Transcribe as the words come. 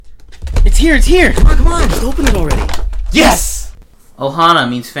here, it's here! Come on, just open it already. Yes! Ohana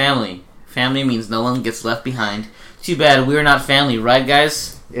means family. Family means no one gets left behind. Too bad we're not family, right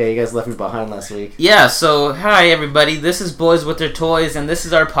guys? Yeah, you guys left me behind last week. Yeah, so hi everybody, this is Boys With Their Toys, and this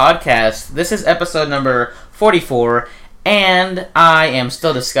is our podcast. This is episode number 44, and I am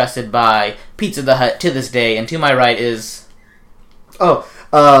still disgusted by Pizza the Hut to this day, and to my right is...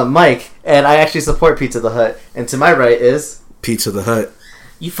 Mike, and I actually support Pizza the Hut, and to my right is... Pizza the Hut.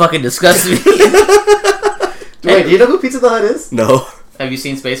 You fucking disgust me. Wait, do you know who Pizza the Hut is? No. Have you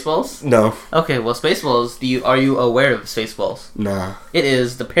seen Spaceballs? No. Okay, well, Spaceballs, are you aware of Spaceballs? Nah. It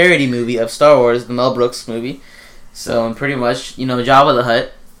is the parody movie of Star Wars, the Mel Brooks movie. So, pretty much, you know Jabba the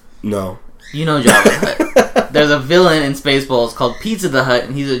Hutt. No. You know Jabba the Hutt. There's a villain in Spaceballs called Pizza the Hut,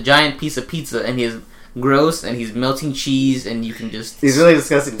 and he's a giant piece of pizza, and he is gross, and he's melting cheese, and you can just... He's really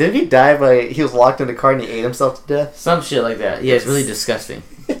disgusting. Didn't he die by... He was locked in a car and he ate himself to death? Some shit like that. Yeah, it's really disgusting.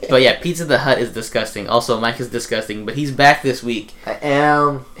 But yeah, Pizza the Hut is disgusting. Also, Mike is disgusting, but he's back this week. I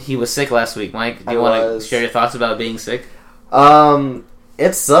am. He was sick last week. Mike, do you want to share your thoughts about being sick?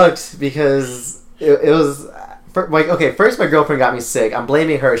 It sucked because it was... First my girlfriend got me sick. I'm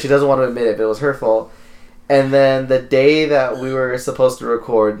blaming her. She doesn't want to admit it, but it was her fault. And then the day that we were supposed to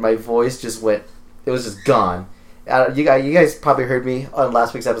record, my voice just went... It was just gone. You guys probably heard me on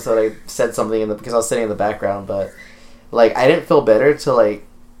last week's episode. I said something because I was sitting in the background, but I didn't feel better till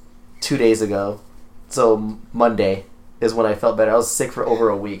 2 days ago. So Monday is when I felt better. I was sick for over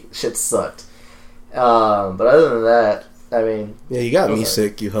a week. Shit sucked. But other than that, I mean, yeah, you got me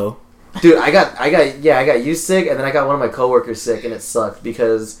sick, you hoe. Dude, I got you sick, and then I got one of my coworkers sick, and it sucked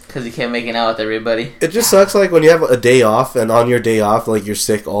because you can't make it out with everybody. It just sucks, when you have a day off, and on your day off, you're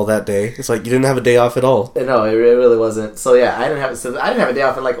sick all that day. It's like you didn't have a day off at all. No, it really wasn't. So yeah, I didn't have a day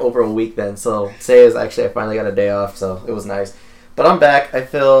off in over a week then. So today is actually I finally got a day off, so it was nice. But I'm back. I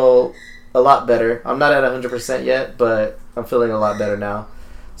feel a lot better. I'm not at 100% yet, but I'm feeling a lot better now.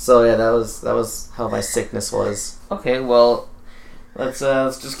 So yeah, that was how my sickness was. Okay, well. Let's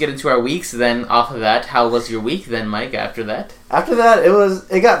just get into our weeks then. Off of that, how was your week then, Mike? After that,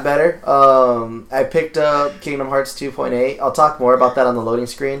 it got better. I picked up Kingdom Hearts 2.8. I'll talk more about that on the loading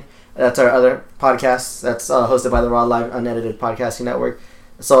screen. That's our other podcast. That's hosted by the Raw Live Unedited Podcasting Network.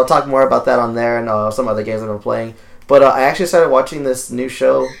 So I'll talk more about that on there and some other games I've been playing. But I actually started watching this new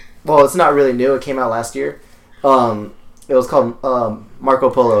show. Well, it's not really new. It came out last year. It was called Marco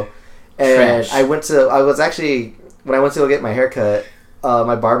Polo, and Trash. When I went to go get my haircut,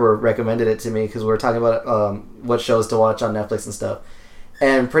 my barber recommended it to me because we were talking about what shows to watch on Netflix and stuff.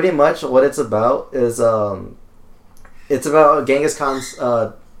 And pretty much what it's about is it's about Genghis Khan's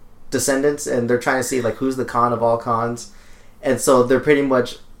descendants, and they're trying to see who's the Khan of all Khans. And so they're pretty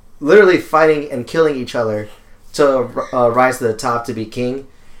much literally fighting and killing each other to rise to the top to be king.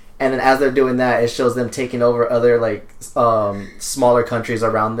 And then as they're doing that, it shows them taking over other smaller countries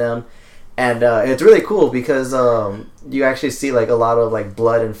around them. And it's really cool because you actually see a lot of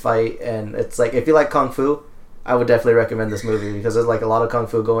blood and fight, and it's if you like kung fu, I would definitely recommend this movie because there's a lot of kung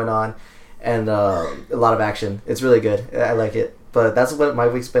fu going on and a lot of action. It's really good. I like it. But that's what my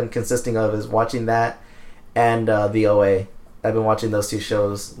week's been consisting of, is watching that and the OA. I've been watching those two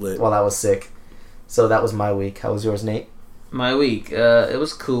shows while I was sick. So that was my week. How was yours, Nate? My week, it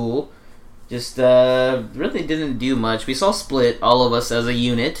was cool. Just really didn't do much. We saw Split, all of us as a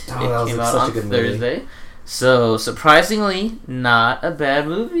unit. It came out on Thursday. Movie. So, surprisingly, not a bad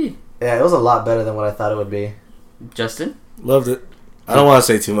movie. Yeah, it was a lot better than what I thought it would be. Justin? Loved it. I don't want to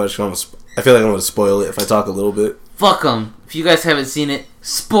say too much. I feel like I'm going to spoil it if I talk a little bit. Fuck them. If you guys haven't seen it,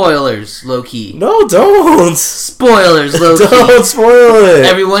 spoilers, low-key. No, don't! Spoilers, low-key. Don't spoil it!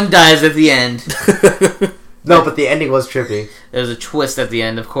 Everyone dies at the end. No, but the ending was trippy. There's a twist at the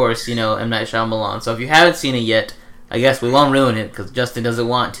end, of course, M. Night Shyamalan. So if you haven't seen it yet, I guess we won't ruin it because Justin doesn't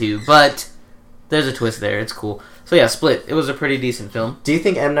want to. But there's a twist there. It's cool. So yeah, Split. It was a pretty decent film. Do you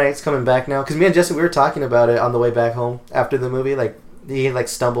think M. Night's coming back now? Because me and Justin, we were talking about it on the way back home after the movie. He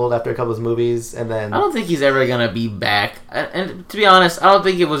stumbled after a couple of movies, and then... I don't think he's ever going to be back. And to be honest, I don't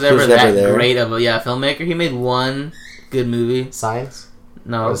think it was ever that great of a filmmaker. He made one good movie. Signs?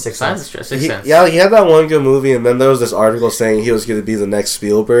 No, Sixth Sense. Yeah, he had that one good movie, and then there was this article saying he was going to be the next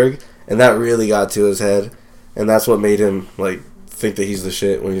Spielberg, and that really got to his head, and that's what made him think that he's the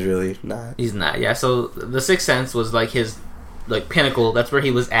shit when he's really not. He's not. Yeah. So the Sixth Sense was his pinnacle. That's where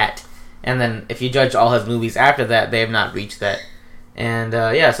he was at, and then if you judge all his movies after that, they have not reached that. And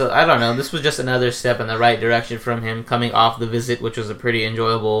so I don't know. This was just another step in the right direction from him coming off The Visit, which was a pretty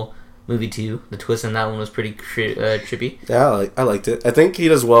enjoyable movie 2. The twist in that one was pretty trippy. Yeah, I liked it. I think he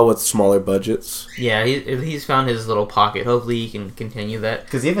does well with smaller budgets. Yeah, he's found his little pocket. Hopefully he can continue that.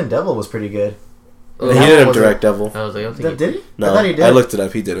 Because even Devil was pretty good. He didn't direct Devil. I was like, did he? No, I thought he did. I looked it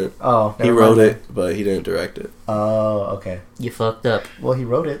up. He didn't. Oh, he wrote it, but he didn't direct it. Oh, okay. You fucked up. Well, he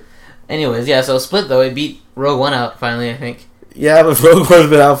wrote it. Anyways, yeah, so Split, though, it beat Rogue One out, finally, I think. Yeah, but Rogue One's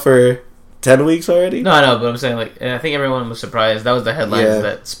been out for 10 weeks already? No, I know, but I'm saying, like, I think everyone was surprised. That was the headlines,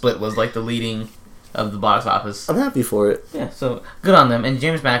 that Split was, like, the leading of the box office. I'm happy for it. Yeah, so good on them. And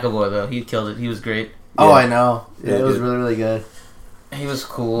James McAvoy, though, he killed it. He was great. Oh, yeah. I know. Yeah, it was really, really good. He was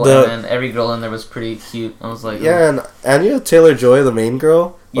cool, and then every girl in there was pretty cute. I was like... Yeah, and Anya Taylor-Joy, the main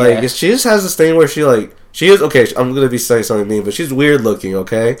girl, like, she just has this thing where she, like... She is, okay, I'm going to be saying something mean, but she's weird looking,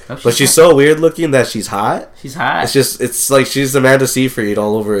 okay? But she's so weird looking that she's hot. She's hot. It's like she's Amanda Seyfried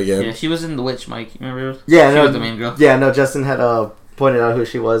all over again. Yeah, she was in The Witch, Mike. You remember? Yeah, she was the main girl. Yeah, no, Justin had pointed out who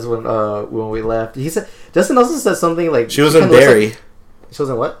she was when we left. He said, Justin also said something like... She was in Barry. She was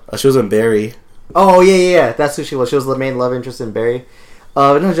in what? She was in Barry. Oh, yeah, that's who she was. She was the main love interest in Barry.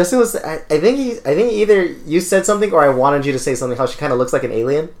 No, Justin was... I think either you said something or I wanted you to say something, how she kind of looks like an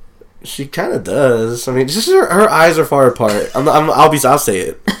alien. She kind of does. I mean, just her eyes are far apart. I'll say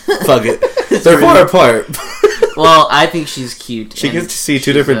it. Fuck it. They're far apart. Well, I think she's cute. She gets to see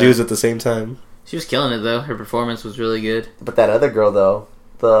two different dudes at the same time. She was killing it, though. Her performance was really good. But that other girl, though,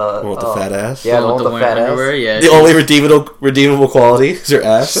 the one with the fat ass. Yeah, the one with the fat ass. Yeah, the only redeemable quality is her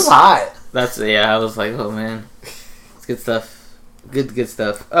ass. She's hot. I was like, oh man, it's good stuff. Good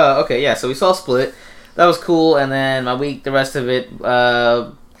stuff. Okay, yeah. So we saw Split. That was cool, and then my week, the rest of it.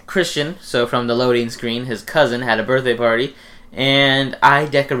 Christian, so from the loading screen, his cousin had a birthday party, and I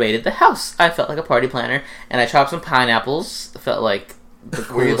decorated the house. I felt like a party planner, and I chopped some pineapples. Felt like the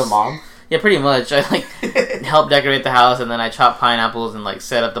coolest. Were you the mom? Yeah, pretty much. I helped decorate the house, and then I chopped pineapples and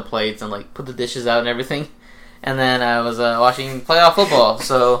set up the plates and put the dishes out and everything. And then I was watching playoff football.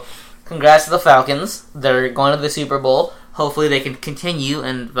 So, congrats to the Falcons. They're going to the Super Bowl. Hopefully they can continue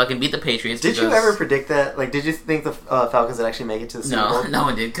and fucking beat the Patriots. Did you ever predict that? Did you think the Falcons would actually make it to the Super Bowl? No, no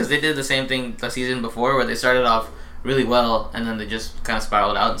one did, because they did the same thing the season before, where they started off really well, and then they just kind of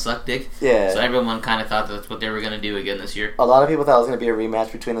spiraled out and sucked dick. Yeah. So everyone kind of thought that's what they were going to do again this year. A lot of people thought it was going to be a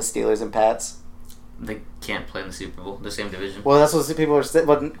rematch between the Steelers and Pats. They can't play in the Super Bowl, the same division. Well, that's what people were saying.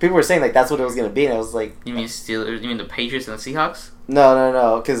 But people were saying that's what it was going to be, and I was like... You mean Steelers? You mean the Patriots and the Seahawks?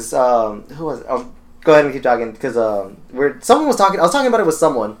 No, because who was it? Go ahead and keep talking, because someone was talking. I was talking about it with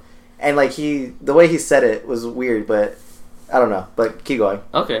someone, and the way he said it was weird, but I don't know. But keep going.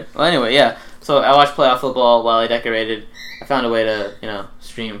 Okay. Well, anyway, yeah. So I watched playoff football while I decorated. I found a way to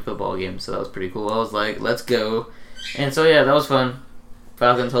stream football games, so that was pretty cool. I was like, let's go, and so yeah, that was fun.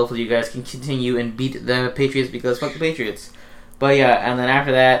 Falcons. Hopefully, you guys can continue and beat the Patriots, because fuck the Patriots. But yeah, and then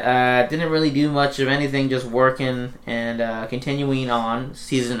after that, didn't really do much of anything, just working and continuing on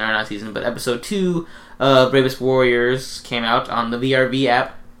episode 2 of Bravest Warriors came out on the VRV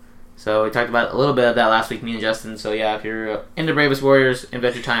app. So we talked about a little bit of that last week, me and Justin. So yeah, if you're into Bravest Warriors,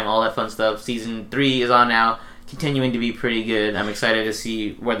 Adventure Time, all that fun stuff, season 3 is on now, continuing to be pretty good. I'm excited to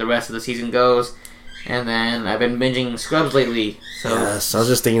see where the rest of the season goes. And then I've been binging Scrubs lately. So yes, I was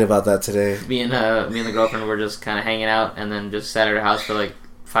just thinking about that today. Me and the girlfriend were just kind of hanging out, and then just sat at her house for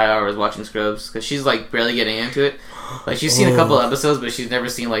 5 hours watching Scrubs, because she's barely getting into it. She's seen a couple episodes, but she's never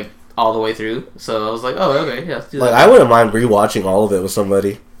seen all the way through. So I was like, oh, okay, yeah, let's do that. I wouldn't mind rewatching all of it with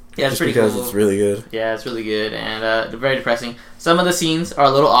somebody. Yeah, it's pretty because cool. It's really good. Yeah, it's really good, and they're very depressing. Some of the scenes are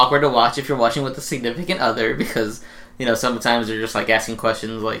a little awkward to watch if you're watching with a significant other, because sometimes they're just asking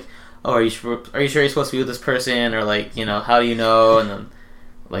questions like, oh, are you sure you're supposed to be with this person, or how do you know? And then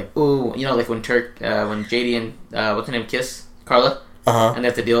when JD and what's her name, kiss Carla, and they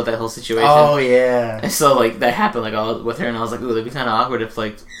have to deal with that whole situation. Oh yeah. And so that happened all with her, and I was like, ooh, that'd be kind of awkward if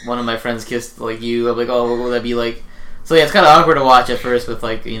one of my friends kissed you. I'm like, oh, what would that be like? So yeah, it's kind of awkward to watch at first with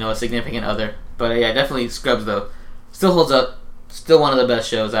a significant other. But yeah, definitely Scrubs though still holds up. Still one of the best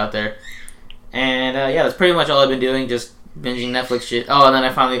shows out there. And yeah, that's pretty much all I've been doing. Just binging Netflix shit. Oh, and then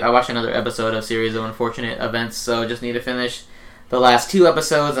I watched another episode of Series of Unfortunate Events, so just need to finish the last 2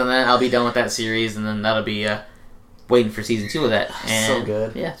 episodes, and then I'll be done with that series, and then that'll be waiting for season 2 of that. And so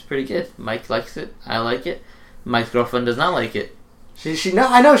good. Yeah, it's pretty good. Mike likes it. I like it. Mike's girlfriend does not like it.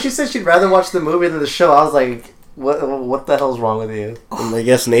 I know. She said she'd rather watch the movie than the show. I was like, what the hell's wrong with you? And I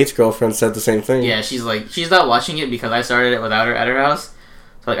guess Nate's girlfriend said the same thing. Yeah, she's not watching it because I started it without her at her house.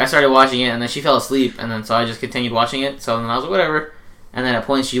 So I started watching it, and then she fell asleep, and then so I just continued watching it. So then I was like, whatever. And then at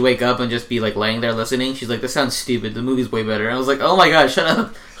points she'd wake up and just be laying there listening. She's like, this sounds stupid. The movie's way better. And I was like, oh my god, shut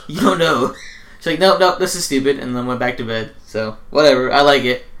up. You don't know. She's like, nope, this is stupid. And then went back to bed. So whatever. I like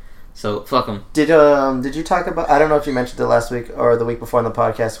it. So fuck them. Did you talk about? I don't know if you mentioned it last week or the week before on the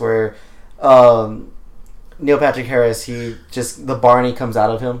podcast where Neil Patrick Harris, the Barney comes out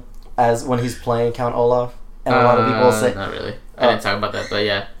of him as when he's playing Count Olaf, and a lot of people say not really. I didn't talk about that, but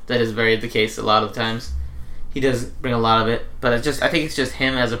yeah, that is very the case a lot of times. He does bring a lot of it, but I think it's just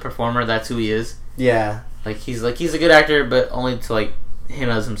him as a performer. That's who he is. Yeah, he's a good actor, but only to him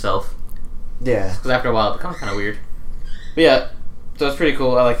as himself. Yeah, because after a while it becomes kind of weird. But yeah, so it's pretty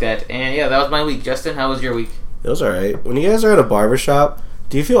cool. I like that. And yeah, that was my week. Justin, how was your week? It was alright. When you guys are at a barbershop,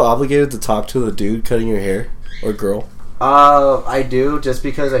 do you feel obligated to talk to the dude cutting your hair or girl? I do, just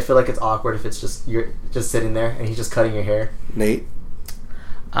because I feel like it's awkward if you're just sitting there and he's just cutting your hair. Nate?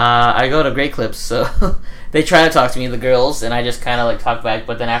 I go to Great Clips, so they try to talk to me, the girls, and I just kind of talk back.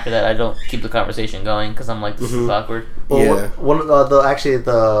 But then after that, I don't keep the conversation going because I'm this is awkward. Well,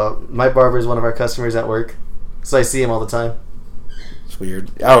 yeah. My barber is one of our customers at work, so I see him all the time. It's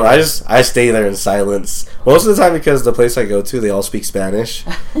weird. I don't know. I stay there in silence most of the time because the place I go to, they all speak Spanish.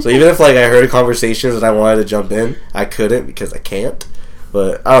 So even if I heard conversations and I wanted to jump in, I couldn't because I can't.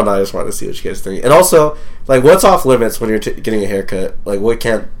 But I don't know. I just wanted to see what you guys think. And also, what's off limits when you're getting a haircut? What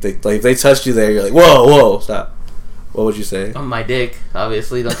can't they? If they touched you there, you're like, whoa, stop. What would you say? On my dick,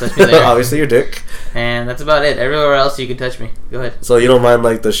 obviously. Don't touch me there. Obviously, your dick. And that's about it. Everywhere else, you can touch me. Go ahead. So you don't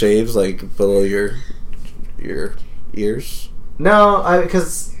mind the shaves below your ears? No,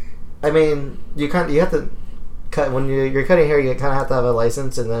 because you have to cut when you're cutting hair. You kind of have to have a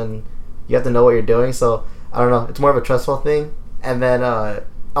license, and then you have to know what you're doing. So I don't know. It's more of a trustful thing. And then,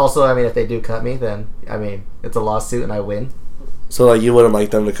 also, if they do cut me, then, it's a lawsuit and I win. So, you wouldn't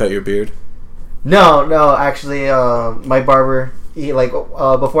like them to cut your beard? No, actually, my barber,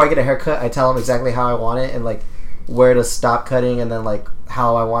 before I get a haircut, I tell him exactly how I want it and, where to stop cutting and then,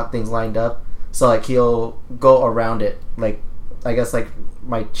 how I want things lined up. So, he'll go around it, I guess,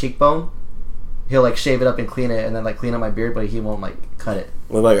 my cheekbone. He'll, shave it up and clean it and then, clean up my beard, but he won't, cut it.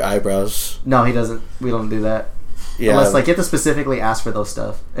 What about your eyebrows? No, he doesn't. We don't do that. Yeah. Unless, you have to specifically ask for those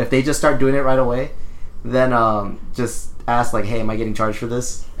stuff. If they just start doing it right away, then just ask, hey, am I getting charged for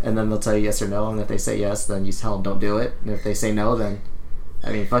this? And then they'll tell you yes or no. And if they say yes, then you tell them don't do it. And if they say no, then,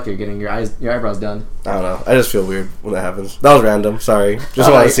 fuck, you're getting your eyebrows done. I don't know. I just feel weird when that happens. That was random. Sorry. Just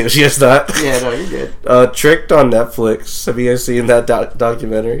wanted to see what you guys thought. Yeah, no, you're good. Tricked on Netflix. Have you guys seen that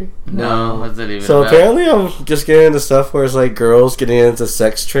documentary? No. What's it even So about? apparently I'm just getting into stuff where it's girls getting into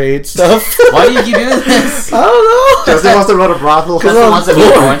sex trade stuff. Why did you do this? I don't know. Justin wants to run a brothel. Justin wants to be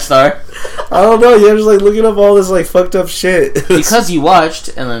a porn star. I don't know. You're just looking up all this fucked up shit. Because you watched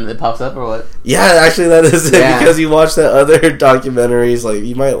and then it pops up or what? Yeah, actually that is it. Yeah. Because you watched that other documentaries,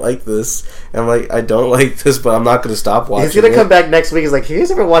 you might like this. And I'm I don't like this, but I'm not going to stop watching it. He's going to come back next week. He's like, have you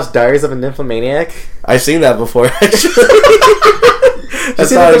guys ever watched Diaries of a Nymphomaniac? I've seen that before, actually.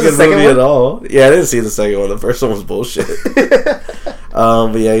 That's not a good movie at all. Yeah, I didn't see the second one. The first one was bullshit.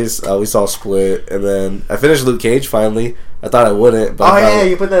 But yeah, we saw Split, and then I finished Luke Cage finally. I thought I wouldn't, but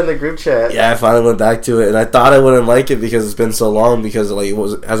you put that in the group chat. Yeah, I finally went back to it, and I thought I wouldn't like it because it's been so long because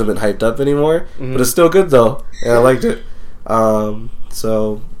it hasn't been hyped up anymore. Mm-hmm. But it's still good though, and I liked it.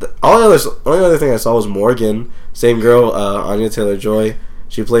 So the only other thing I saw was Morgan, same girl, Anya Taylor-Joy.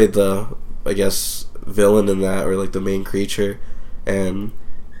 She played the, I guess, villain in that, or the main creature, and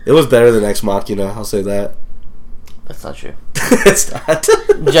it was better than Ex Machina. I'll say that. That's not true. It's not.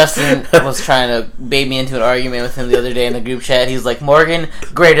 Justin was trying to bait me into an argument with him the other day in the group chat. He's like, Morgan,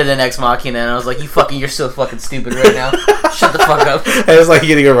 greater than Ex Machina. And I was like, you're so fucking stupid right now. Shut the fuck up. I was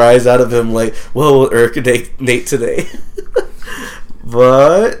getting a rise out of him, whoa, we'll irk Nate today.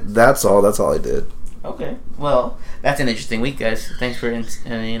 But that's all I did. Okay. Well, that's an interesting week, guys. Thanks for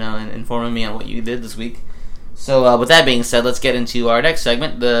informing me on what you did this week. So, with that being said, let's get into our next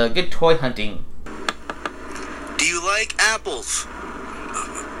segment, the good toy hunting. Do you like apples?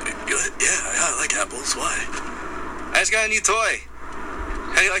 Yeah, I like apples. Why? I just got a new toy.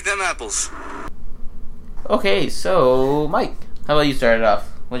 How do you like them apples? Okay, so Mike, how about you start it off?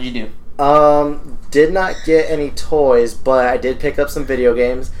 What'd you do? Did not get any toys, but I did pick up some video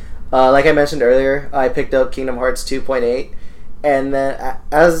games. Like I mentioned earlier, I picked up Kingdom Hearts 2.8, and then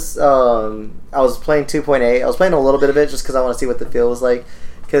as I was playing 2.8, I was playing a little bit of it just because I want to see what the feel was like.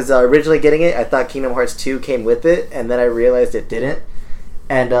 Because originally getting it, I thought Kingdom Hearts 2 came with it, and then I realized it didn't.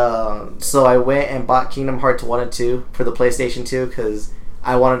 And so I went and bought Kingdom Hearts 1 and 2 for the PlayStation 2 because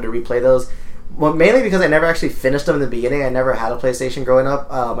I wanted to replay those. Well, mainly because I never actually finished them in the beginning. I never had a PlayStation growing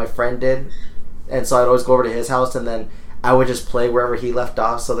up. My friend did. And so I'd always go over to his house, and then I would just play wherever he left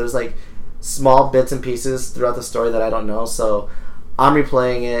off. So there's small bits and pieces throughout the story that I don't know. So I'm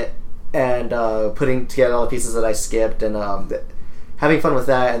replaying it and putting together all the pieces that I skipped and having fun with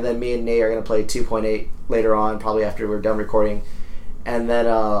that, and then me and Nate are going to play 2.8 later on, probably after we're done recording. And then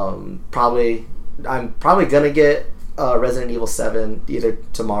I'm probably going to get Resident Evil 7 either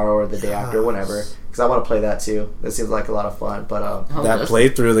tomorrow or the day after, whenever. Because I want to play that too. That seems like a lot of fun. But that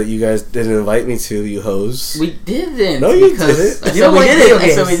playthrough that you guys didn't invite me to, you hoes. We didn't. No, you didn't. I said we didn't. I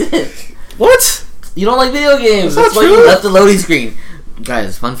said we did. What? You don't like video games. That's why you left the loading screen.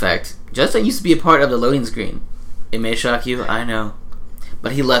 Guys, fun fact. Justin used to be a part of the loading screen. It may shock you, I know.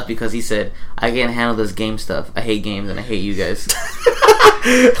 But he left because he said, I can't handle this game stuff. I hate games and I hate you guys.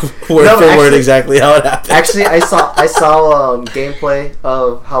 Word for word, exactly how it happened. Actually, I saw gameplay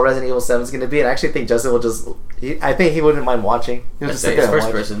of how Resident Evil 7 is going to be, and I actually think Justin will just... I think he wouldn't mind watching. He'll just sit there and first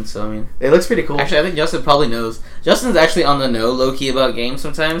watch. person, so I mean... It looks pretty cool. Actually, I think Justin probably knows. Justin's actually on the know, low-key, about games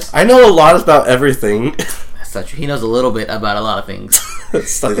sometimes. I know a lot about everything. That's not true. He knows a little bit about a lot of things.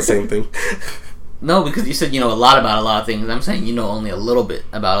 It's like the same thing. No, because you said you know a lot about a lot of things. I'm saying you know only a little bit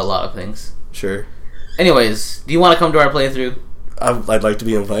about a lot of things. Sure. Anyways, do you want to come to our playthrough? I'd like to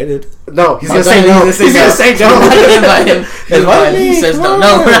be invited. No, he's going to say no. He's going to say no. We're not going to invite him. Invite me. He says no.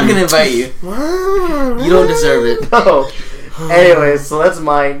 No, we're not going to invite you. You don't deserve it. No. Anyways, so that's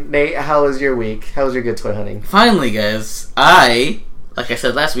mine. Nate, how was your week? How was your good toy hunting? Finally, guys, like I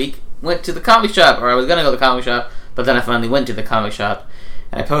said last week, went to the comic shop, or I was going to go to the comic shop, but then I finally went to the comic shop.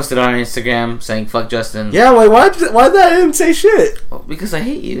 And I posted on Instagram saying, fuck Justin. Yeah, like, why that didn't say shit? Well, because I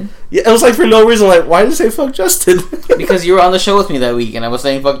hate you. Yeah, it was like for no reason, like, why did you say fuck Justin? Because you were on the show with me that week, and I was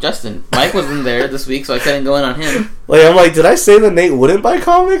saying fuck Justin. Mike wasn't there this week, so I couldn't go in on him. Like, I'm like, did I say that Nate wouldn't buy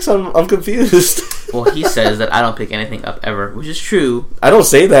comics? I'm confused. Well, he says that I don't pick anything up ever, which is true. I don't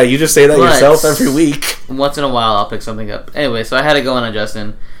say that. You just say that yourself every week. Once in a while, I'll pick something up. Anyway, so I had to go in on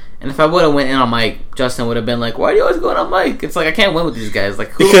Justin. And if I would have went in on Mike, Justin would have been like, why do you always go in on Mike? It's like, I can't win with these guys.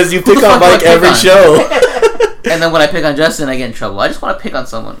 Like, because you pick on Mike every show. And then when I pick on Justin, I get in trouble. I just want to pick on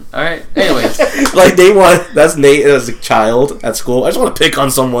someone. Alright? Anyways. Like, that's Nate as a child at school. I just want to pick on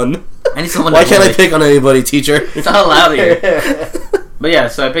someone. I need someone. Why can't I pick on anybody, teacher? It's not allowed here. But yeah,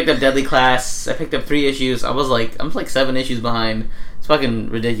 so I picked up Deadly Class. I picked up 3 issues. I'm like 7 issues behind. It's fucking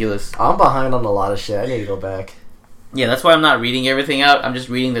ridiculous. I'm behind on a lot of shit. I need to go back. Yeah, that's why I'm not reading everything out. I'm just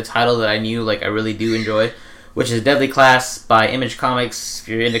reading the title that I knew, like, I really do enjoy, which is Deadly Class by Image Comics. If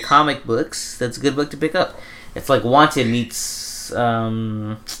you're into comic books, that's a good book to pick up. It's like Wanted meets, what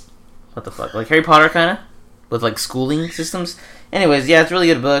the fuck, like Harry Potter, kind of, with, like, schooling systems. Anyways, yeah, it's a really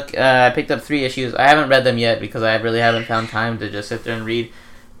good book. I picked up 3 issues. I haven't read them yet because I really haven't found time to just sit there and read,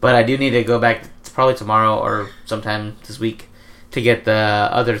 but I do need to go back probably tomorrow or sometime this week to get the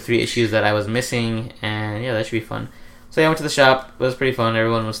other 3 issues that I was missing, and yeah, that should be fun. So yeah, I went to the shop. It was pretty fun.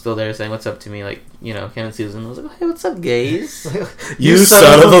 Everyone was still there saying what's up to me, like, you know, Ken and Susan. I was like, hey, what's up, gays? You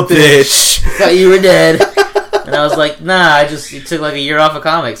son of a bitch. Thought you were dead. And I was like, nah, it took like a year off of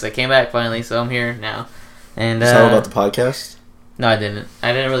comics. I came back finally, so I'm here now. And is that about the podcast? No, I didn't.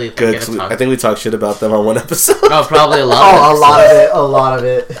 I didn't really good, get to talk. I think we talked shit about them on one episode. Oh, probably a lot. A lot of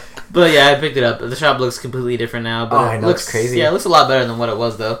it. But yeah, I picked it up. The shop looks completely different now. But it looks crazy. Yeah, it looks a lot better than what it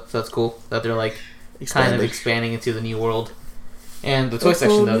was, though. So that's cool that they're like kind of expanding into the new world. And the toy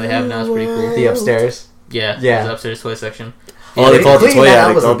section though they have now is pretty cool. The upstairs. Yeah. The upstairs toy section. Oh, they call it the toy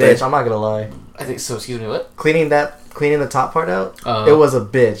attic, was a don't bitch. they? I'm not gonna lie. I think so. Excuse me. What? Cleaning the top part out. It was a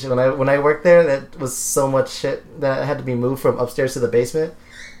bitch. When I worked there, that was so much shit that had to be moved from upstairs to the basement.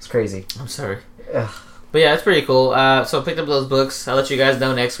 It's crazy. I'm sorry. Ugh. But yeah, it's pretty cool. So I picked up those books. I'll let you guys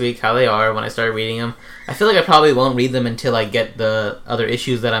know next week how they are when I start reading them. I feel like I probably won't read them until I get the other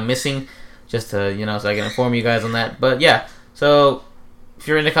issues that I'm missing, just to, you know, so I can inform you guys on that. But yeah, so if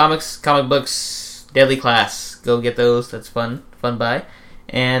you're into comics, comic books, Deadly Class, go get those. That's fun buy.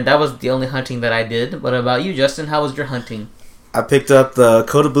 And that was the only hunting that I did. What about you, Justin? How was your hunting? I picked up the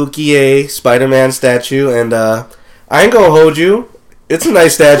Kotobukiya Spider-Man statue, and I ain't gonna hold you. It's a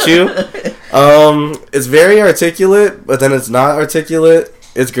nice statue. It's very articulate, but then it's not articulate.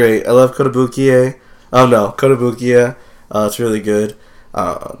 It's great. I love Kotobukiya. Kotobukiya. It's really good.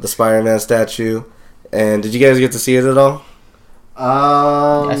 The Spider-Man statue. And did you guys get to see it at all?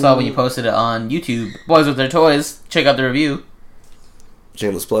 I saw when you posted it on YouTube. Boys with Their Toys. Check out the review.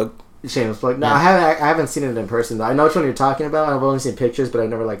 Shameless plug. No, yeah. I haven't seen it in person. I know which one you're talking about. I've only seen pictures, but I've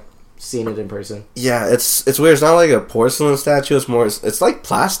never seen it in person. Yeah, it's weird. It's not like a porcelain statue. It's like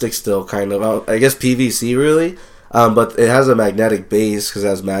plastic still, kind of. I guess PVC, really. But it has a magnetic base because it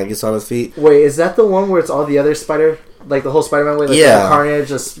has magnets on its feet. Wait, is that the one where it's all the other Spider, like the whole Spider-Man way? Like Carnage,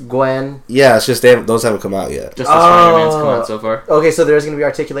 just Gwen. Yeah, it's just those haven't come out yet. Just the Spider-Man's come out so far. Okay, so there's gonna be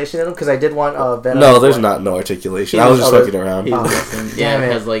articulation in them because I did want Venom. No, there's no articulation. I was just fucking around. Yeah,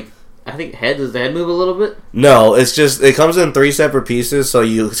 it has I think does the head move a little bit? No, it's just it comes in 3 separate pieces. So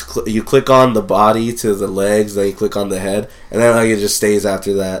you click on the body to the legs, then you click on the head, and then like it just stays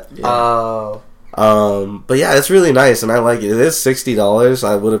after that. Oh. But yeah, it's really nice, and I like it. It is $60.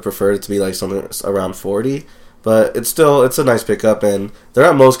 I would have preferred it to be like something around $40, but it's a nice pickup, and they're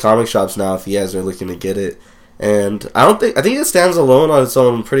at most comic shops now if you guys are looking to get it. And I think it stands alone on its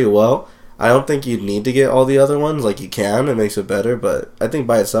own pretty well. I don't think you'd need to get all the other ones. Like, you can. It makes it better. But I think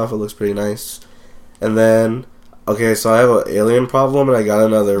by itself, it looks pretty nice. And then, okay, so I have an alien problem, and I got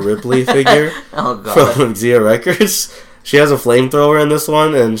another Ripley figure from Zia Records. She has a flamethrower in this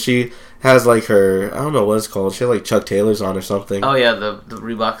one, and she has, like, her... I don't know what it's called. She has, like, Chuck Taylors on or something. Oh, yeah, the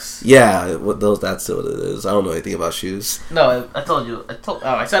Reeboks. Yeah, that's what it is. I don't know anything about shoes. No, I told you.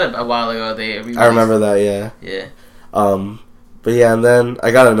 I said it a while ago. I remember that, yeah. Yeah. But yeah, and then I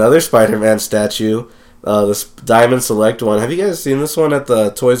got another Spider-Man statue, this Diamond Select one. Have you guys seen this one at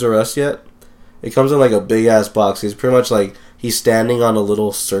the Toys R Us yet? It comes in like a big-ass box. He's pretty much like, he's standing on a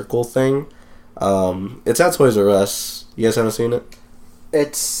little circle thing. It's at Toys R Us. You guys haven't seen it?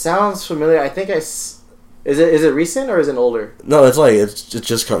 It sounds familiar. I think Is it recent or is it older? No, it's like, it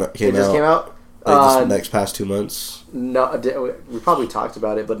just came out. It just came out? Like this past 2 months. No, we probably talked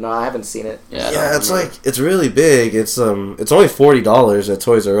about it, but no, I haven't seen it. Yeah, it's really big. It's only $40 at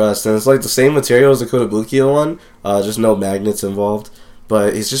Toys R Us, and it's like the same material as the Kotobukiya one, just no magnets involved.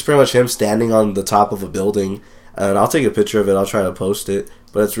 But it's just pretty much him standing on the top of a building, and I'll take a picture of it. I'll try to post it,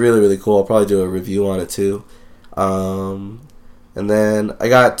 but it's really, really cool. I'll probably do a review on it too. And then I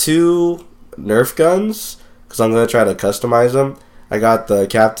got 2 Nerf guns because I'm gonna try to customize them. I got the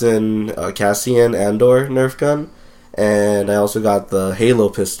Captain Cassian Andor Nerf gun, and I also got the Halo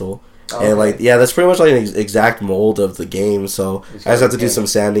pistol. Okay. And like, yeah, that's pretty much like an exact mold of the game. So I just have to do some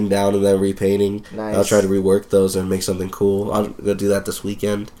sanding down and then repainting. Nice. I'll try to rework those and make something cool. I'm gonna do that this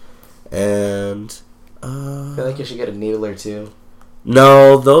weekend. And I feel like you should get a needler too.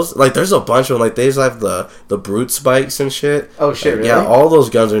 No, those, like, there's a bunch of them. Like, they just have the brute spikes and shit. Oh, shit, really? Yeah, all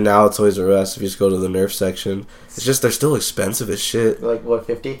those guns are now at Toys R Us if you just go to the Nerf section. It's just, they're still expensive as shit. Like, what,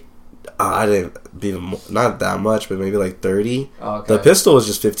 50? I didn't even, not that much, but maybe like 30. Oh, okay. The pistol was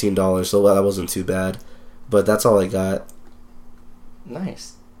just $15, so that wasn't too bad. But that's all I got.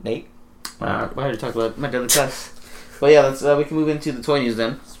 Nice. Nate? Why did you talk about my daily class? Well, yeah, let's we can move into the toy news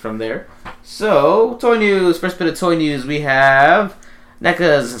then from there. So, toy news. First bit of toy news, we have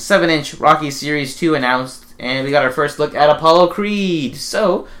NECA's 7-inch Rocky Series 2 announced, and we got our first look at Apollo Creed.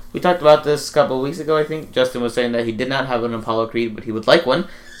 So, we talked about this a couple of weeks ago, I think. Justin was saying that he did not have an Apollo Creed, but he would like one.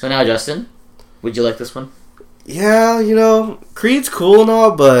 So now, Justin, would you like this one? Yeah, you know, Creed's cool and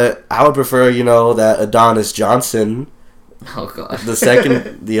all, but I would prefer, that Adonis Johnson. Oh, God.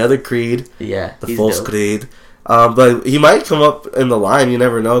 The other Creed. Yeah, the false dope. Creed. But he might come up in the line, you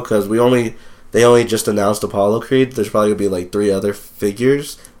never know, because they only just announced Apollo Creed. There's probably going to be like 3 other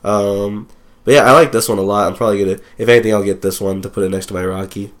figures. But yeah, I like this one a lot. I'm probably going to, if anything, I'll get this one to put it next to my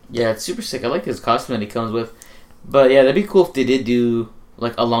Rocky. Yeah, it's super sick. I like his costume that he comes with. But yeah, that'd be cool if they did do,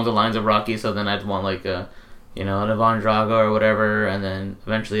 like, along the lines of Rocky, so then I'd want, like, an Ivan Drago or whatever, and then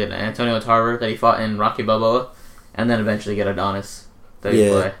eventually an Antonio Tarver that he fought in Rocky Balboa, and then eventually get Adonis that he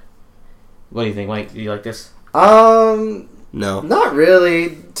play. What do you think, Mike? Do you like this? No. Not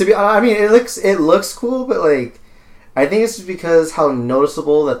really. It looks cool, but, like, I think it's because how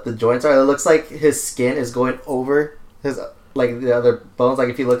noticeable that the joints are. It looks like his skin is going over his, like, the other bones. Like,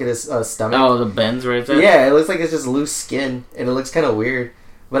 if you look at his stomach. Oh, the bends right there? Yeah, it looks like it's just loose skin, and it looks kind of weird.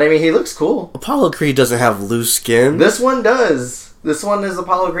 But, I mean, he looks cool. Apollo Creed doesn't have loose skin. This one does. This one is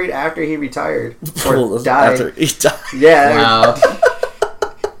Apollo Creed after he retired. Or died. After he died. Yeah. Wow.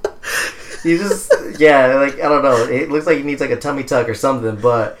 He just, I don't know. It looks like he needs, like, a tummy tuck or something,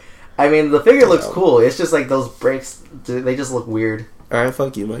 but, I mean, the figure looks cool. It's just, like, those breaks, they just look weird. Alright,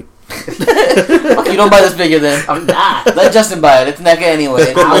 fuck you, Mike. Fuck you, don't buy this figure then. I'm not. Let Justin buy it. It's NECA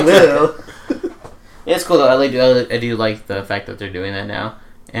anyway. I will. Yeah, it's cool, though. I do like the fact that they're doing that now.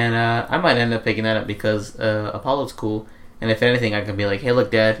 And I might end up picking that up because Apollo's cool. And if anything, I can be like, hey,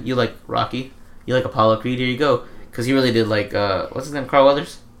 look, Dad, you like Rocky? You like Apollo Creed? Here you go. Because he really did like, what's his name? Carl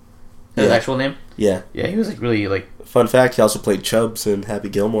Weathers? His actual name? Yeah. Yeah, he was like really like... Fun fact, he also played Chubbs in Happy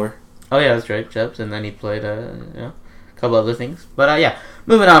Gilmore. Oh yeah, that's right, Chubbs. And then he played, a couple other things. But yeah,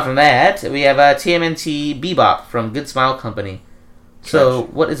 moving on from that, we have TMNT Bebop from Good Smile Company. So,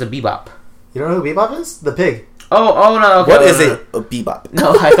 what is a Bebop? You don't know who Bebop is? The pig. Oh no, okay. What is a Bebop?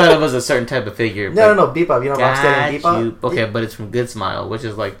 No, I thought it was a certain type of figure. No, Bebop. You know Rocksteady and Bebop? Okay, but it's from Good Smile, which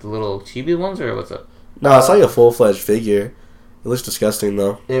is like the little chibi ones, or what's up? No, it's like a full-fledged figure. It looks disgusting,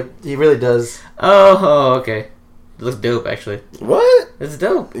 though. He really does. Oh, okay. It looks dope, actually. What? It's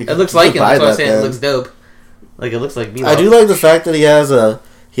dope. It looks like him. That's why I say it looks dope. Like, it looks like Bebop. I do like the fact that he has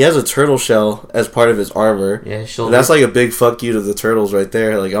a turtle shell as part of his armor. Yeah, his shoulder. And that's like a big fuck you to the turtles right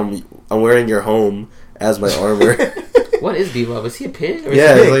there. Like, I'm wearing your home as my armor. What is Bebop? Is he a pig? Or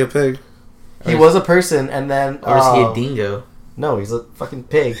Yeah, he's like a pig. He was a person, and then... Or is he a dingo? No, he's a fucking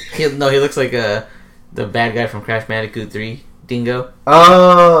pig. He looks like the bad guy from Crash Bandicoot 3, Dingo.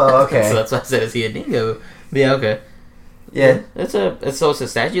 Oh, okay. So that's why I said, is he a dingo? But yeah, okay. Yeah. So it's a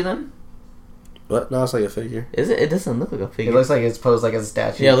statue then? What? No, it's like a figure. Is it? It doesn't look like a figure. It looks like it's posed like a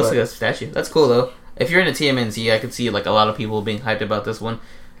statue. Yeah, it looks like a statue. That's cool though. If you're into TMNT, I could see like a lot of people being hyped about this one.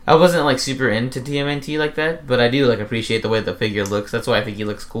 I wasn't like super into TMNT like that, but I do like appreciate the way the figure looks. That's why I think he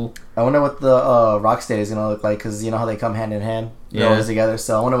looks cool. I wonder what the Rocksteady is gonna look like, because you know how they come hand in hand, always together.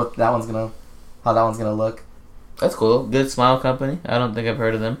 So I wonder what how that one's gonna look. That's cool. Good Smile Company. I don't think I've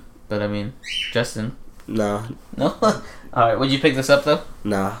heard of them, but I mean, Justin. Nah. No. All right. Would you pick this up though?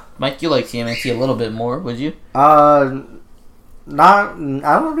 Nah. Mike, you like TMNT a little bit more, would you? Not.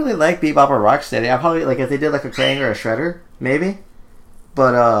 I don't really like Bebop or Rocksteady. I probably like if they did like a Krang or a Shredder, maybe.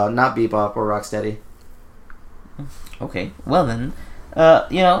 But not Bebop or Rocksteady. Okay, well then,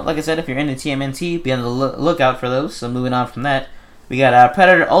 like I said, if you're into TMNT, be on the lookout for those. So moving on from that, we got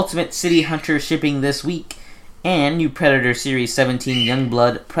Predator Ultimate City Hunter shipping this week, and new Predator Series 17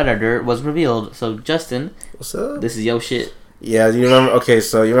 Youngblood Predator was revealed. So Justin, what's up? This is your shit. Yeah, do you remember? Okay,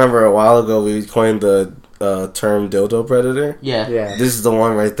 so you remember a while ago we coined the term dildo predator? Yeah. This is the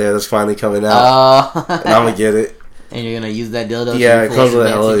one right there that's finally coming out, and I'm gonna get it. And you're gonna use that dildo? Yeah, it comes with a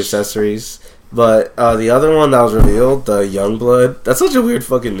hell of accessories. But the other one that was revealed, the Youngblood, that's such a weird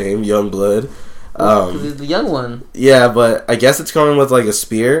fucking name, Youngblood. It's the young one. Yeah, but I guess it's coming with like a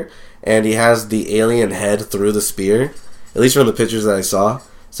spear, and he has the alien head through the spear, at least from the pictures that I saw.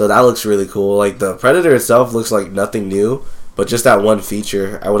 So that looks really cool. Like, the Predator itself looks like nothing new, but just that one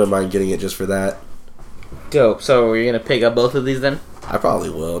feature, I wouldn't mind getting it just for that. Dope. So you're gonna pick up both of these then? I probably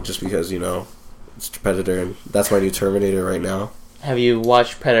will, just because, it's Predator, and that's my new Terminator right now. Have you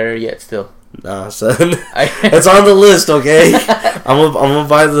watched Predator yet still? Nah, son. It's on the list, okay? I'm gonna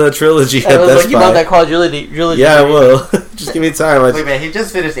buy the trilogy at Best Buy. You bought that quadrilogy. Yeah, I will. Just give me time. Wait, man, he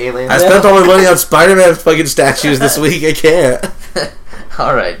just finished Alien. I spent all my money on Spider-Man fucking statues this week. I can't.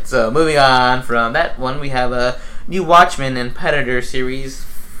 Alright, so moving on from that one, we have a new Watchmen and Predator Series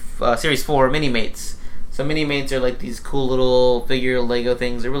 4 Minimates. So Minimates are like these cool little figure Lego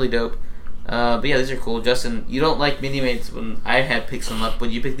things. They're really dope. But yeah, these are cool. Justin, you don't like Minimates. When I had picked them up,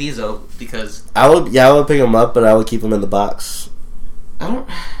 would you pick these up? Because I would pick them up, but I would keep them in the box.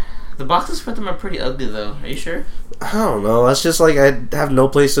 The boxes for them are pretty ugly, though. Are you sure? I don't know. That's just like I have no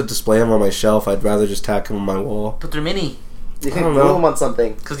place to display them on my shelf. I'd rather just tack them on my wall. But they're mini. You can glue them on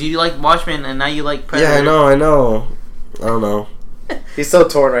something. Because you like Watchmen and now you like Predator. Yeah, I know. I don't know. He's so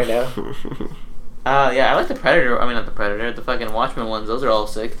torn right now. Yeah, I like the Predator. I mean, not the Predator. The fucking Watchmen ones. Those are all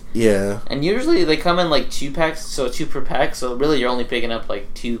sick. Yeah. And usually they come in like 2 packs, so 2 per pack. So really, you're only picking up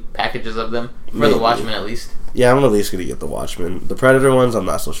like 2 packages of them for the Watchmen at least. Yeah, I'm at least gonna get the Watchmen. The Predator ones, I'm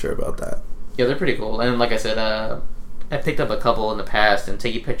not so sure about that. Yeah, they're pretty cool. And like I said, I picked up a couple in the past and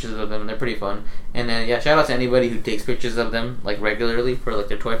taking pictures of them. They're pretty fun. And then yeah, shout out to anybody who takes pictures of them like regularly for like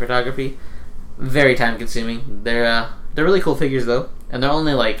their toy photography. Very time consuming. They're really cool figures though, and they're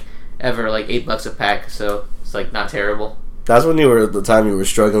only like ever like $8 a pack, so it's like not terrible. That's when the time you were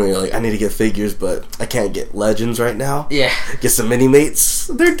struggling. You're like, I need to get figures, but I can't get Legends right now. Yeah, get some Minimates.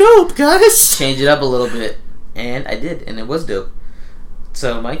 They're dope, guys. Change it up a little bit, and I did, and it was dope.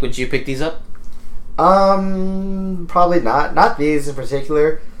 So, Mike, would you pick these up? Probably not. Not these in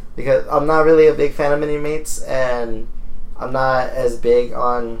particular, because I'm not really a big fan of Minimates, and I'm not as big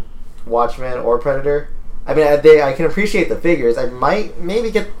on Watchmen or Predator. I mean, I can appreciate the figures. I might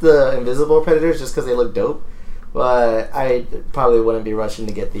maybe get the Invisible Predators just because they look dope, but I probably wouldn't be rushing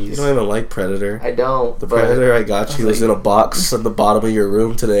to get these. You don't even like Predator. I don't. The Predator I got you was in a box at the bottom of your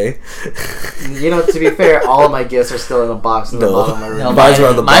room today. To be fair, all of my gifts are still in a box in the bottom of my room. No,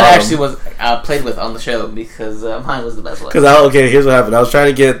 mine actually was played with on the show because mine was the best one. Here's what happened. I was trying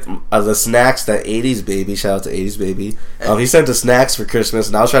to get the snacks that 80s Baby, shout out to 80s Baby. He sent the snacks for Christmas,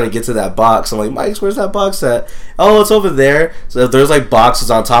 and I was trying to get to that box. I'm like, Mike, where's that box at? Oh, it's over there. So there's like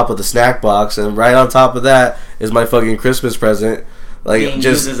boxes on top of the snack box, and right on top of that is my fucking Christmas present, like being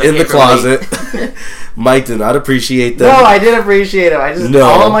just in the closet. Mike did not appreciate them. No, I did appreciate them.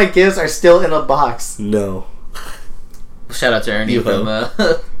 All of my gifts are still in a box. No. Shout out to Ernie from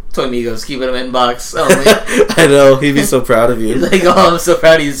Toy Migos, keeping them in box only. I know, he'd be so proud of you. He's like, oh, I'm so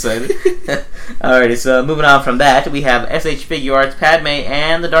proud of you, son. Alrighty, so moving on from that, we have SH Figure Arts, Padme,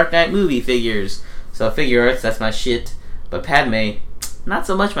 and the Dark Knight movie figures. So figure arts, that's my shit. But Padme, not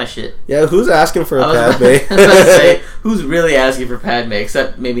so much my shit. Yeah, who's asking for a Padme? I was about to say, who's really asking for Padme,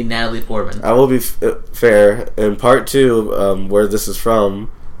 except maybe Natalie Portman? I will be fair. In part 2, where this is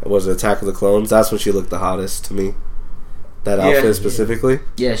from, was Attack of the Clones. That's when she looked the hottest to me. That outfit specifically.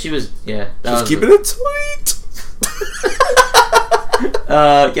 Yeah, she was. Yeah, she's keeping it sweet.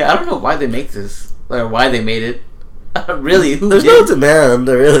 Yeah, I don't know why they make this or why they made it. Really, there's no demand,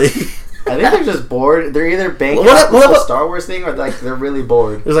 really. I think they're just bored. They're either banking on the Star Wars thing or like they're really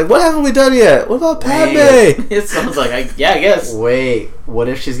bored. It's like, what haven't we done yet? What about Padme? It sounds like, I guess. Wait, what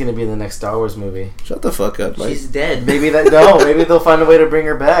if she's gonna be in the next Star Wars movie? Shut the fuck up, Mike. She's dead. Maybe they'll find a way to bring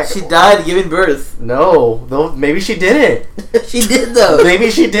her back. She died giving birth. No, maybe she didn't. She did though.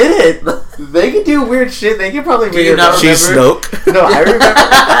 Maybe she did it. They can do weird shit. They can probably. Do you not remember? She's Snoke. No, I remember.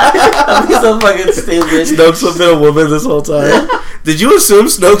 I'm so fucking stupid. Snoke's been a woman this whole time. Did you assume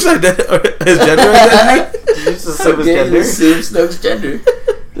Snoke's his gender identity? Did you just assume his gender? Assume Snoke's gender.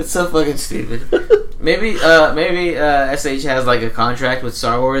 That's so fucking stupid. Maybe SH has like a contract with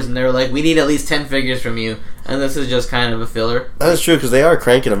Star Wars, and they're like, we need at least 10 figures from you, and this is just kind of a filler. That's true, because they are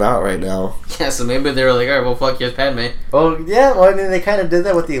cranking them out right now. Yeah, so maybe they were like, alright, well, fuck, here's Padme. Oh yeah, well, I mean, they kind of did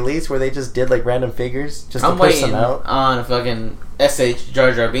that with the Elites, where they just did like random figures just to push them out. I'm waiting on a fucking SH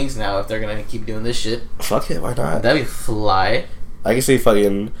Jar Jar Binks now if they're gonna keep doing this shit. Fuck it, why not? That'd be fly. I can see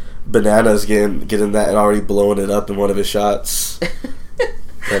fucking Bananas getting that and already blowing it up in one of his shots.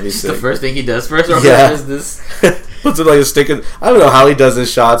 That'd be sick. The first thing he does first order of business. Puts it like a stick of, I don't know how he does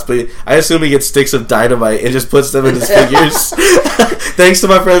his shots, but I assume he gets sticks of dynamite and just puts them in his figures. Thanks to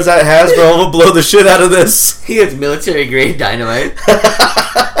my friends at Hasbro, we'll blow the shit out of this. He gets military grade dynamite.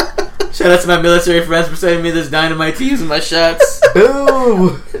 Shout out to my military friends for sending me this dynamite to use in my shots.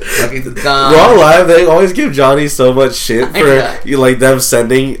 Boom! Fucking gone. Raw Live, they always give Johnny so much shit for them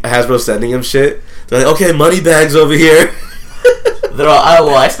Hasbro sending him shit. They're like, okay, money bags over here. They're all,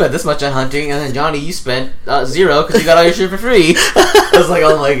 I spent this much on hunting, and then Johnny, you spent 0 because you got all your shit for free. I was like,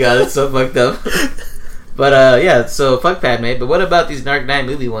 oh my god, it's so fucked up. But yeah, so fuck Padme. But what about these Dark Knight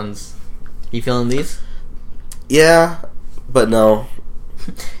movie ones? You feeling these? Yeah, but no.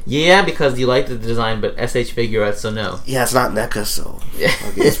 Yeah, because you like the design, but SH figure arts, so no. Yeah, it's not NECA, so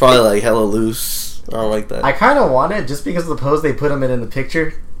okay, it's probably like hella loose. I don't like that. I kind of want it just because of the pose they put him in the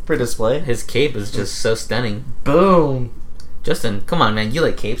picture for display. His cape is just so stunning. Boom. Justin, come on, man. You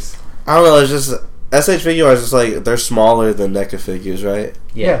like capes. I don't know. It's just SH figure arts. Just like they're smaller than NECA figures, right?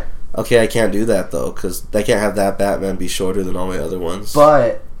 Yeah. Okay, I can't do that though because they can't have that Batman be shorter than all my other ones.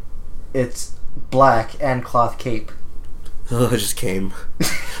 But it's black and cloth cape. Oh, it just came.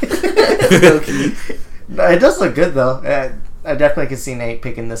 No, it does look good though. I definitely can see Nate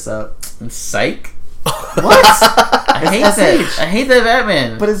picking this up. Psych. What? I hate that. I hate that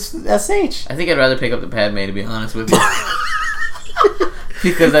Batman. But it's SH. I think I'd rather pick up the Padme, to be honest with you.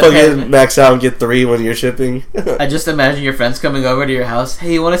 Because that Padme, max out and get 3 when you're shipping. I just imagine your friends coming over to your house.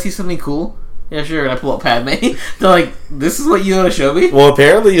 Hey, you want to see something cool? Yeah, sure. And I pull up Padme. They're like, "This is what you want to show me?" Well,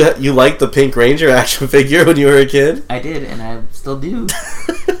 apparently you liked the Pink Ranger action figure when you were a kid. I did, and I still do.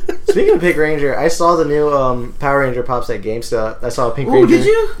 Speaking of Pink Ranger, I saw the new Power Ranger pops at GameStop. I saw a Pink Ranger. Oh, did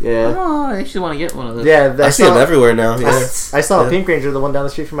you? Yeah. Oh, I actually want to get one of those. Yeah, I see them everywhere now. Yeah. I saw a Pink Ranger, the one down the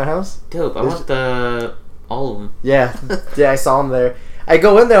street from my house. Dope. I want all of them. Yeah, I saw them there. I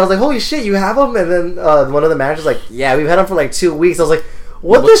go in there, I was like, "Holy shit, you have them!" And then one of the managers was like, "Yeah, we've had them for like 2 weeks." I was like,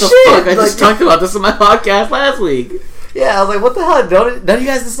 What the shit? Fuck? I just talked about this on my podcast last week. Yeah, I was like, what the hell? None of you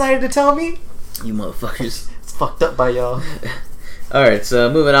guys decided to tell me? You motherfuckers. It's fucked up by y'all. Alright,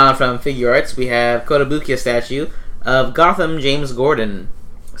 so moving on from figure arts, we have Kotobukiya statue of Gotham James Gordon.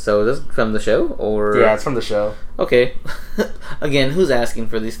 So this is from the show? Or yeah, it's from the show. Okay. Again, who's asking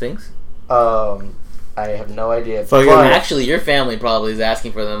for these things? I have no idea. But actually, your family probably is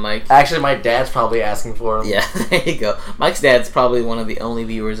asking for them, Mike. Actually, my dad's probably asking for them. Yeah, there you go. Mike's dad's probably one of the only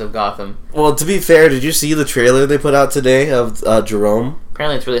viewers of Gotham. Well, to be fair, did you see the trailer they put out today of Jerome?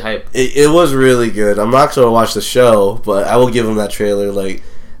 Apparently it's really hype. It was really good. I'm not going to watch the show, but I will give him that trailer. Like,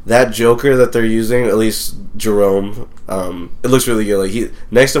 that Joker that they're using, at least Jerome, it looks really good. Like,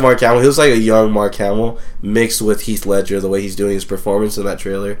 next to Mark Hamill, he looks like a young Mark Hamill mixed with Heath Ledger, the way he's doing his performance in that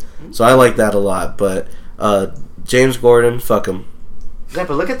trailer. So I like that a lot. But James Gordon, fuck him. Yeah,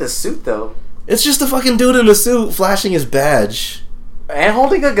 but look at this suit, though. It's just a fucking dude in a suit flashing his badge. And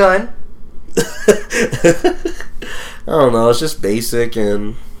holding a gun. I don't know, it's just basic,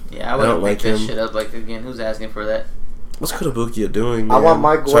 and yeah, I wouldn't make this shit up. Like, again, who's asking for that? What's Kotobukiya doing, man? I want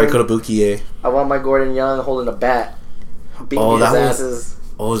my Gordon. Sorry, Kotobukiya. I want my Gordon Young holding a bat. Beating his asses.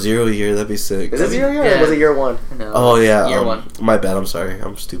 0 year, that'd be sick. Is it 0 year or was it year 1? No. Oh, yeah. Year 1. My bad, I'm sorry.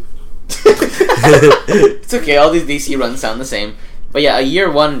 I'm stupid. It's okay. All these DC runs sound the same. But yeah, a year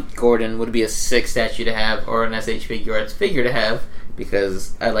one Gordon would be a sick statue to have, or an SH Figure Arts figure to have,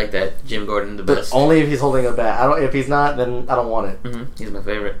 because I like that Jim Gordon the best. But only if he's holding a bat. If he's not, then I don't want it. Mm-hmm. He's my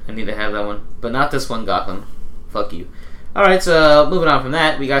favorite. I need to have that one, but not this one, Gotham. Fuck you. All right, so moving on from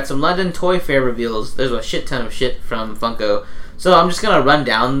that, we got some London Toy Fair reveals. There's a shit ton of shit from Funko, so I'm just gonna run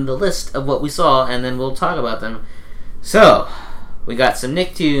down the list of what we saw, and then we'll talk about them. So, we got some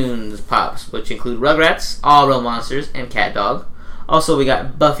Nicktoons pops, which include Rugrats, All Real Monsters, and Cat Dog. Also, we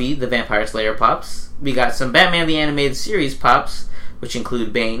got Buffy the Vampire Slayer pops. We got some Batman the Animated Series pops, which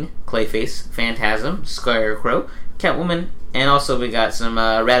include Bane, Clayface, Phantasm, Scarecrow, Catwoman, and also we got some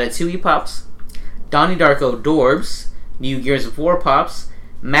Ratatouille pops, Donnie Darko Dorbs, New Gears of War pops,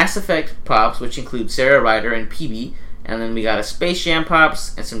 Mass Effect pops, which include Sarah Ryder and PB, and then we got a Space Jam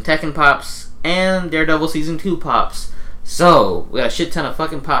pops, and some Tekken pops, and Daredevil Season 2 pops. So, we got a shit ton of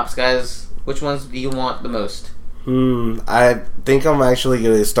fucking pops, guys. Which ones do you want the most? I think I'm actually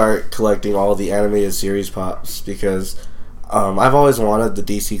going to start collecting all the animated series pops, because I've always wanted the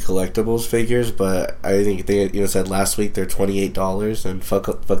DC collectibles figures, but I think said last week they're $28, and fuck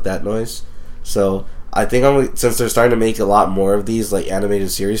that noise. So I think since they're starting to make a lot more of these like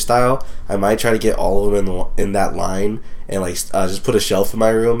animated series style, I might try to get all of them in that line, and just put a shelf in my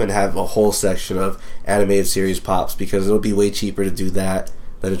room and have a whole section of animated series pops, because it'll be way cheaper to do that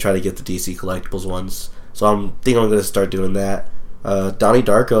than to try to get the DC collectibles ones. So I'm going to start doing that. Donnie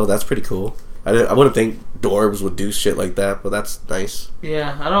Darko, that's pretty cool. I wouldn't think Dorbs would do shit like that, but that's nice.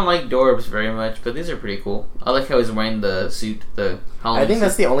 Yeah, I don't like Dorbs very much, but these are pretty cool. I like how he's wearing the suit, the Halloween I think suit.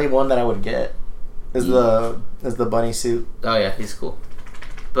 that's the only one that I would get. Is the bunny suit. Oh yeah, he's cool.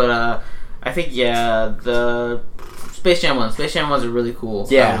 But I think the Space Jam ones. Space Jam ones are really cool.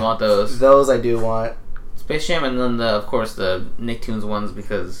 Yeah, I want those. Those I do want. Space Jam, and then of course the Nicktoons ones,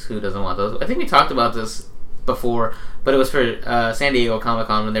 because who doesn't want those? I think we talked about this before, but it was for San Diego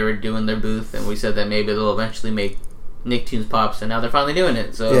Comic-Con when they were doing their booth, and we said that maybe they'll eventually make Nicktoons pops, and now they're finally doing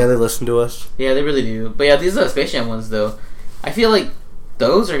it. So yeah, they listen to us. Yeah, they really do. But yeah, these are Space Jam ones though. I feel like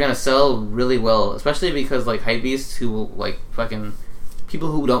those are gonna sell really well, especially because like hypebeasts who will like fucking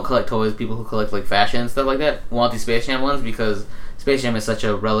people who don't collect toys, people who collect like fashion and stuff like that, want these Space Jam ones, because Space Jam is such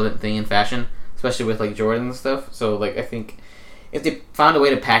a relevant thing in fashion, especially with like Jordan and stuff. So like I think if they found a way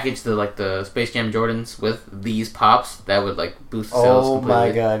to package the Space Jam Jordans with these pops, that would like boost sales completely. Oh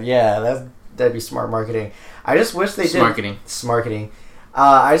my god, yeah, that'd be smart marketing. I just wish they did smarketing.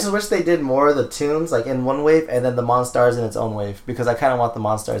 I just wish they did more of the tunes like in one wave, and then the Monstars in its own wave, because I kind of want the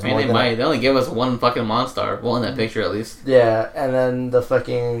Monstars more. They might. They only give us one fucking Monstar. Well, in that picture at least. Yeah, and then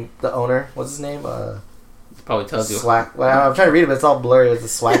the owner, what's his name? It probably tells you. Swag. Well, I'm trying to read it, but it's all blurry. It's a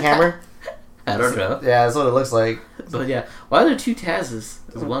Swag Hammer. I don't know. Yeah, that's what it looks like. But yeah, why are there two Tazes?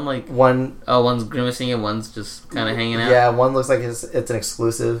 Is one's grimacing and one's just kind of hanging out? Yeah, one looks like it's an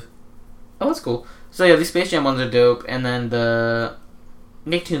exclusive. Oh, that's cool. So yeah, these Space Jam ones are dope, and then the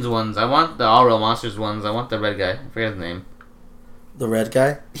Nicktoons ones. I want the All Real Monsters ones. I want the red guy. I forget his name. The red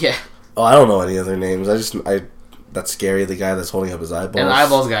guy? Yeah. Oh, I don't know any other names. That's scary. The guy that's holding up his eyeballs. And the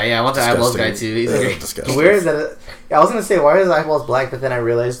eyeballs guy. Yeah, I want the eyeballs guy too. He's disgusting. Where is that? I was gonna say, why are his eyeballs black? But then I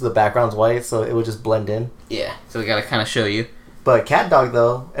realized the background's white, so it would just blend in. Yeah. So we gotta kind of show you. But Cat Dog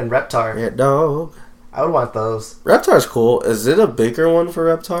though, and Reptar. Cat Dog. I would want those. Reptar's cool. Is it a bigger one for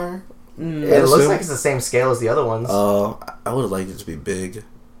Reptar? It looks like it's the same scale as the other ones. Oh, I would have liked it to be big,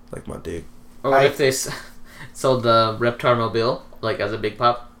 like my dick. Or what if they sold the Reptar Mobile, like as a big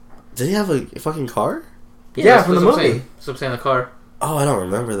pop? Did he have a fucking car? Yeah, from the movie. That's what I'm saying, the car. Oh, I don't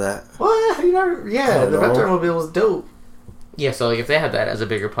remember that. What? How do you not? Yeah, the Reptar Mobile was dope. Yeah, so like if they had that as a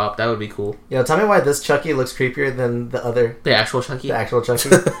bigger pop, that would be cool. Tell me why this Chucky looks creepier than the other. The actual Chucky? The actual Chucky.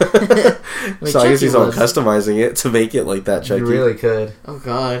 So I guess he's all customizing it to make it like that Chucky. You really could. Oh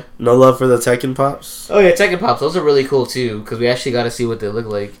god. No love for the Tekken Pops? Oh yeah, Tekken Pops. Those are really cool too, because we actually got to see what they look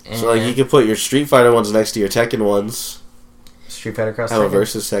like. And so like you could put your Street Fighter ones next to your Tekken ones. Street Fighter cross. Have a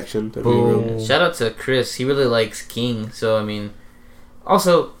versus section. Boom. Shout out to Chris. He really likes King. So I mean,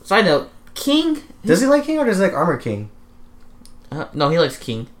 also side note, King. Does he like King or does he like Armor King? No, he likes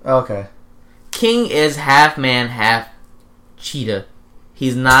King. Oh, okay. King is half man, half cheetah.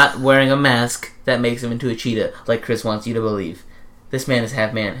 He's not wearing a mask that makes him into a cheetah, like Chris wants you to believe. This man is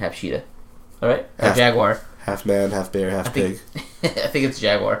half man, half cheetah. Alright? Half jaguar. Half man, half bear, half pig. I think it's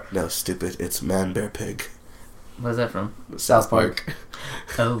jaguar. No, stupid. It's man, bear, pig. What is that from? South Park.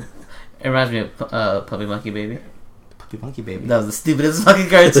 Oh. It reminds me of Puppy Monkey Baby. Puppy Monkey Baby. That was the stupidest fucking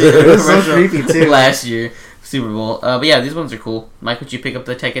cartoon. It was so creepy too. Last year. Super Bowl. But yeah, these ones are cool. Mike, would you pick up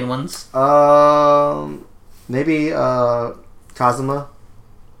the Tekken ones? Maybe Kazuma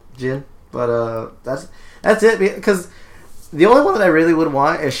Jin. But that's it. Because the only one that I really would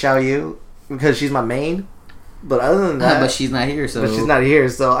want is Xiao Yu because she's my main. But other than that, but she's not here, so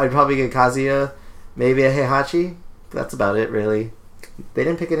I'd probably get Kazuya, maybe a Heihachi. That's about it, really. They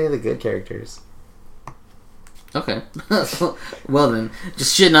didn't pick any of the good characters. Okay. Well then,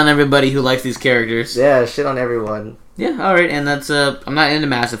 just shitting on everybody who likes these characters. Yeah, shit on everyone. Yeah, alright, and that's, I'm not into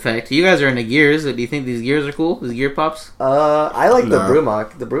Mass Effect. You guys are into Gears. Do you think these Gears are cool? These Gear Pops? I like the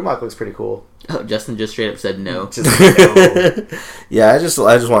Brumok. The Brumok looks pretty cool. Oh, Justin just straight up said no. No. Yeah, I just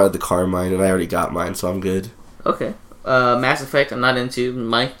wanted the Carmine, and I already got mine, so I'm good. Okay. Mass Effect, I'm not into.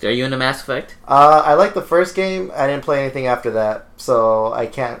 Mike, are you into Mass Effect? I like the first game. I didn't play anything after that, so I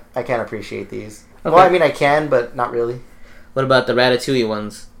can't appreciate these. Okay. Well, I mean, I can, but not really. What about the Ratatouille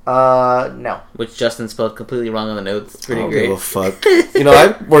ones? No. Which Justin spelled completely wrong on the notes. It's pretty great. I don't give a fuck. You know,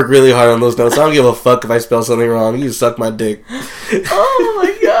 I work really hard on those notes. I don't give a fuck if I spell something wrong. You suck my dick. Oh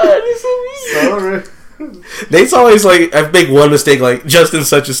my god, you're so mean. So Nate's always like, I make one mistake, like, Justin's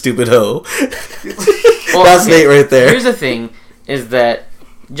such a stupid hoe. Well, that's Nate right there. Here's the thing, is that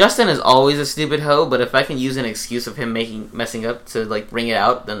Justin is always a stupid hoe, but if I can use an excuse of him messing up to, like, bring it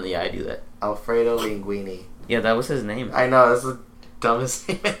out, then yeah, I do that. Alfredo Linguini. Yeah, that was his name. I know, that's the dumbest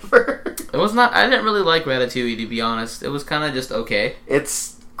name ever. It was not, I didn't really like Ratatouille, to be honest. It was kind of just okay.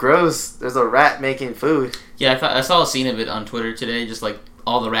 It's gross. There's a rat making food. Yeah, I saw a scene of it on Twitter today, just, like,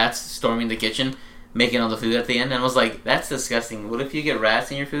 all the rats storming the kitchen, making all the food at the end, and I was like, that's disgusting. What if you get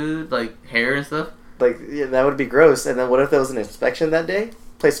rats in your food, like, hair and stuff? Like, yeah, that would be gross. And then what if there was an inspection that day?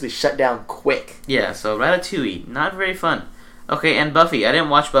 Place would be shut down quick. Yeah, so Ratatouille, not very fun. Okay, and Buffy. I didn't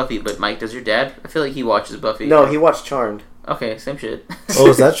watch Buffy, but Mike, does your dad? I feel like he watches Buffy. No, he watched Charmed. Okay, same shit. Oh,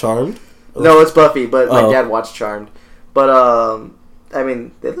 is that Charmed? No, it's Buffy, but my dad watched Charmed. But, I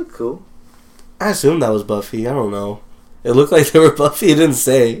mean, they look cool. I assumed that was Buffy. I don't know. It looked like they were Buffy. It didn't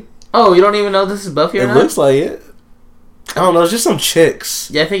say. Oh, you don't even know this is Buffy or not? It looks like it. I don't know. It's just some chicks.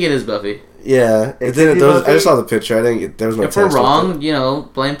 Yeah, I think it is Buffy. Yeah, it didn't. I just saw the picture. I didn't. There was no. If we're wrong, you know,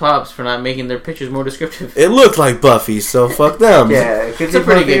 blame Pops for not making their pictures more descriptive. It looked like Buffy, so fuck them. Yeah, it's a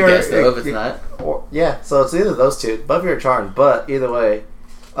pretty good guess though. If it's not, yeah. So it's either those two, Buffy or Charmed. But either way,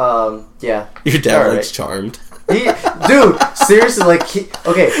 yeah. Your dad likes Charmed. Dude, seriously, like,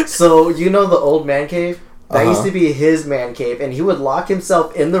 okay. So you know the old man cave. That used to be his man cave, and he would lock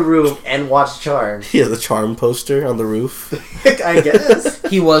himself in the room and watch Charmed. He has a Charmed poster on the roof. I guess.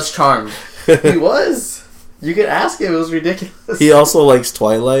 He was charmed. He was. You could ask him. It was ridiculous. He also likes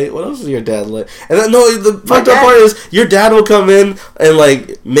Twilight. What else does your dad like? And then, no, the fucked up part is your dad will come in and,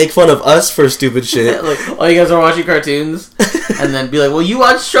 like, make fun of us for stupid shit. Like, oh, you guys are watching cartoons? And then be like, well, you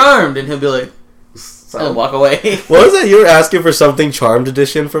watch Charmed. And he'll be like, and walk away. What was it? You were asking for something Charmed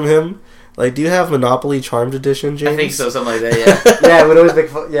edition from him? Like, do you have Monopoly Charmed Edition, James? I think so, something like that, yeah. Yeah, we'd always make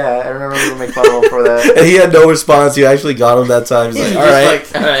fun. Yeah, I remember we would make fun of him for that. And he had no response. You actually got him that time. He's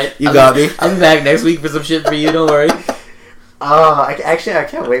like, all right, you got me. I'll be back next week for some shit for you, don't worry. I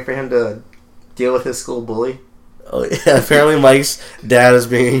can't wait for him to deal with his school bully. Oh, yeah, apparently Mike's dad is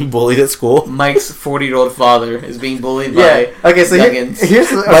being bullied at school. Mike's 40-year-old father is being bullied by okay, so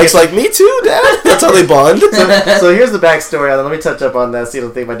here's Mike's like, me too, Dad. That's how they bond. So here's the backstory. Let me touch up on that so you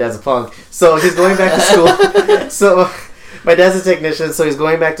don't think my dad's a punk. So he's going back to school. So my dad's a technician, so he's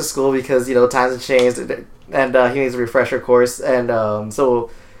going back to school because, you know, times have changed and he needs a refresher course. And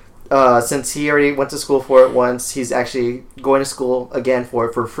since he already went to school for it once, he's actually going to school again for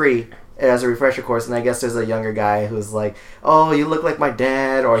it for free as a refresher course. And I guess there's a younger guy who's like, oh, you look like my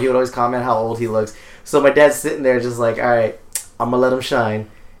dad, or he would always comment how old he looks. So my dad's sitting there just like, all right, I'm gonna let him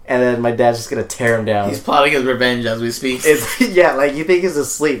shine, and then my dad's just gonna tear him down. He's plotting his revenge as we speak. Yeah, like, you think he's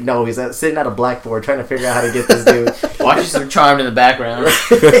asleep. No, he's sitting at a blackboard trying to figure out how to get this dude. Watching some Charmed in the background.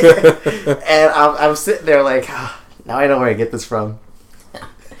 And I'm sitting there like, now I know where I get this from.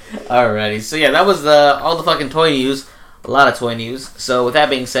 Alrighty, so yeah, that was all the fucking toy news. A lot of toy news. So with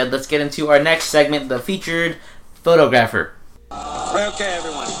that being said, let's get into our next segment, the featured photographer. Okay,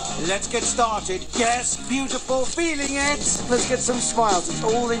 everyone, let's get started. Yes, beautiful, feeling it. Let's get some smiles. It's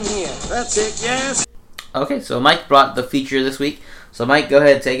all in here. That's it, yes. Okay, so Mike brought the feature this week. So Mike, go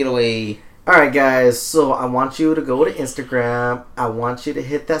ahead, take it away. Alright, guys, so I want you to go to Instagram. I want you to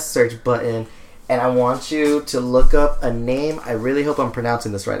hit that search button. And I want you to look up a name. I really hope I'm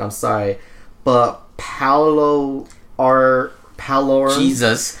pronouncing this right. I'm sorry. But Paolo...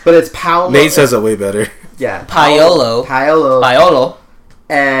 Jesus. But it's Paolo. Nate says it way better. Yeah. Paolo.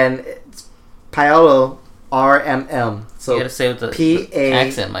 And it's Paolo RMM. So you gotta say it with the P-A...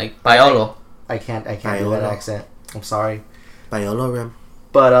 accent, Mike. Paolo. I can't do that accent. I'm sorry. Paolo Rem.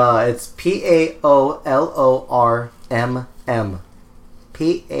 But it's PAOLORMM.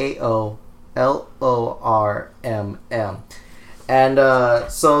 PAOLORMM. LORMM.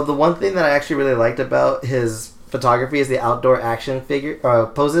 And so the one thing that I actually really liked about his photography is the outdoor action figure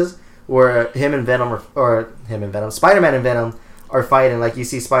poses where Spider-Man and Venom are fighting. Like you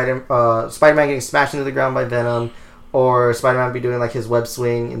see Spider-Man getting smashed into the ground by Venom, or Spider-Man be doing like his web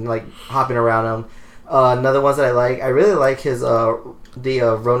swing and like hopping around him. Another ones that I really like his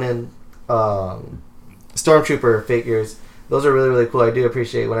the Ronin Stormtrooper figures. Those are really, really cool. I do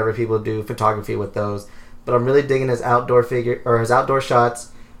appreciate whenever people do photography with those. But I'm really digging his outdoor figure or his outdoor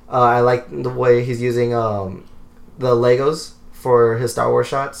shots. I like the way he's using the Legos for his Star Wars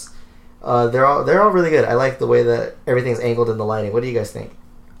shots. They're all really good. I like the way that everything's angled in the lighting. What do you guys think?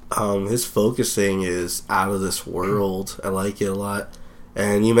 His focusing is out of this world. I like it a lot.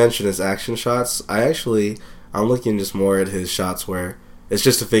 And you mentioned his action shots. I'm looking just more at his shots where it's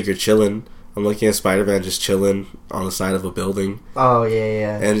just a figure chilling. I'm looking at Spider-Man just chilling on the side of a building. Oh,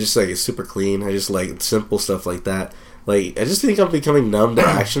 yeah. And just, like, it's super clean. I just like simple stuff like that. Like, I just think I'm becoming numb to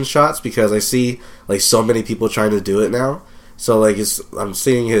action shots because I see, like, so many people trying to do it now. So, like, I'm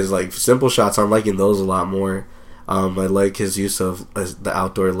seeing his, like, simple shots. I'm liking those a lot more. I like his use of the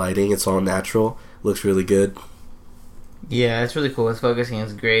outdoor lighting. It's all natural. Looks really good. Yeah, it's really cool. His focusing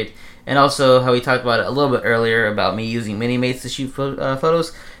is great. And also, how we talked about it a little bit earlier about me using Mini-Mates to shoot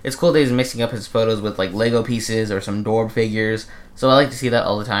photos. It's cool that he's mixing up his photos with, like, Lego pieces or some Dorb figures. So I like to see that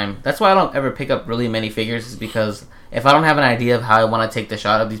all the time. That's why I don't ever pick up really many figures, is because if I don't have an idea of how I want to take the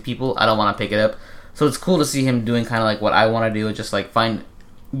shot of these people, I don't want to pick it up. So it's cool to see him doing kind of like what I want to do, just, like, find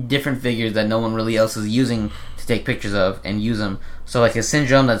different figures that no one really else is using to take pictures of and use them. So, like, his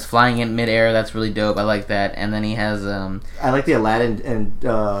Syndrome that's flying in midair, that's really dope. I like that. And then he has I like the Aladdin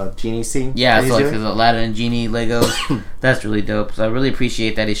and Genie scene. Yeah, so like his Aladdin and Genie Legos. That's really dope. So I really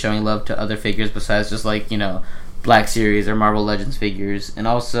appreciate that he's showing love to other figures besides just, like, you know, Black Series or Marvel Legends figures. And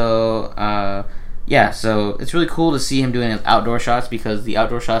also, so it's really cool to see him doing his outdoor shots, because the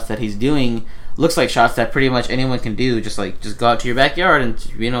outdoor shots that he's doing looks like shots that pretty much anyone can do. Just go out to your backyard and,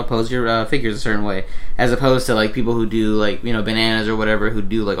 you know, pose your figures a certain way, as opposed to, like, people who do, like, you know, bananas or whatever, who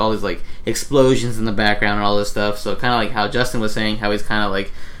do, like, all these, like, explosions in the background and all this stuff. So kind of like how Justin was saying, how he's kind of,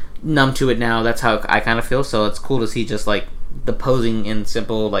 like, numb to it now. That's how I kind of feel. So it's cool to see just, like, the posing in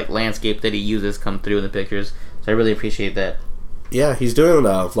simple, like, landscape that he uses come through in the pictures. So I really appreciate that. Yeah, he's doing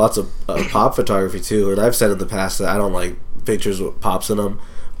lots of pop photography too. And I've said in the past that I don't like pictures with pops in them.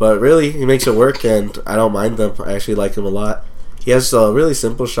 But really, he makes it work, and I don't mind them. I actually like him a lot. He has really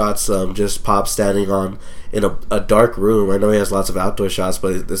simple shots, just Pop standing in a dark room. I know he has lots of outdoor shots,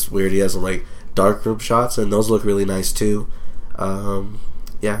 but it's weird. He has like dark room shots, and those look really nice too. I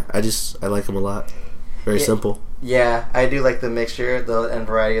like him a lot. Very simple. Yeah, I do like the mixture and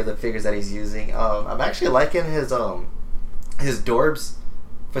variety of the figures that he's using. I'm actually liking his Dorbs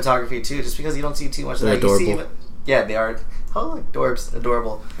photography too, just because you don't see too much of that. Adorable. Yeah, they are. Oh, like Dorbs,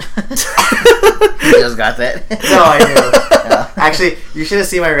 adorable. You just got that? No, I knew. Yeah. Actually, you should have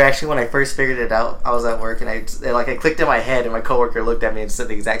seen my reaction when I first figured it out. I was at work and I clicked in my head, and my coworker looked at me and said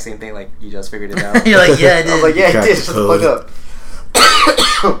the exact same thing. Like, you just figured it out. You're like, yeah, I did. I was like, yeah, I did. Shut the fuck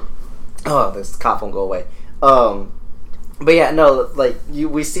up. Oh, this cough won't go away. But yeah, no, like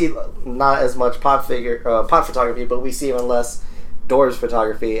we see not as much pop photography, but we see even less Dorbs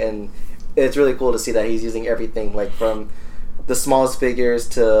photography, and it's really cool to see that he's using everything, like from the smallest figures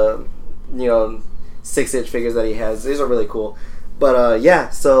to, you know, 6-inch figures that he has. These are really cool. But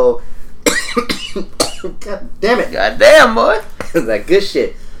so God damn it. God damn, boy. That good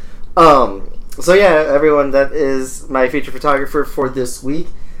shit. So yeah, everyone, that is my feature photographer for this week.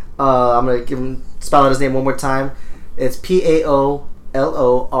 I'm gonna spell out his name one more time. It's PAOLORMM.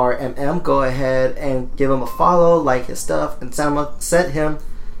 Go ahead and give him a follow, like his stuff, and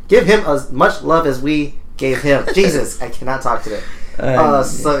give him as much love as we gave him. Jesus, I cannot talk today.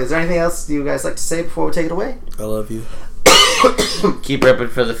 So is there anything else you guys like to say before we take it away? I love you. Keep repping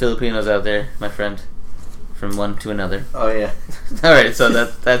for the Filipinos out there, my friend. From one to another. Oh, yeah. Alright, so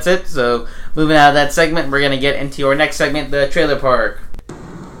that's it. So, moving out of that segment, we're going to get into our next segment, the trailer park.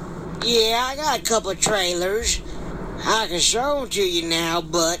 Yeah, I got a couple of trailers. I can show them to you now,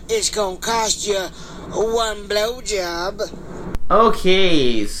 but it's going to cost you one blowjob.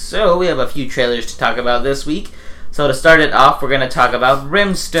 Okay, so we have a few trailers to talk about this week. So to start it off, we're going to talk about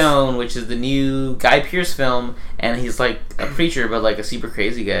Brimstone, which is the new Guy Pearce film, and he's like a preacher, but like a super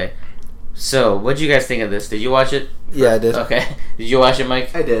crazy guy. So, what did you guys think of this? Did you watch it? Yeah, I did. Okay. Did you watch it,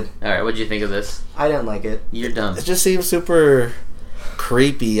 Mike? I did. Alright, what did you think of this? I didn't like it. You're dumb. It just seems super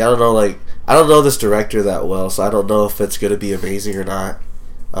creepy. I don't know this director that well, so I don't know if it's going to be amazing or not.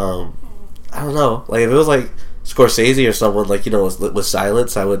 I don't know. Like, if it was like Scorsese or someone like, you know, with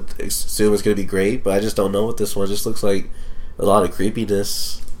Silence, I would assume it's gonna be great, but I just don't know what this one. It just looks like a lot of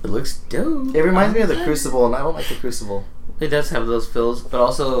creepiness. It looks dope. It reminds me of The Crucible, and I don't like The Crucible. It does have those feels, but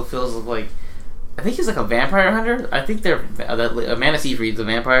also feels like, I think he's like a vampire hunter. I think they're Amanda Seyfried's a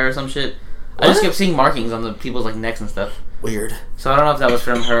vampire or some shit. What? I just kept seeing markings on the people's like necks and stuff. Weird. So I don't know if that was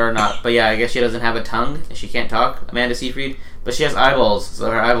from her or not. But yeah, I guess she doesn't have a tongue and she can't talk, Amanda Seyfried. But she has eyeballs,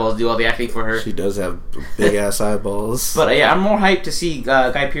 so her eyeballs do all the acting for her. She does have big ass eyeballs. But yeah, I'm more hyped to see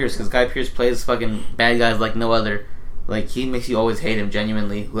Guy Pearce, because Guy Pearce plays fucking bad guys like no other. Like, he makes you always hate him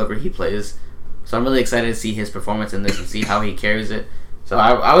genuinely, whoever he plays. So I'm really excited to see his performance in this and see how he carries it. So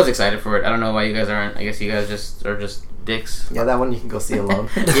I was excited for it. I don't know why you guys aren't. I guess you guys are just dicks. Yeah, that one you can go see alone.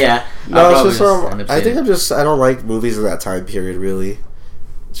 Yeah. No, it's just I think I don't like movies in that time period, really.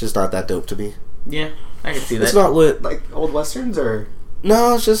 It's just not that dope to me. Yeah, I can see that. It's not lit. Like old westerns, or?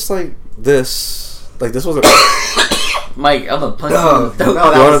 No, it's just like this. Like, this wasn't... Mike, I'm gonna punch No, you.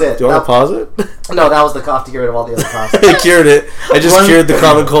 that was it. Do you want to pause it? No, that was the cough to get rid of all the other coughs. I cured it. I just cured the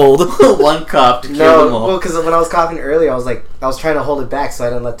common cold. One cough to cure them all. Well, because when I was coughing earlier, I was trying to hold it back so I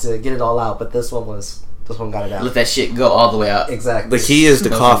didn't get it all out. But this one got it out. Let that shit go all the way out. Exactly. The key is to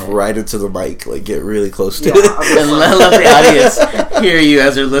cough right into the mic, like get really close to it. And let the audience hear you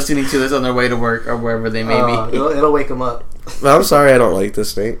as they're listening to this on their way to work or wherever they may be. It'll wake them up. Well, I'm sorry I don't like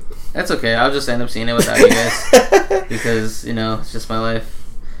this, Nate. That's okay. I'll just end up seeing it without you guys because, you know, it's just my life.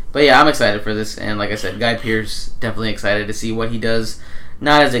 But yeah, I'm excited for this, and like I said, Guy Pearce, definitely excited to see what he does.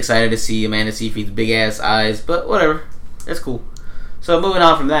 Not as excited to see Amanda Seyfried's big ass eyes, but whatever. It's cool. So moving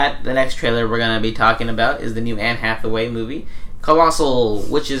on from that, the next trailer we're going to be talking about is the new Anne Hathaway movie, Colossal,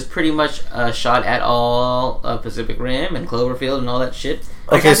 which is pretty much a shot at all of Pacific Rim and Cloverfield and all that shit.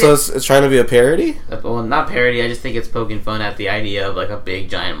 Okay, so it's trying to be a parody? Well, not parody, I just think it's poking fun at the idea of like a big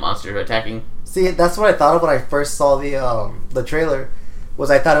giant monster attacking. See, that's what I thought of when I first saw the trailer.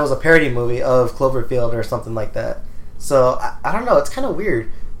 I thought it was a parody movie of Cloverfield or something like that. So, I don't know, it's kind of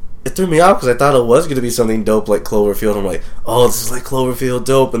weird. It threw me off because I thought it was going to be something dope like Cloverfield. I'm like, oh, this is like Cloverfield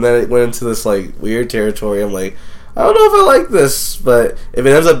dope. And then it went into this like weird territory. I'm like, I don't know if I like this. But if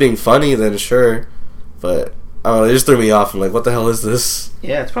it ends up being funny, then sure. But I don't know, it just threw me off. I'm like, what the hell is this?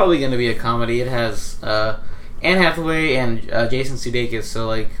 Yeah, it's probably going to be a comedy. It has Anne Hathaway and Jason Sudeikis. So,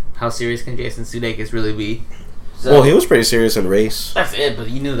 like, how serious can Jason Sudeikis really be? So, well, he was pretty serious in Race. That's it, but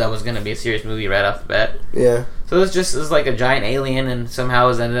you knew that was going to be a serious movie right off the bat. Yeah. So it's like a giant alien and somehow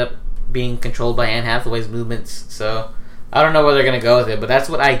has ended up being controlled by Anne Hathaway's movements. So I don't know where they're going to go with it, but that's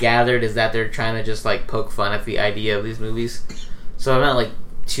what I gathered, is that they're trying to just like poke fun at the idea of these movies. So I'm not like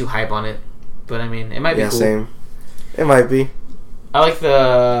too hype on it, but I mean, it might be cool. Same. It might be. I like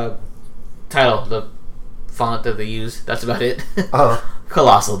the title, the font that they use. That's about it. Oh.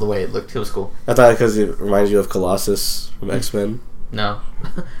 Colossal, the way it looked. It was cool. I thought because it reminds you of Colossus from X-Men. No.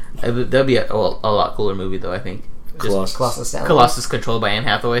 That'd be a lot cooler movie, though, I think. Colossus controlled by Anne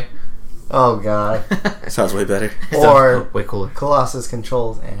Hathaway. Oh, God. Sounds way better. Or way cooler. Colossus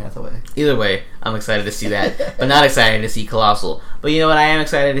controls Anne Hathaway. Either way, I'm excited to see that. But not excited to see Colossal. But you know what I am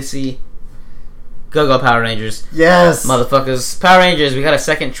excited to see? Go Power Rangers. Yes! Motherfuckers. Power Rangers, we got a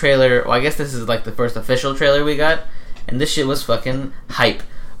second trailer. Well, I guess this is like the first official trailer we got. And this shit was fucking hype.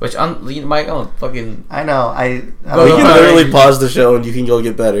 Which, Mike, fucking... I know, you can literally pause the show and you can go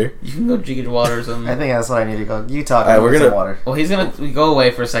get better. You can go drink water or something. I think that's what I need to go. You talk. Alright, we're gonna... water. Well, we go away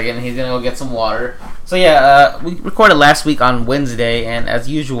for a second and he's gonna go get some water. So yeah, we recorded last week on Wednesday, and as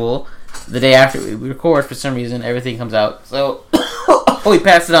usual, the day after we record, for some reason, everything comes out. So, he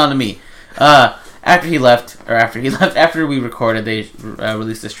passed it on to me. After we recorded, they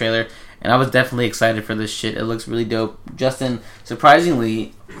released this trailer. And I was definitely excited for this shit. It looks really dope. Justin,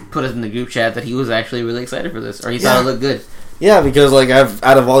 surprisingly, put us in the group chat that he was actually really excited for this. Or he thought it looked good. Yeah, because, like,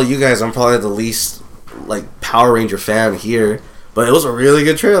 out of all you guys, I'm probably the least, like, Power Ranger fan here. But it was a really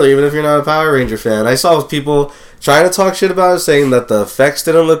good trailer, even if you're not a Power Ranger fan. I saw people trying to talk shit about it, saying that the effects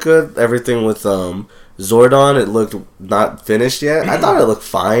didn't look good. Everything with Zordon, it looked not finished yet. I thought it looked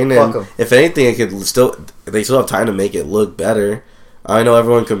fine. And if anything, they still have time to make it look better. I know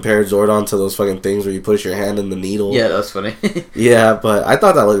everyone compared Zordon to those fucking things where you push your hand in the needle. Yeah, that's funny. Yeah, but I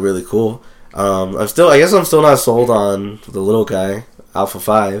thought that looked really cool. I guess I'm still not sold on the little guy, Alpha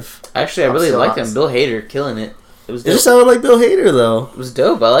 5. Actually, I really liked him. Bill Hader killing it. It was dope. It just sounded like Bill Hader, though. It was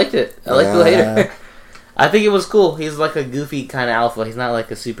dope. I liked it. I like Bill Hader. I think it was cool. He's like a goofy kind of alpha. He's not like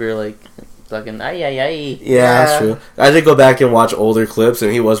a super, like... fucking ay. Yeah, that's true. I did go back and watch older clips,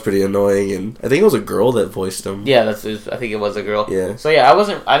 and he was pretty annoying. And I think it was a girl that voiced him. Yeah, I think it was a girl. Yeah. So yeah,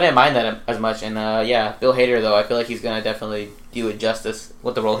 I didn't mind that as much. And yeah, Bill Hader though, I feel like he's gonna definitely do it justice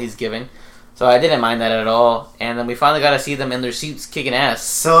with the role he's giving. So I didn't mind that at all. And then we finally got to see them in their suits kicking ass.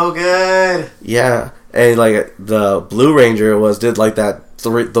 So good. Yeah, and like the Blue Ranger did like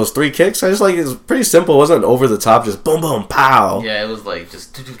those 3 kicks. I just like it was pretty simple. It wasn't over the top, just boom boom pow. Yeah, it was like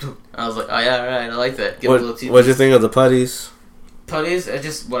just. I was like, oh yeah, alright, I like that. What'd you think of the putties? Putties, it's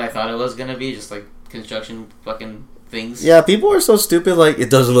just what I thought it was gonna be, just like construction fucking things. Yeah, people are so stupid. Like it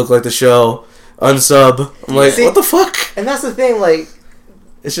doesn't look like the show. Unsub. I'm like, what the fuck? And that's the thing, like.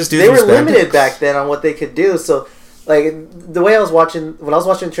 It's just they were limited back then on what they could do. So, like the way when I was watching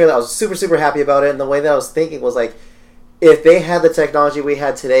the trailer, I was super super happy about it. And the way that I was thinking was like, if they had the technology we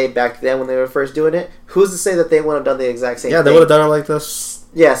had today back then when they were first doing it, who's to say that they wouldn't have done the exact same? Yeah, they would have done it like this.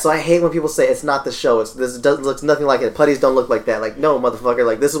 Yeah, so I hate when people say it's not the show. This doesn't look nothing like it. Putties don't look like that. Like no, motherfucker.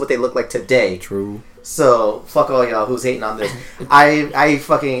 Like this is what they look like today. True. So fuck all y'all who's hating on this.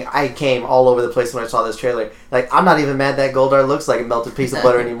 I came all over the place when I saw this trailer. Like I'm not even mad that Goldar looks like a melted piece of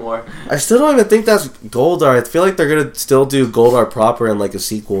butter anymore. I still don't even think that's Goldar. I feel like they're gonna still do Goldar proper in like a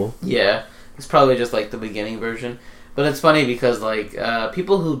sequel. Yeah, it's probably just like the beginning version. But it's funny because like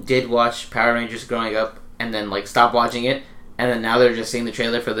people who did watch Power Rangers growing up and then like stopped watching it and then now they're just seeing the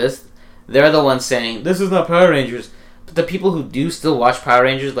trailer for this, they're the ones saying this is not Power Rangers. But the people who do still watch Power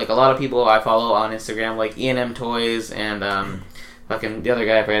Rangers, like a lot of people I follow on Instagram, like E&M Toys and fucking the other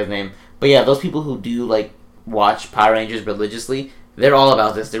guy, I forgot his name. But yeah, those people who do like watch Power Rangers religiously, they're all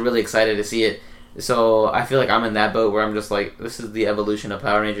about this. They're really excited to see it. So I feel like I'm in that boat where I'm just like, this is the evolution of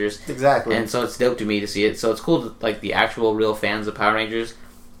Power Rangers. Exactly. And so it's dope to me to see it. So it's cool that like the actual real fans of Power Rangers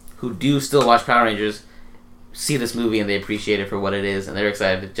who do still watch Power Rangers see this movie and they appreciate it for what it is and they're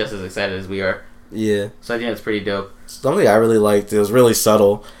excited, just as excited as we are. Yeah. So I think it's pretty dope. Something I really liked, it was really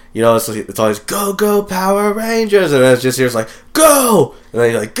subtle. You know, it's always, go, go, Power Rangers! And then it's just here, it's like, go! And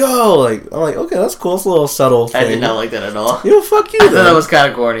then you're like, go! Like, I'm like, okay, that's cool. It's a little subtle thing. I did not like that at all. You know, fuck you, I thought that was kind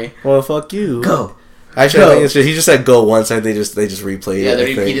of corny. Well, fuck you. Go! Actually, I think it's just, he just said go once, and they just replayed it. Yeah,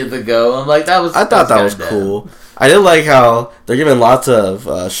 they repeated the go. I'm like, that was... I thought that was cool. I did like how they're giving lots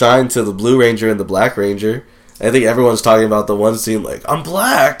of shine to the Blue Ranger and the Black Ranger. I think everyone's talking about the one scene like, I'm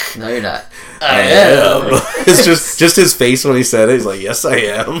black. No, you're not. I am. It's just his face when he said it. He's like, yes, I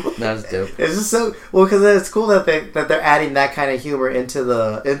am. That was dope. It's just so well because it's cool that they're adding that kind of humor into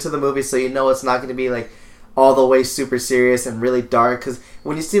the movie, so you know it's not going to be like all the way super serious and really dark. Because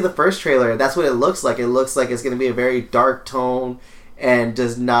when you see the first trailer, that's what it looks like. It looks like it's going to be a very dark tone and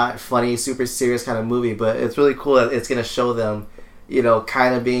just not funny, super serious kind of movie. But it's really cool that it's going to show them, you know,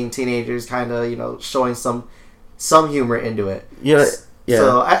 kind of being teenagers, kind of, you know, showing some humor into it. Yeah.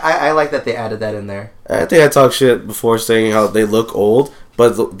 So I like that they added that in there. I think I talked shit before saying how they look old,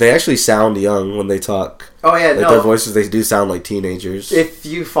 but they actually sound young when they talk. Oh yeah, like, their voices, they do sound like teenagers. If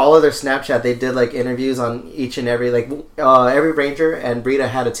you follow their Snapchat, they did like interviews on each and every every Ranger and Brita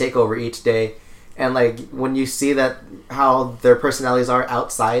had a takeover each day, and like when you see that how their personalities are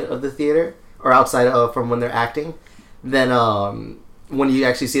outside of the theater or outside of from when they're acting, then when you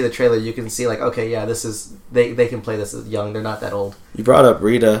actually see the trailer, you can see like, okay, yeah, this is they can play this as young. They're not that old. You brought up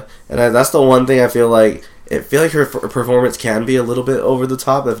Rita, and that's the one thing I feel like her performance can be a little bit over the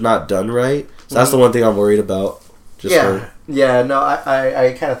top if not done right. So that's the one thing I'm worried about. Yeah. No,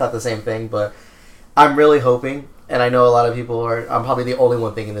 I kind of thought the same thing, but I'm really hoping, and I know a lot of people are. I'm probably the only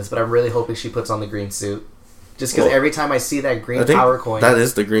one thinking this, but I'm really hoping she puts on the green suit. Just because every time I see that green power coin, that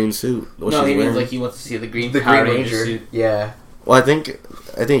is the green suit. No, he means like he wants to see the green Power Ranger suit. Yeah. Well, I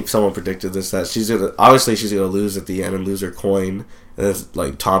think someone predicted this, that she's gonna lose at the end and lose her coin, and it's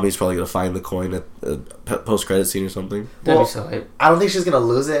like Tommy's probably gonna find the coin at the post credit scene or something. Well, I don't think she's gonna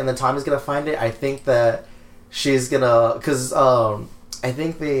lose it, and then Tommy's gonna find it. I think that she's gonna, because I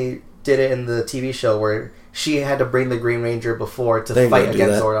think they did it in the TV show where she had to bring the Green Ranger before to fight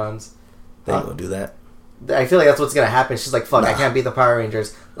against Zordons. They ain't gonna do that. I feel like that's what's gonna happen. She's like, "Fuck, I can't beat the Power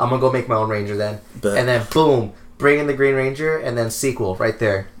Rangers. I'm gonna go make my own Ranger then." And then boom. Bring in the Green Ranger, and then sequel right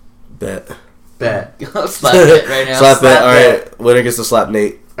there. Bet. Slap it right now. Slap it. All right. Winner gets to slap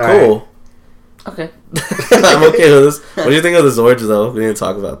Nate. All cool. Right. Okay. I'm okay with this. What do you think of the Zords, though? We didn't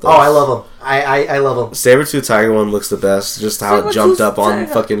talk about those. Oh, I love them. I love them. Sabretooth Tiger one looks the best. Just how it jumped up on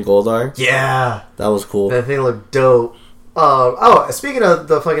fucking Goldar. Yeah. That was cool. That thing looked dope. Speaking of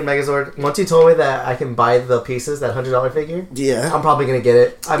the fucking Megazord, once you told me that I can buy the pieces, that $100 figure, yeah, I'm probably gonna get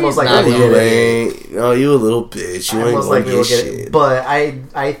it. I most likely will get it. Oh, you a little bitch! You ain't most likely will get it. But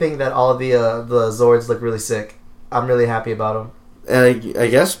I think that all of the Zords look really sick. I'm really happy about them. And I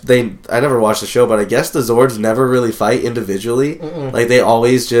guess I never watched the show, but I guess the Zords never really fight individually. Like they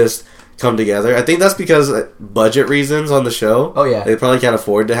always just come together. I think that's because budget reasons on the show. Oh yeah, they probably can't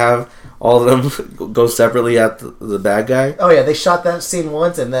afford to have all of them go separately at the bad guy. Oh yeah, they shot that scene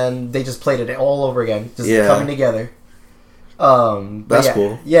once and then they just played it all over again, just coming together. That's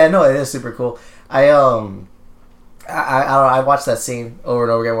cool. Yeah, no, it is super cool. I watched that scene over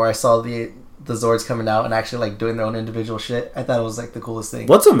and over again where I saw the Zords coming out and actually like doing their own individual shit. I thought it was like the coolest thing.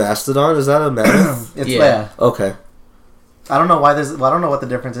 What's a mastodon? Is that a mammoth? Yeah. Okay. I don't know why I don't know what the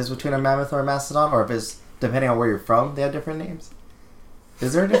difference is between a mammoth or a mastodon, or if it's depending on where you're from, they have different names.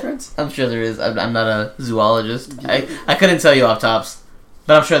 Is there a difference? I'm sure there is. I'm not a zoologist. I couldn't tell you off tops,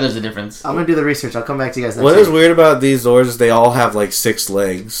 but I'm sure there's a difference. I'm gonna do the research. I'll come back to you guys next What is weird about these Zords is they all have like 6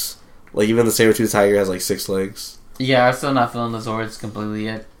 legs. Like even the saber-tooth tiger has like 6 legs. Yeah, I'm still not feeling the Zords completely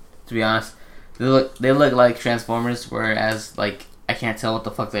yet. To be honest, they look like Transformers, whereas like I can't tell what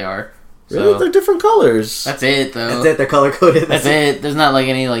the fuck they are. Really? They're different colors. That's it, though. That's it. They're color coded. That's it. There's not like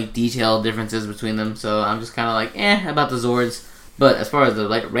any like detailed differences between them, so I'm just kind of like about the Zords. But as far as the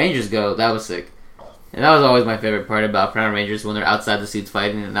like Rangers go, that was sick, and that was always my favorite part about Power Rangers, when they're outside the suits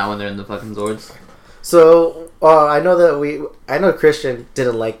fighting, and not when they're in the fucking Zords. So I know Christian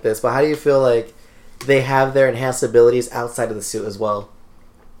didn't like this, but how do you feel like they have their enhanced abilities outside of the suit as well?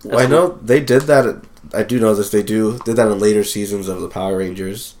 Well, I know they did that. I do know this. Did that in later seasons of the Power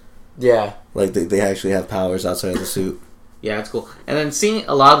Rangers. Yeah. Like, they actually have powers outside of the suit. Yeah, it's cool. And then seeing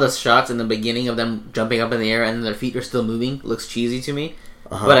a lot of the shots in the beginning of them jumping up in the air and their feet are still moving looks cheesy to me.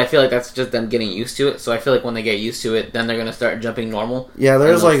 Uh-huh. But I feel like that's just them getting used to it. So I feel like when they get used to it, then they're going to start jumping normal. Yeah,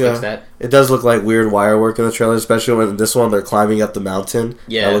 there's like it does look like weird wire work in the trailer, especially when this one they're climbing up the mountain.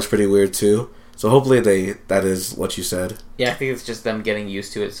 Yeah. That looks pretty weird too. So hopefully that is what you said. Yeah, I think it's just them getting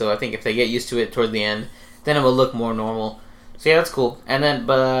used to it. So I think if they get used to it toward the end, then it will look more normal. So yeah, that's cool. And then,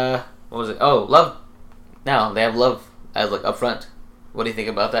 what was it? Oh, Love. Now they have Love as like up front. What do you think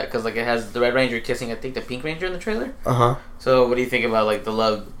about that? Because like it has the Red Ranger kissing, I think, the Pink Ranger in the trailer. So what do you think about like the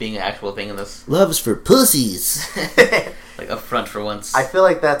love being an actual thing in this? Love's for pussies. Like up front for once. I feel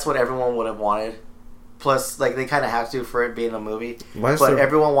like that's what everyone would have wanted. Plus, like they kind of have to for it being a movie.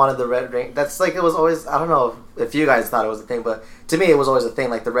 Everyone wanted the Red Ranger. That's like it was always. I don't know if you guys thought it was a thing, but to me it was always a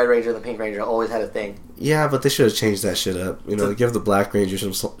thing. Like the Red Ranger and the Pink Ranger always had a thing. Yeah, but they should have changed that shit up. You know, give the Black Ranger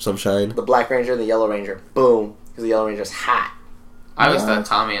some shine. The Black Ranger and the Yellow Ranger. Boom. Because the Yellow Ranger's hot. I always thought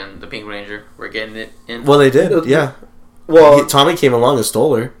Tommy and the Pink Ranger were getting it in. Well, they did. Yeah. Well, Tommy came along and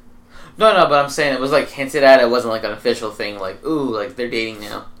stole her. No, but I'm saying it was like hinted at. It wasn't like an official thing. Like, ooh, like they're dating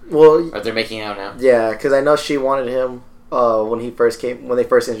now. Well, or they're making out now. Yeah, because I know she wanted him when they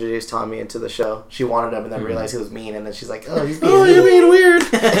first introduced Tommy into the show. She wanted him and then realized he was mean, and then she's like, "Oh, you're being weird."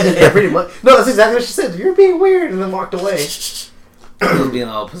 Yeah, pretty much. No, that's exactly what she said. You're being weird, and then walked away. Being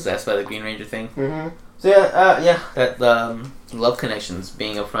all possessed by the Green Ranger thing. Mm-hmm. So yeah, that love connections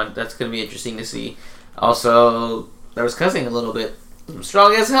being up front, that's gonna be interesting to see. Also, there was cussing a little bit. Some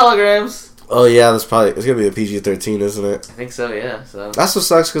strong ass holograms. Oh yeah, it's gonna be a PG-13, isn't it? I think so. Yeah. So that's what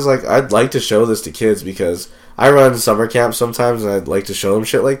sucks because like I'd like to show this to kids because I run summer camps sometimes and I'd like to show them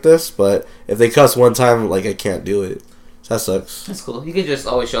shit like this, but if they cuss one time, like I can't do it. So that sucks. That's cool. You can just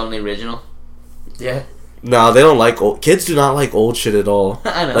always show them the original. Yeah. No, they don't like old. Kids do not like old shit at all.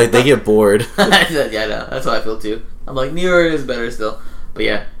 I know. Like they get bored. Yeah, I know. That's how I feel too. I'm like newer is better still. But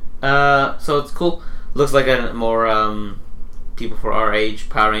yeah. So it's cool. Looks like a more people for our age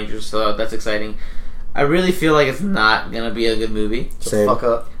Power Rangers, so that's exciting. I really feel like it's not gonna be a good movie. Same. Fuck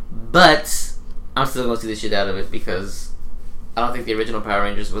up. But I'm still gonna see the shit out of it because I don't think the original Power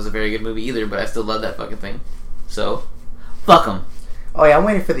Rangers was a very good movie either. But I still love that fucking thing. So fuck them. Oh yeah, I'm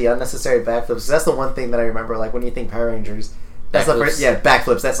waiting for the unnecessary backflips. That's the one thing that I remember. Like when you think Power Rangers, that's the first. Yeah,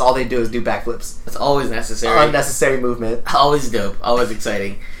 backflips. That's all they do is do backflips. That's always necessary. Unnecessary movement. Always dope. Always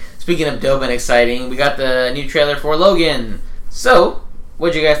exciting. Speaking of dope and exciting, we got the new trailer for Logan. So,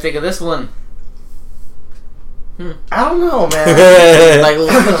 what'd you guys think of this one? I don't know, man.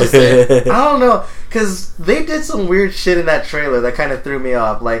 I don't know, because they did some weird shit in that trailer that kind of threw me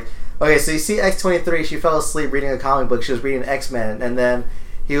off. Like, okay, so you see X-23, she fell asleep reading a comic book. She was reading X-Men, and then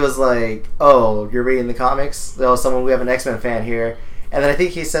he was like, "Oh, you're reading the comics? Oh, we have an X-Men fan here." And then I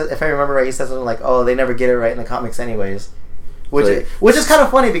think he said, if I remember right, he said something like, "Oh, they never get it right in the comics anyways." Which is kind of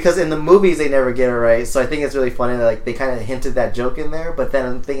funny because in the movies they never get it right. So I think it's really funny that like they kind of hinted that joke in there. But then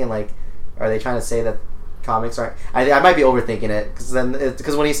I'm thinking like, are they trying to say that comics aren't? I might be overthinking it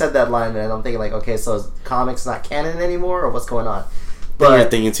because when he said that line, then I'm thinking like, okay, so is comics not canon anymore or what's going on? But you're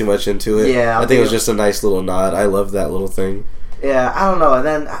thinking too much into it. Yeah, I think it was just a nice little nod. I love that little thing. Yeah, I don't know. And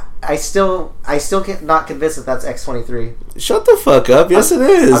then I still not convinced that that's X-23. Shut the fuck up. Yes, it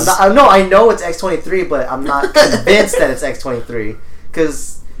is. I know it's X-23, but I'm not convinced that it's X-23.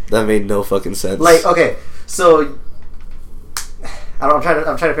 Because... that made no fucking sense. Like, okay, so... I'm trying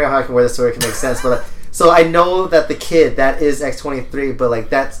to figure out how I can wear this so it can make sense. But so I know that the kid that is X-23, but like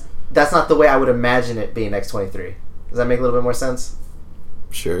that's not the way I would imagine it being X-23. Does that make a little bit more sense?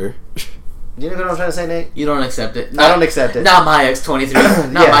 Sure. You know what I'm trying to say, Nate? You don't accept it. I don't accept it. Not my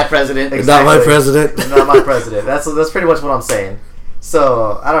X-23. Not my president. Exactly. Not my president. Not my president. That's pretty much what I'm saying.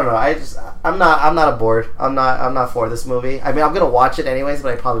 So I don't know. I'm not aboard. I'm not for this movie. I mean, I'm gonna watch it anyways,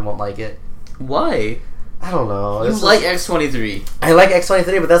 but I probably won't like it. Why? I don't know. You like X-23. I like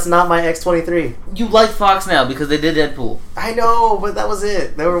X-23, but that's not my X-23. You like Fox now because they did Deadpool. I know, but that was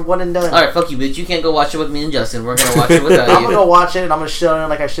it. They were one and done. Alright, fuck you, bitch. You can't go watch it with me and Justin. We're gonna watch it without you. I'm gonna go watch it, and I'm gonna shit on it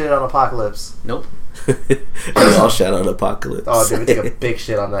like I shit on Apocalypse. Nope. I'll shout on Apocalypse. Oh, dude, we take a big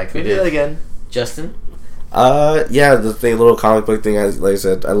shit on that. Can we do that again? Justin? Yeah, the little comic book thing, like I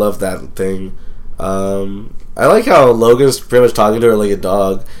said, I love that thing. I like how Logan's pretty much talking to her like a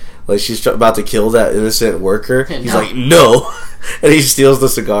dog. Like, she's about to kill that innocent worker. He's like, no! And he steals the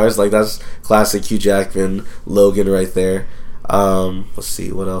cigars. Like, that's classic Hugh Jackman, Logan right there. Let's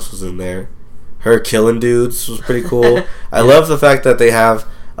see, what else was in there? Her killing dudes was pretty cool. I love the fact that they have...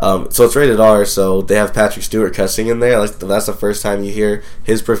 so it's rated R, so they have Patrick Stewart cussing in there. Like, that's the first time you hear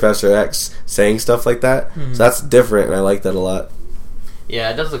his Professor X saying stuff like that. Mm-hmm. So that's different, and I like that a lot. Yeah,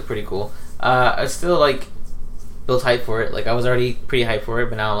 it does look pretty cool. I still, like... built hype for it. Like, I was already pretty hyped for it,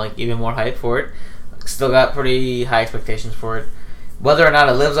 but now I'm like even more hyped for it. Still got pretty high expectations for it. Whether or not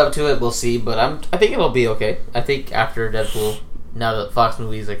it lives up to it, we'll see. But I think it'll be okay. I think after Deadpool, now that Fox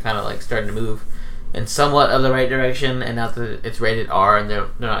movies are kind of like starting to move in somewhat of the right direction, and now that it's rated R and they're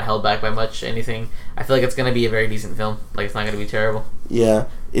not held back by much anything, I feel like it's gonna be a very decent film. Like, it's not gonna be terrible. Yeah,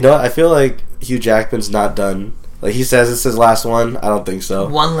 you know, I feel like Hugh Jackman's not done. Like, he says it's his last one. I don't think so.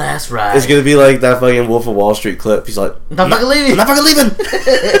 One last ride. It's gonna be like that fucking Wolf of Wall Street clip. He's like, I'm not fucking leaving. I'm not fucking leaving.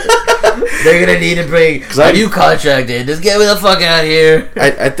 They're gonna need to bring a new contract in. Just get me the fuck out of here.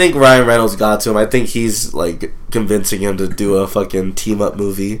 I think Ryan Reynolds got to him. I think he's like convincing him to do a fucking team up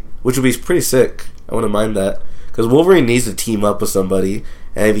movie, which would be pretty sick. I wouldn't mind that, because Wolverine needs to team up with somebody,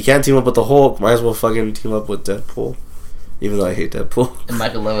 and if he can't team up with the Hulk, might as well fucking team up with Deadpool. Even though I hate Deadpool. And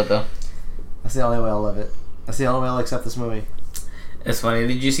Michael love it though. That's the only way I'll love it. That's the only way I'll accept this movie. It's funny.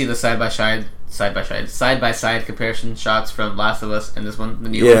 Did you see the side by side comparison shots from Last of Us and this one, the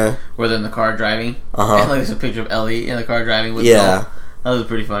new one, where they're in the car driving? Uh-huh. And like, there's a picture of Ellie in the car driving with That was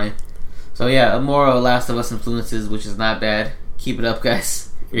pretty funny. So yeah, more of Last of Us influences, which is not bad. Keep it up, guys.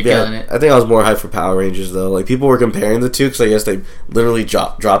 You're killing it. I think I was more hyped for Power Rangers though. Like, people were comparing the two because I guess they literally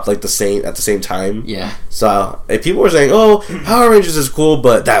dropped like at the same time. Yeah. So people were saying, "Oh, Power Rangers is cool,"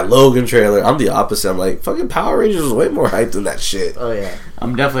 but that Logan trailer, I'm the opposite. I'm like, fucking Power Rangers was way more hyped than that shit. Oh yeah.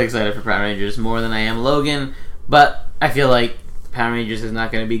 I'm definitely excited for Power Rangers more than I am Logan, but I feel like Power Rangers is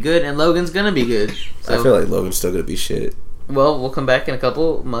not going to be good and Logan's going to be good. So, I feel like Logan's still going to be shit. Well, we'll come back in a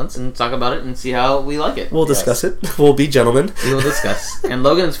couple months and talk about it and see how we like it. We'll discuss it. We'll be gentlemen. We will discuss. And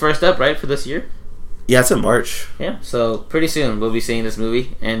Logan's first up, right, for this year? Yeah, it's in March. Yeah, so pretty soon we'll be seeing this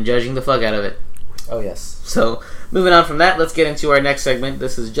movie and judging the fuck out of it. Oh, yes. So, moving on from that, let's get into our next segment.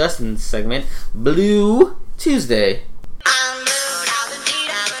 This is Justin's segment, Blue Tuesday.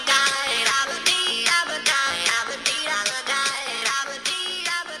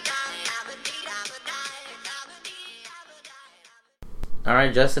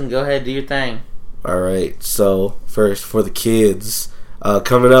 Alright, Justin, go ahead, do your thing. Alright, so first for the kids,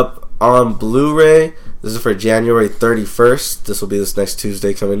 coming up on Blu-ray, this is for January 31st, this will be this next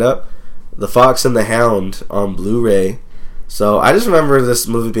Tuesday coming up, The Fox and the Hound on Blu-ray. So I just remember this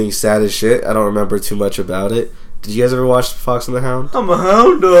movie being sad as shit. I don't remember too much about it. Did you guys ever watch The Fox and the Hound? I'm a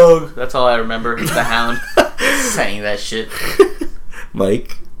hound dog. That's all I remember, is the hound saying that shit.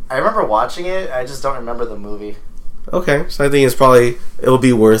 Mike? I remember watching it, I just don't remember the movie. Okay, so I think it'll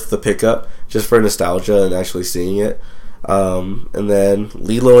be worth the pickup just for nostalgia and actually seeing it. And then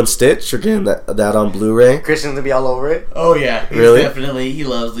Lilo and Stitch, you're getting that on Blu-ray. Christian's gonna be all over it. Oh yeah, really? Definitely, he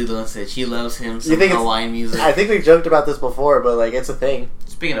loves Lilo and Stitch. He loves him some Hawaiian music. I think we joked about this before, but like, it's a thing.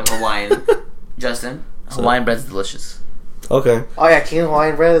 Speaking of Hawaiian, Justin, Hawaiian bread's delicious. Okay. Oh yeah, King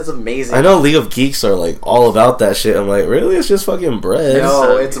Hawaiian bread is amazing. I know League of Geeks are like all about that shit. I'm like, really? It's just fucking bread.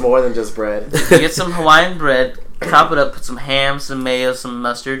 No, it's more than just bread. You get some Hawaiian bread, chop it up, put some ham, some mayo, some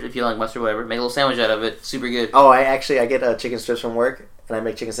mustard, if you like mustard, whatever. Make a little sandwich out of it. Super good. Oh, I get chicken strips from work, and I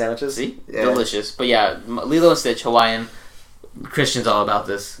make chicken sandwiches. See? Yeah. Delicious. But yeah, Lilo and Stitch, Hawaiian. Christian's all about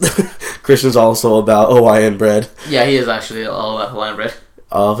this. Christian's also about Hawaiian bread. Yeah, he is actually all about Hawaiian bread.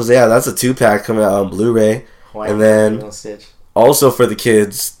 So yeah, that's a 2-pack coming out on Blu-ray. Hawaiian and then Lilo and Stitch. Also for the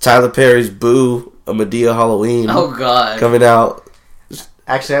kids, Tyler Perry's Boo, a Madea Halloween. Oh god. Coming out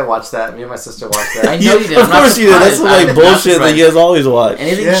Actually, I watched that. Me and my sister watched that. I know you did. Of course you did. That's some like bullshit that you guys always watch.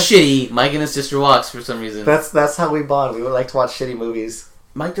 Anything shitty, Mike and his sister watch for some reason. That's how we bond. We would like to watch shitty movies.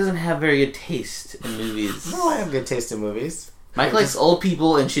 Mike doesn't have very good taste in movies. No, I have good taste in movies. Mike likes old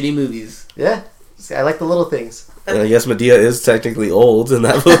people and shitty movies. Yeah. See, I like the little things. And I guess Medea is technically old in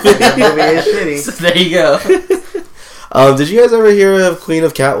that movie. That movie is shitty. So there you go. Did you guys ever hear of Queen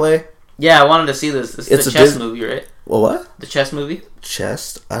of Catway? Yeah, I wanted to see this. It's the chess movie, right? Well, what? The chess movie?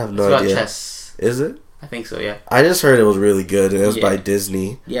 Chess? I have It's no idea. about chess. Is it? I think so, yeah. I just heard it was really good, and it was by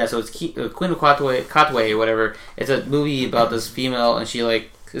Disney. Yeah, so it's Queen of Katwe or whatever. It's a movie about this female, and she,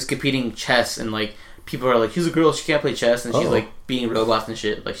 like, is competing chess, and, like, people are like, she's a girl, she can't play chess, and she's, like, beating robots and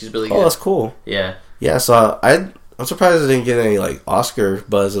shit. Like, she's really good. Oh, that's cool. Yeah. Yeah, so I'm surprised it didn't get any, like, Oscar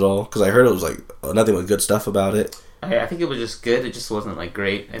buzz at all, because I heard it was, like, nothing but good stuff about it. I think it was just good. It just wasn't, like,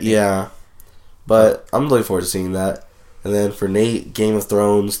 great. I think. Yeah. But I'm looking forward to seeing that. And then for Nate, Game of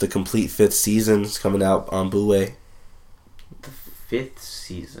Thrones, the complete 5th season is coming out on Blu-ray. The 5th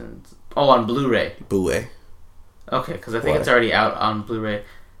season? Oh, on Blu-ray. Blu-ray. Okay, because I think it's already out on Blu-ray.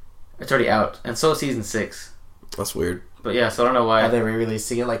 It's already out. And so is season 6. That's weird. But yeah, so I don't know why. Are they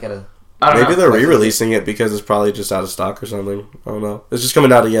re-releasing it like at a... Maybe they're re-releasing it because it's probably just out of stock or something. I don't know. It's just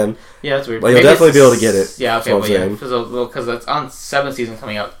coming out again. Yeah, that's weird. Like, you'll definitely be able to get it. Yeah, okay, well, yeah. Because it's on 7th season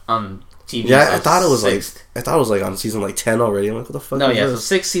coming out on TV. Yeah, so I thought it was 6th. like on season like 10 already. I'm like, what the fuck? No, is yeah, this?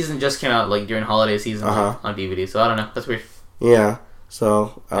 so 6th season just came out like during holiday season on DVD. So I don't know. That's weird. Yeah.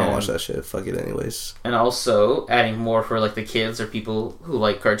 So I don't watch that shit. Fuck it, anyways. And also adding more for like the kids or people who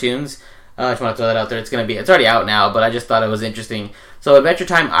like cartoons. I just want to throw that out there. It's already out now, but I just thought it was interesting. So Adventure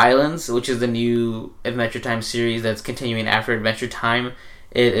Time Islands, which is the new Adventure Time series that's continuing after Adventure Time,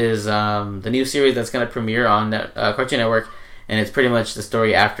 it is the new series that's going to premiere on Cartoon Network, and it's pretty much the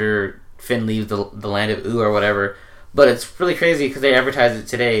story after Finn leaves the land of Ooo or whatever. But it's really crazy because they advertised it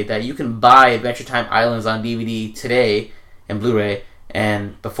today that you can buy Adventure Time Islands on DVD today and Blu-ray,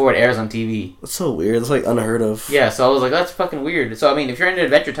 and before it airs on TV. That's so weird. It's like unheard of. Yeah, so I was like, that's fucking weird. So I mean, if you're into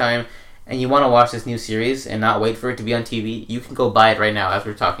Adventure Time and you want to watch this new series and not wait for it to be on TV, you can go buy it right now as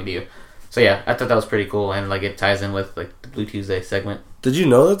we're talking to you. So yeah, I thought that was pretty cool, and like it ties in with like the Blue Tuesday segment. Did you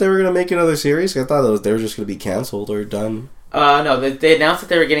know that they were gonna make another series? I thought they were just gonna be canceled or done. No, they announced that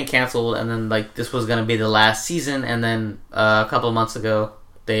they were getting canceled, and then like this was gonna be the last season, and then a couple of months ago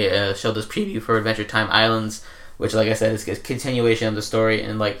they showed this preview for Adventure Time Islands, which, like I said, is a continuation of the story,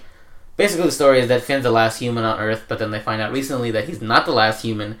 and like basically the story is that Finn's the last human on Earth, but then they find out recently that he's not the last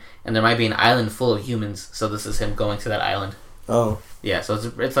human, and there might be an island full of humans. So this is him going to that island. Oh. Yeah, so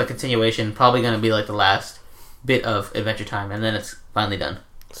it's like a continuation, probably going to be like the last bit of Adventure Time, and then it's finally done.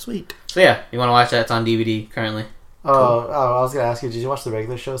 Sweet. So yeah, you want to watch that? It's on DVD currently. Oh, I was going to ask you, did you watch the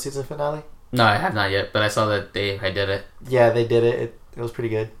regular show season finale? No, I have not yet, but I saw that I did it. Yeah, they did it. It was pretty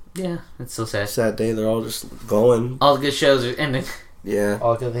good. Yeah, it's so sad. Sad day, they're all just going. All the good shows are ending. Yeah.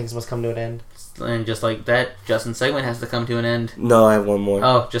 All good things must come to an end. And just like that, Justin's segment has to come to an end. No, I have one more.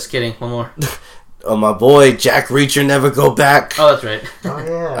 Oh, just kidding. One more. Oh, my boy, Jack Reacher, never go back. Oh, that's right. Oh,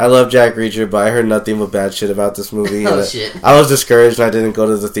 yeah. I love Jack Reacher, but I heard nothing but bad shit about this movie. Oh, shit. I was discouraged and I didn't go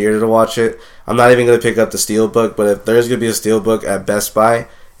to the theater to watch it. I'm not even going to pick up the Steelbook, but if there's going to be a Steelbook at Best Buy,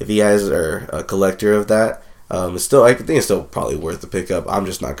 if you guys are a collector of that, I think it's still probably worth the pickup. I'm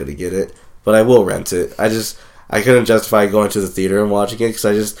just not going to get it, but I will rent it. I couldn't justify going to the theater and watching it because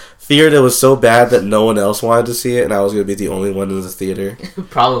I just feared it was so bad that no one else wanted to see it and I was going to be the only one in the theater.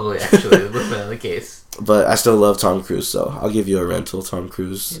 Probably, actually, would have been the case. But I still love Tom Cruise, so I'll give you a rental, Tom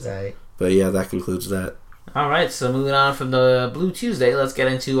Cruise. He's right. But yeah, that concludes that. Alright, so moving on from the Blue Tuesday, let's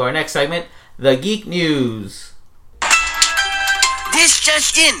get into our next segment, the Geek News. This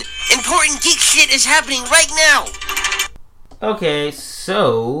just in! Important geek shit is happening right now! Okay,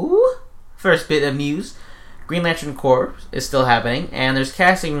 so first bit of news. Green Lantern Corps is still happening, and there's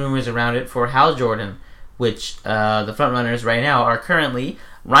casting rumors around it for Hal Jordan, which the frontrunners right now are currently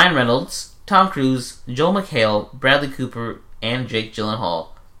Ryan Reynolds, Tom Cruise, Joel McHale, Bradley Cooper, and Jake Gyllenhaal.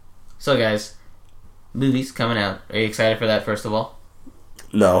 So guys, movies coming out. Are you excited for that, first of all?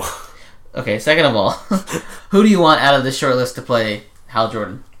 No. Okay, second of all, who do you want out of this short list to play Hal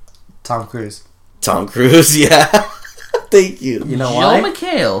Jordan? Tom Cruise. Tom Cruise, yeah. Thank you. You know Joel why?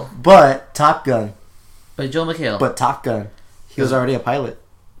 McHale. But Top Gun. But Joel McHale. But Top Gun. He was already a pilot.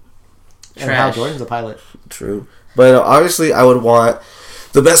 Trash. And Hal Jordan's a pilot. True. But obviously I would want...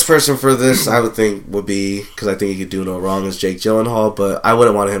 The best person for this, I would think, would be... Because I think he could do no wrong, is Jake Gyllenhaal. But I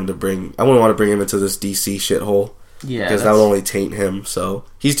wouldn't want to bring him into this DC shithole. Yeah, because that would only taint him. So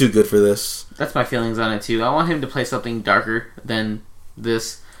he's too good for this. That's my feelings on it too. I want him to play something darker than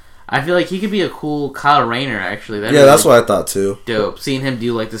this. I feel like he could be a cool Kyle Rayner, actually. That's what I thought too. Dope. Seeing him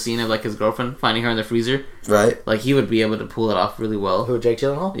do like the scene of like his girlfriend finding her in the freezer. Right. Like he would be able to pull it off really well. Who, Jake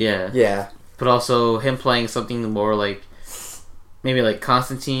Gyllenhaal? Yeah. Yeah. But also him playing something more like maybe like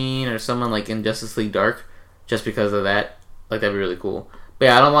Constantine or someone like in Justice League Dark, just because of that. Like that'd be really cool. But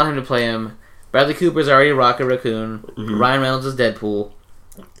yeah, I don't want him to play him. Bradley Cooper's already Rocket Raccoon. Mm-hmm. Ryan Reynolds is Deadpool.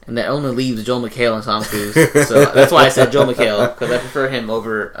 And that only leaves Joel McHale and Tom Cruise. So that's why I said Joel McHale, because I prefer him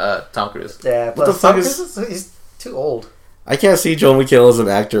over Tom Cruise. Yeah, what the fuck is... He's too old. I can't see Joel McHale as an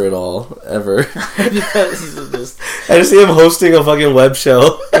actor at all, ever. Because he's just... I just see him hosting a fucking web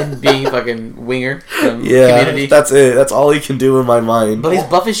show. And being fucking winger from Community. That's it. That's all he can do in my mind. But he's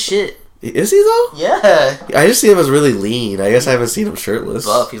buff as shit. Is he, though? Yeah. I just see him as really lean. I guess I haven't seen him shirtless.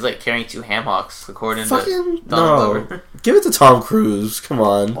 Buff. He's like carrying 2 ham hocks, according fucking to Don Glover. Give it to Tom Cruise. Come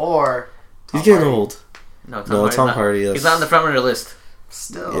on. Or... He's getting old. No, Tom Hardy is. He's not on the front runner list.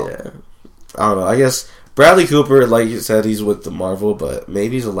 Still. Yeah. I don't know. I guess Bradley Cooper, like you said, he's with the Marvel, but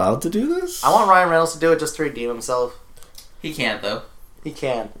maybe he's allowed to do this? I want Ryan Reynolds to do it just to redeem himself. He can't, though. He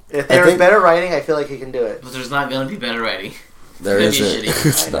can. If there's better writing, I feel like he can do it. But there's not going to be better writing. There isn't.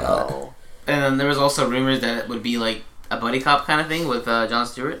 It's I know. And then there was also rumors that it would be like a buddy cop kind of thing with Jon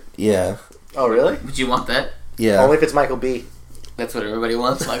Stewart. Yeah. Oh, really? Would you want that? Yeah. Only if it's Michael B. That's what everybody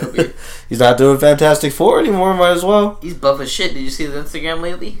wants, Michael B. He's not doing Fantastic Four anymore, might as well. He's buff as shit. Did you see his Instagram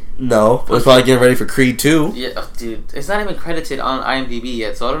lately? No. We're probably getting ready for Creed 2. Yeah, dude. It's not even credited on IMDb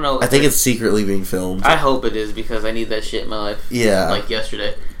yet, so I don't know. I think it's secretly being filmed. I hope it is, because I need that shit in my life. Yeah. Like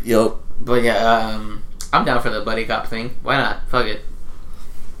yesterday. Yep. But yeah, I'm down for the buddy cop thing. Why not? Fuck it.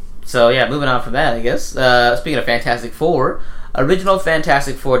 So yeah, moving on from that, I guess. Speaking of Fantastic Four, original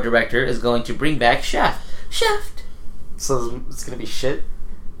Fantastic Four director is going to bring back Shaft. So it's gonna be shit?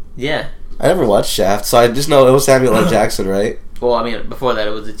 Yeah. I never watched Shaft, so I just know it was Samuel L. Jackson, right? Well, I mean, before that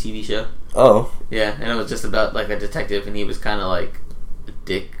it was a TV show. Oh. Yeah, and it was just about like a detective, and he was kind of like a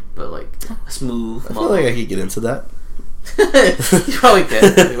dick, but like smooth. I feel like I could get into that. You probably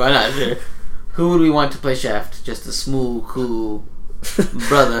could. Why not? Sure. Who would we want to play Shaft? Just a smooth, cool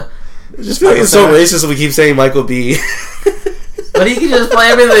brother. I just feel like it's so racist if we keep saying Michael B. But he can just play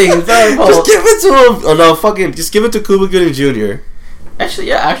everything. Just give it to him. Oh no, fucking just give it to Cuba Gooding Jr.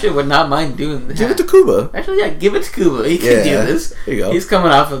 Actually, would not mind doing this. Give it to Cuba. Actually, yeah, give it to Cuba. He can do this. There you go. He's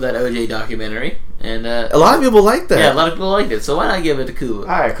coming off of that OJ documentary, and a lot of people like that. Yeah, a lot of people liked it. So why not give it to Cuba?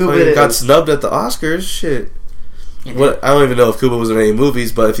 All right, Cuba got snubbed at the Oscars. Shit. What? I don't even know if Cuba was in any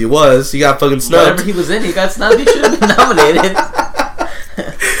movies, but if he was, he got fucking snubbed. Whatever he was in, he got snubbed. He should have been nominated.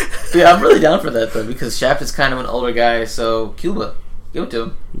 Yeah, I'm really down for that though, because Shaft is kind of an older guy. So Cuba, give it to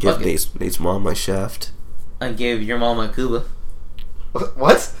him. Give Nate's mom my Shaft. I gave your mom my Cuba.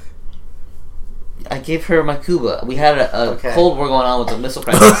 What? I gave her my Cuba. We had a Cold War going on with the missile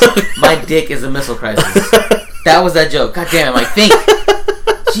crisis. My dick is a missile crisis. That was that joke. God damn it, Mike. Think.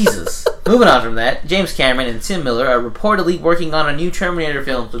 Jesus. Moving on from that, James Cameron and Tim Miller are reportedly working on a new Terminator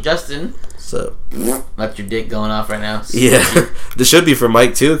film. So Justin, what's up? That's your dick going off right now. Yeah. This should be for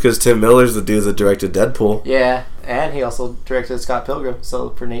Mike too, because Tim Miller's the dude that directed Deadpool. Yeah, and he also directed Scott Pilgrim, so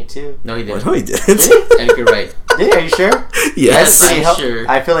for Nate too. No, he didn't. No, he didn't. I think you're right. Are you sure? Yes. I'm sure.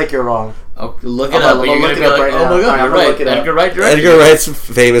 I feel like you're wrong. Oh, look it up. Look it up right now. Oh my god, you're right. Edgar Wright directed. Edgar Wright's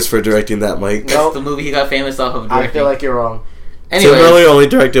famous for directing that, Mike. That's the movie he got famous off of directing. I feel like you're wrong. Anyways, Tim Miller only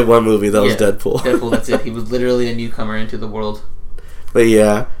directed one movie. That was Deadpool. Deadpool, that's it. He was literally a newcomer into the world. But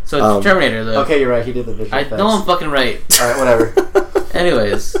yeah. So it's Terminator, though. Okay, you're right. He did the visual effects. No, I'm fucking right. Alright, whatever.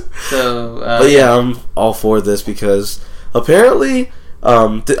 Anyways, so... but yeah, I'm all for this because apparently,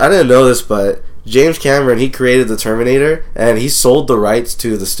 I didn't know this, but James Cameron, he created the Terminator, and he sold the rights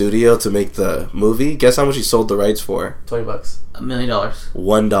to the studio to make the movie. Guess how much he sold the rights for? $20. $1 million.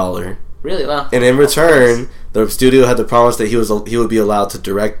 $1. Really? Wow. And in return, the studio had to promise that he would be allowed to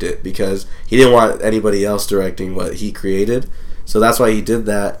direct it because he didn't want anybody else directing what he created. So that's why he did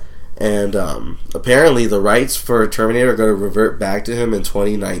that. And apparently the rights for Terminator are going to revert back to him in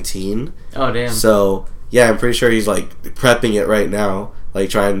 2019. Oh, damn. So, yeah, I'm pretty sure he's, like, prepping it right now.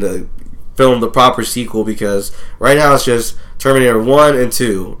 Like, trying to film the proper sequel because right now it's just Terminator 1 and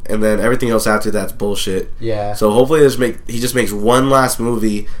 2. And then everything else after that's bullshit. Yeah. So hopefully he just makes one last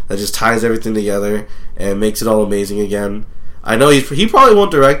movie that just ties everything together and makes it all amazing again. I know he probably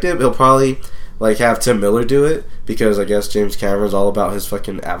won't direct it, but he'll probably... like have Tim Miller do it because I guess James Cameron's all about his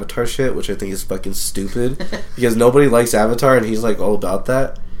fucking Avatar shit, which I think is fucking stupid because nobody likes Avatar and he's like all about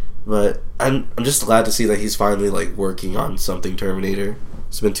that. But I'm just glad to see that he's finally like working on something Terminator.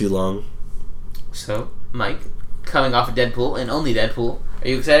 It's been too long. So, Mike, coming off of Deadpool and only Deadpool, are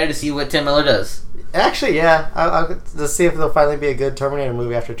you excited to see what Tim Miller does? Actually, yeah. I'll just see if there'll finally be a good Terminator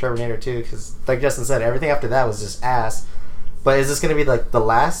movie after Terminator 2, because, like Justin said, everything after that was just ass. But is this going to be, like, the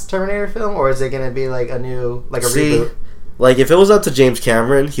last Terminator film, or is it going to be, like, a new, like, a reboot? Like, if it was up to James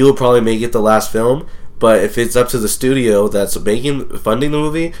Cameron, he would probably make it the last film. But if it's up to the studio that's funding the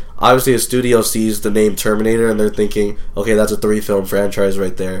movie, obviously a studio sees the name Terminator and they're thinking, okay, that's a 3-film franchise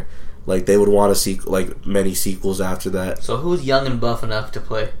right there. Like, they would want to see, like, many sequels after that. So who's young and buff enough to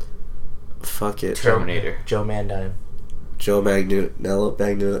play? Fuck it. Terminator. Joe Mandine. Joe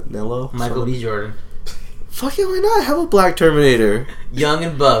Manganiello? Michael B. Jordan. Fuck it, why not? Have a black Terminator. Young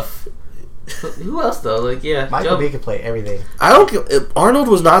and buff. Who else though? Like, yeah, Michael B. could play everything. Arnold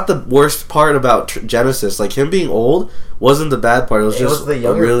was not the worst part about Genesis. Like, him being old wasn't the bad part. It was just the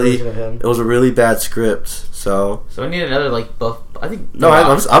younger version of him. It was a really bad script. So we need another like buff. I think. No,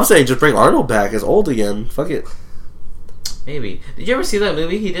 I'm saying just bring Arnold back as old again. Fuck it. Maybe. Did you ever see that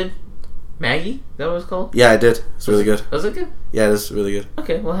movie he did? Maggie? Is that what it was called? Yeah, I did. It's really good. Was it good? Yeah, it's really good.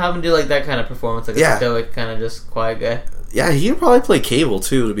 Okay, well, have him do like that kind of performance, like a stoic kind of just quiet guy. Yeah, he could probably play Cable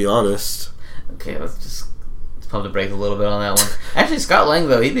too, to be honest. Okay, let's pump the brakes a little bit on that one. Actually, Scott Lang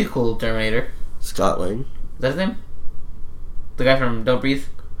though, he'd be a cool Terminator. Scott Lang. Is that his name? The guy from Don't Breathe?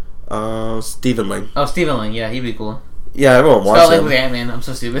 Stephen Lang. Oh, Stephen Lang, yeah, he'd be cool. Yeah, everyone wants him. Scott Lang with Ant-Man, I'm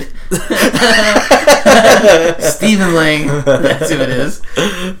so stupid. Stephen Lang, that's who it is.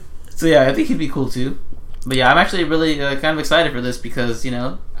 So yeah, I think he'd be cool too. But yeah, I'm actually really kind of excited for this because, you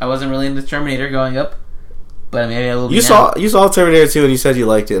know, I wasn't really into Terminator growing up. But maybe I will be now. You saw Terminator 2 and you said you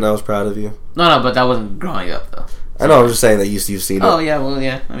liked it, and I was proud of you. No, but that wasn't growing up though. I know, I'm just saying that you've seen it. Oh yeah, well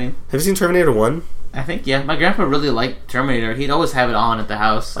yeah, I mean. Have you seen Terminator 1? I think, yeah. My grandpa really liked Terminator. He'd always have it on at the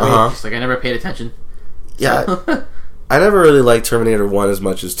house. I mean, just like I never paid attention. Yeah. So. I never really liked Terminator 1 as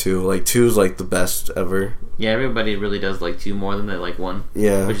much as 2. Like, 2's like the best ever. Yeah, everybody really does like 2 more than they like 1.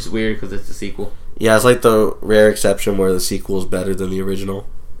 Yeah. Which is weird because it's a sequel. Yeah, it's like the rare exception where the sequel is better than the original.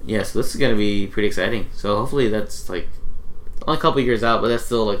 Yeah, so this is going to be pretty exciting. So hopefully that's like only a couple years out, but that's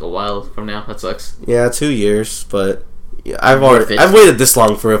still like a while from now. That sucks. Yeah, 2 years, but yeah, I've waited this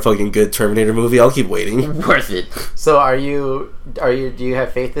long for a fucking good Terminator movie. I'll keep waiting. Worth it. So do you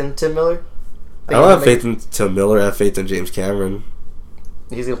have faith in Tim Miller? I don't have faith in Tim Miller. I have faith in James Cameron.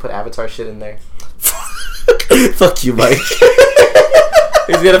 He's gonna put Avatar shit in there. Fuck you, Mike.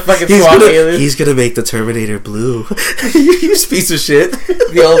 He's gonna fucking swap aliens. He's gonna make the Terminator blue. You piece of shit.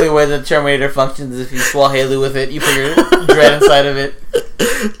 The only way the Terminator functions is if you Swahili with it. You put your dread inside of it.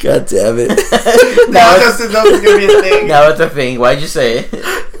 God damn it. Now it's gonna be a thing. Now it's a thing. Why'd you say it?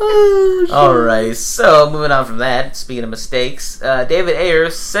 Oh, alright, so moving on from that, speaking of mistakes, David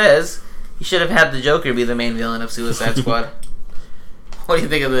Ayers says he should have had the Joker be the main villain of Suicide Squad. What do you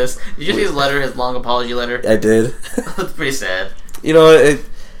think of this? Did you see his letter, his long apology letter? I did. It's pretty sad. You know,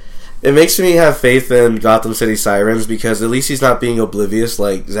 it makes me have faith in Gotham City Sirens because at least he's not being oblivious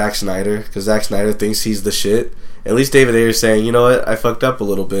like Zack Snyder, because Zack Snyder thinks he's the shit. At least David Ayers saying, you know what, I fucked up a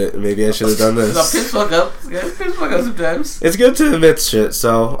little bit, and maybe I should have done this. Piss fuck up. Piss fuck up sometimes. It's good to admit shit,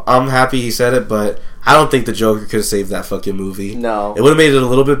 so I'm happy he said it, but I don't think the Joker could have saved that fucking movie. No. It would have made it a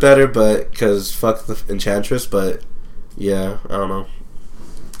little bit better, but, because fuck the Enchantress, but, yeah, I don't know.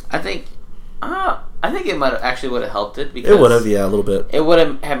 I think it might have actually would have helped it because it would have, yeah, a little bit. It would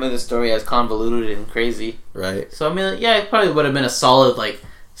have made the story as convoluted and crazy, right? So I mean, yeah, it probably would have been a solid like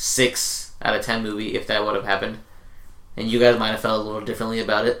 6 out of 10 movie if that would have happened, and you guys might have felt a little differently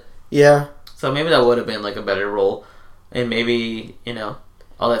about it. Yeah. So maybe that would have been like a better role, and maybe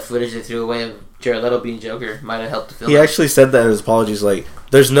all that footage they threw away of Jared Leto being Joker might have helped the film. He actually said that in his apologies, like,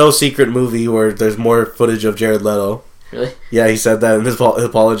 there's no secret movie where there's more footage of Jared Leto. Really? Yeah, he said that in his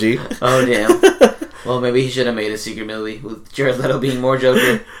apology. Oh damn. Well, maybe he should have made a secret movie with Jared Leto being more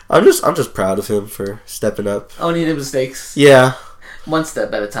Joker. I'm just proud of him for stepping up. Owning his mistakes. Yeah. One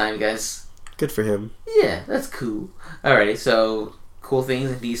step at a time, guys. Good for him. Yeah, that's cool. Alrighty, so cool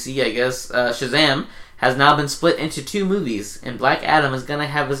things in DC, I guess. Shazam has now been split into 2 movies, and Black Adam is gonna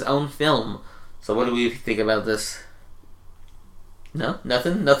have his own film. So what do we think about this? No?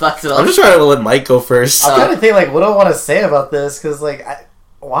 Nothing? No thoughts at all? I'm just trying to let Mike go first. I'm trying to think, what do I want to say about this? Because,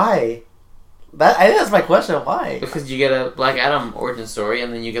 why? I think that's my question. Why? Because you get a Black Adam origin story,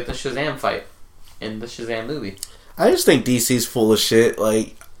 and then you get the Shazam fight in the Shazam movie. I just think DC's full of shit.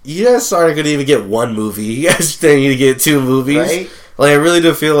 Like, you guys aren't going to even get 1 movie. You guys need to get 2 movies. Right? Like, I really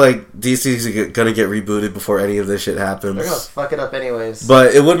do feel like DC's going to get rebooted before any of this shit happens. They're going to fuck it up anyways.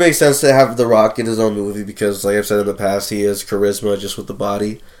 But it would make sense to have The Rock in his own movie because, like I've said in the past, he has charisma just with the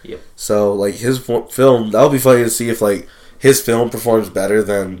body. Yep. So, like, his film, that would be funny to see if, like, his film performs better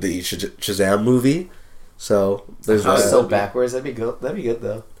than the Shazam movie. So, there's that. So backwards. That'd be good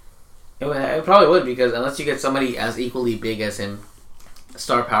though. It probably would, because unless you get somebody as equally big as him,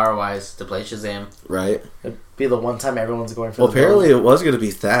 star power wise, to play Shazam, right? It'd be the one time everyone's going for. Well, apparently it was going to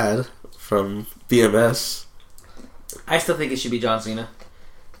be Thad from BMS. I still think it should be John Cena.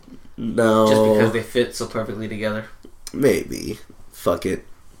 No, just because they fit so perfectly together. Maybe. Fuck it.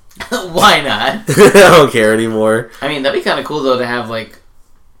 Why not? I don't care anymore. I mean, that'd be kind of cool though to have like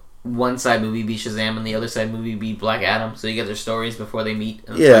one side movie be Shazam and the other side movie be Black Adam, so you get their stories before they meet.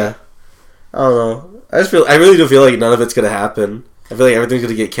 Yeah. I don't know. I really do feel like none of it's gonna happen. I feel like everything's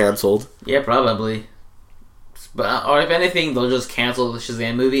gonna get canceled. Yeah, probably. But or if anything, they'll just cancel the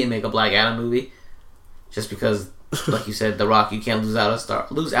Shazam movie and make a Black Adam movie, just because, like you said, The Rock, you can't lose out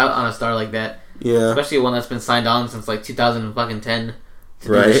on a star like that. Yeah. Especially one that's been signed on since like 2010.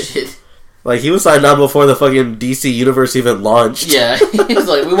 Right. Shit. Like he was signed on before the fucking DC universe even launched. Yeah. He was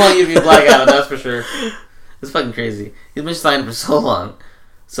like, we want you to be Black Adam, that's for sure. It's fucking crazy. He's been signed for so long.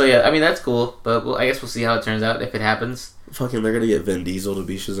 So yeah, I mean that's cool, but I guess we'll see how it turns out if it happens. Fucking, they're gonna get Vin Diesel to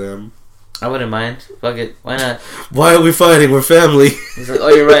be Shazam. I wouldn't mind. Fuck it, why not? Why are we fighting? We're family. He's like, oh,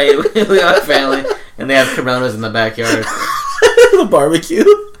 you're right. We are family, and they have Coronas in the backyard. The barbecue.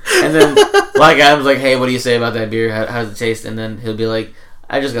 And then Black Adam's like, hey, what do you say about that beer? How does it taste? And then he'll be like,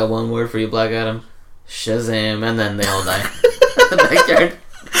 I just got one word for you, Black Adam. Shazam. And then they all die. In the backyard.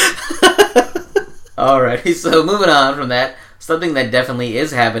 Alrighty, so moving on from that, something that definitely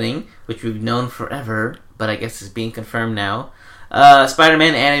is happening, which we've known forever, but I guess is being confirmed now.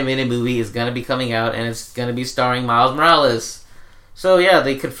 Spider-Man animated movie is going to be coming out, and it's going to be starring Miles Morales. So yeah,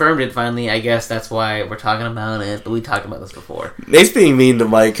 they confirmed it finally. I guess that's why we're talking about it, but we talked about this before. Nate's being mean to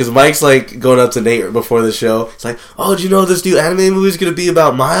Mike, because Mike's like going up to Nate before the show. It's like, oh, do you know this new anime movie is going to be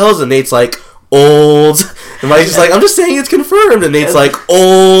about Miles? And Nate's like, old. And Mike's just like, I'm just saying it's confirmed. And Nate's like,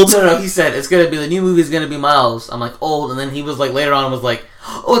 old. No, he said it's going to be, the new movie is going to be Miles. I'm like, old. And then he was like, later on was like,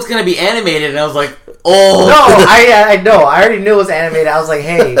 oh, it's going to be animated. And I was like, old. No, I know. I already knew it was animated. I was like,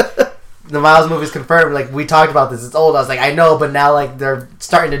 hey, the Miles movie's confirmed. Like, we talked about this. It's old. I was like, I know, but now, like, they're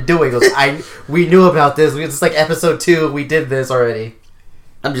starting to do it. He goes, we knew about this. It's like episode 2. We did this already.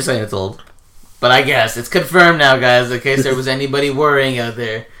 I'm just saying it's old. But I guess it's confirmed now, guys, in case there was anybody worrying out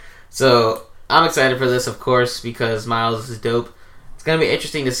there. So, I'm excited for this, of course, because Miles is dope. It's going to be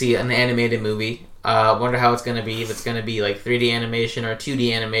interesting to see an animated movie. Wonder how it's going to be. If it's going to be, like, 3D animation or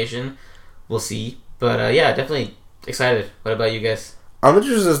 2D animation. We'll see. But, yeah, definitely excited. What about you guys? I'm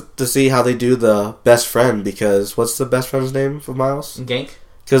interested to see how they do the best friend, because what's the best friend's name for Miles? Gank.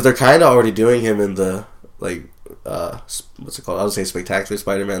 Because they're kind of already doing him in the, like, what's it called? I would say Spectacular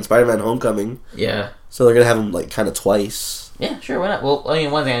Spider-Man Homecoming. Yeah. So they're going to have him, like, kind of twice. Yeah, sure, why not? Well, I mean,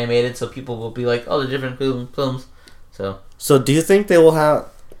 one's animated, so people will be like, oh, they're different films. So do you think they will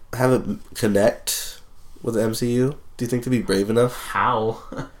have it connect with the MCU? Do you think they'll be brave enough? How?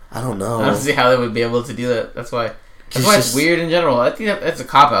 I don't know. I don't see how they would be able to do that. That's why it's weird in general. I think that's a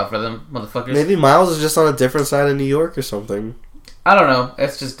cop-out for them, motherfuckers. Maybe Miles is just on a different side of New York or something. I don't know.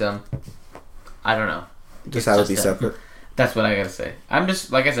 It's just dumb. I don't know. Just have it be separate. That's what I gotta say. I'm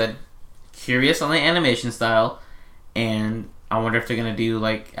just, like I said, curious on the animation style, and I wonder if they're gonna do,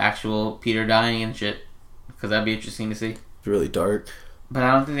 like, actual Peter dying and shit, because that'd be interesting to see. It's really dark. But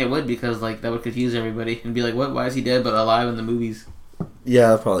I don't think they would, because, like, that would confuse everybody and be like, what? Why is he dead but alive in the movies?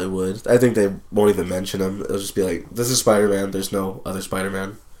 Yeah, probably would. I think they won't even mention him. It'll just be like, this is Spider-Man, there's no other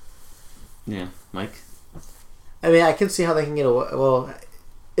Spider-Man. Yeah, Mike? I mean, I can see how they can get away. Well,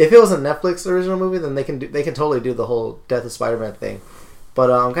 if it was a Netflix original movie, then they can totally do the whole Death of Spider-Man thing.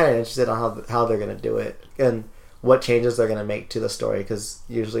 But I'm kind of interested on how they're going to do it and what changes they're going to make to the story, because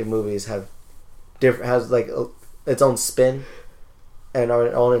usually movies has like its own spin and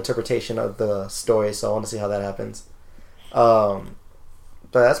our own interpretation of the story. So I want to see how that happens.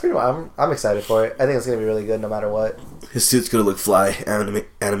 But that's pretty much. I'm excited for it. I think it's gonna be really good no matter what. His suit's gonna look fly animated.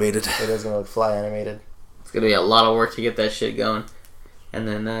 It is gonna look fly animated. It's gonna be a lot of work to get that shit going. And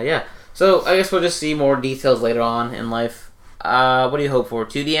then yeah. So I guess we'll just see more details later on in life. What do you hope for?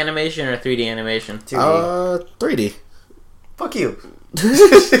 2D animation or 3D animation? 2D. 3D. Fuck you.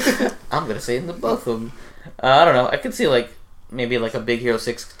 I'm gonna say in the both of them. I don't know. I could see maybe a Big Hero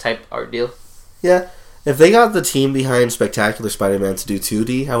 6 type art deal. Yeah. If they got the team behind Spectacular Spider-Man to do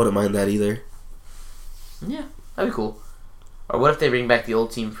 2D, I wouldn't mind that either. Yeah, that'd be cool. Or what if they bring back the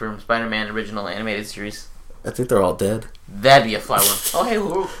old team from Spider-Man original animated series? I think they're all dead. That'd be a fly one. Oh, hey,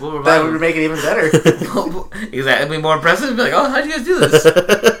 we'll revive that would make it even better. Exactly. It'd be more impressive. It'd be like, oh, how'd you guys do this?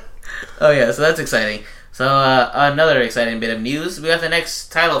 Oh, yeah, so that's exciting. So, another exciting bit of news. We got the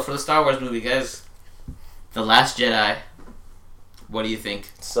next title for the Star Wars movie, guys. The Last Jedi. What do you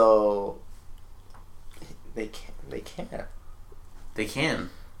think? So... They can't. They can.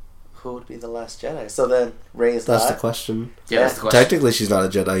 who would be the last Jedi? So then Rey is That's not. the question. Yeah, that's the question. Technically, she's not a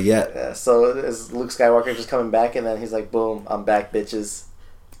Jedi yet. Yeah, so is Luke Skywalker just coming back, and then he's like, boom, I'm back, bitches.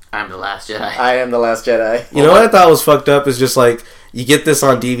 I'm the last Jedi. I am the last Jedi. You know what I thought was fucked up is just like you get this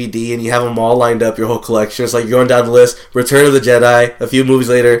on DVD and you have them all lined up, your whole collection. It's like you're going down the list. Return of the Jedi. A few movies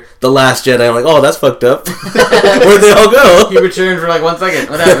later, The Last Jedi. I'm like, oh, that's fucked up. Where'd they all go? He returned for like 1 second.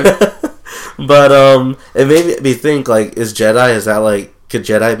 What happened? But it made me think like, is that like, could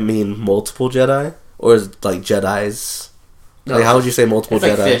Jedi mean multiple Jedi, or is it like Jedis? No, like, how would you say multiple it's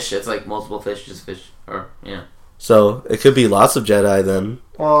Jedi? like fish. It's like multiple fish, just fish, or yeah. So it could be lots of Jedi then.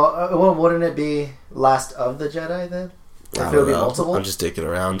 Well, wouldn't it be Last of the Jedi then? I If it don't would be know. multiple? I'm just dicking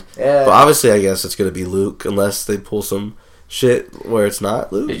around. Yeah. But obviously, I guess it's gonna be Luke, unless they pull some shit where it's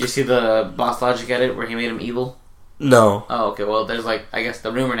not Luke. Did you see the Boss Logic edit where he made him evil? No, Oh, okay. Well, there's like, I guess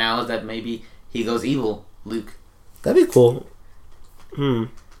the rumor now is that maybe he goes evil, Luke. that'd be cool.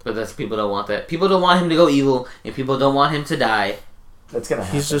 But that's people don't want that. People don't want him to go evil, and people don't want him to die. That's gonna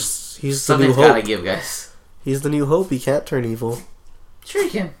happen. He's the new Something's gotta hope. give, guys. He's the new hope. He can't turn evil. Sure, you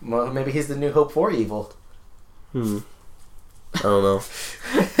can. Well, maybe he's the new hope for evil. I don't know.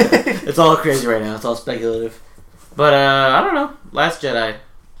 It's all crazy right now. It's all speculative. But I don't know. Last Jedi.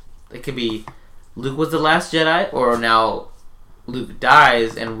 It could be Luke was the last Jedi, or now Luke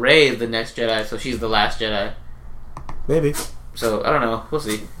dies and Rey is the next Jedi, so she's the last Jedi. Maybe. So I don't know. We'll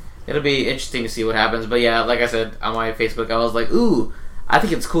see. It'll be interesting to see what happens. But yeah, like I said on my Facebook, I was like, ooh, I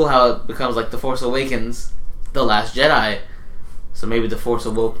think it's cool how it becomes like The Force Awakens, The Last Jedi. So maybe The Force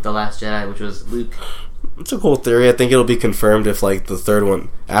awoke The Last Jedi, which was Luke. It's a cool theory. I think it'll be confirmed if like the third one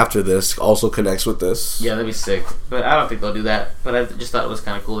after this also connects with this. Yeah, that'd be sick. But I don't think they'll do that. But I just thought it was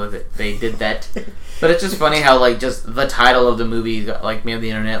kind of cool that they did that. But it's just funny how like just the title of the movie got, like made the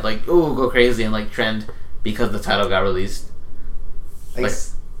internet like ooh go crazy and like trend because the title got released. Like,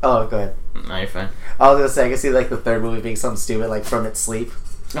 oh, go ahead. no, you're fine. I was gonna say I can see like the third movie being something stupid, like From Its Sleep.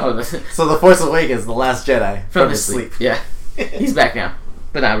 Oh, So The Force Awakens, The Last Jedi, from his sleep. Yeah, he's back now,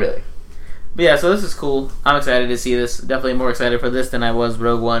 but not really. But yeah, so this is cool. I'm excited to see this. Definitely more excited for this than I was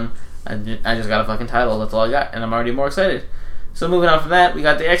Rogue One. I just got a fucking title. That's all I got, and I'm already more excited. So moving on from that, we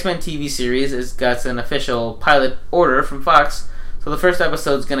got the X-Men TV series. It's got an official pilot order from Fox. So the first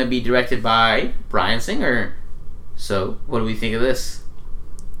episode is going to be directed by Bryan Singer. So what do we think of this?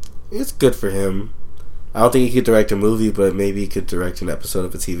 It's good for him. I don't think he could direct a movie, but maybe he could direct an episode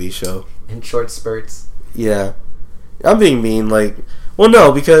of a TV show. In short spurts. Yeah. I'm being mean, like... Well,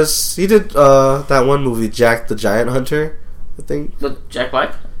 no, because he did that one movie, Jack the Giant Hunter, I think. With Jack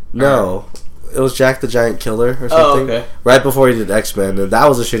Black? No. It was Jack the Giant Killer or something. Oh, okay. Right before he did X-Men, and that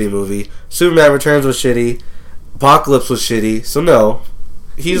was a shitty movie. Superman Returns was shitty. Apocalypse was shitty. So, no.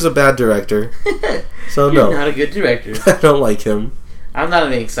 He's a bad director. So, You're no. not a good director. I don't like him. I'm not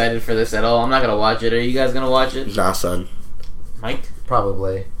even excited for this at all. I'm not going to watch it. Are you guys going to watch it? Nah, son. Mike?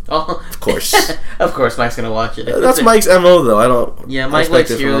 Probably. Oh, Of course. Of course, Mike's gonna watch it. That's Mike's MO, though. I don't... Yeah, I Mike expect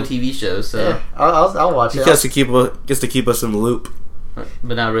likes it from hero him. TV shows, so Yeah, I'll watch He it. gets to keep us in the loop.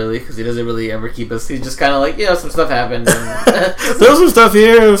 but not really because he doesn't really ever keep us. He's just kind of like, yeah, some stuff happened. And There's some stuff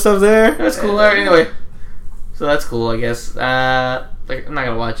here and stuff there. that's cool. All right, anyway, so that's cool, I guess. Like, I'm not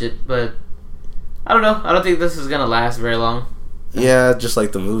gonna watch it, but I don't know. I don't think this is gonna last very long. Yeah, just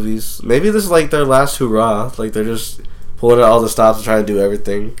like the movies. Maybe this is like their last hurrah. Like they're just pulling out all the stops and trying to do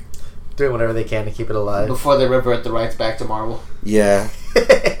everything. Doing whatever they can to keep it alive. Before they revert the rights back to Marvel. Yeah.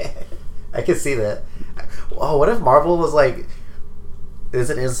 I can see that. Oh, what if Marvel was like... It's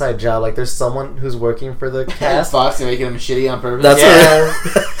an inside job. Like, there's someone who's working for the cast. Fox and making them shitty on purpose.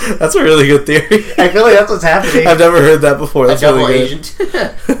 That's a really good theory. I feel like that's what's happening. I've never heard that before. A That's double really agent.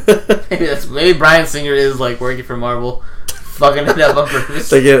 maybe Bryan Singer is like working for Marvel, fucking it up on purpose.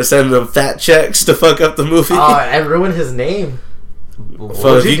 They send them fat checks to fuck up the movie. Oh, I ruined his name.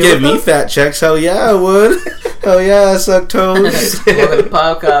 So if you give me fat checks, hell yeah, I would. Hell yeah, I suck toes. Welcome to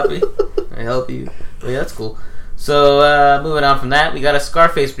Pop Copy. I help you. Well, yeah, that's cool. So, moving on from that, we got a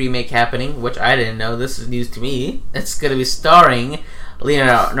Scarface remake happening, which I didn't know. This is news to me. It's going to be starring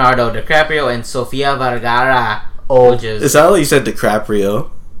Leonardo DiCaprio and Sofia Vergara. Oh, which is It sounded like you said DiCaprio.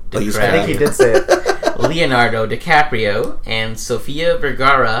 Like you I said- think he did say it. Leonardo DiCaprio and Sofia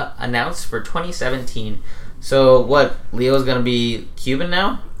Vergara announced for 2017. So, what? Leo's going to be Cuban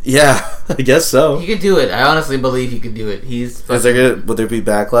now? Yeah, I guess so. He could do it. I honestly believe he could do it. He's Would there be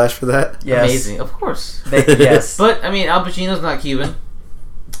backlash for that? Yes. amazing. Of course. Yes. But, I mean, Al Pacino's not Cuban.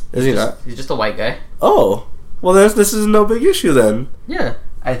 Is he not? He's just a white guy. Oh, well, this is no big issue then. Yeah.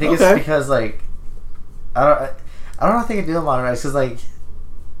 I think Okay. it's because, like... I don't know if they can do it modernized, because, like...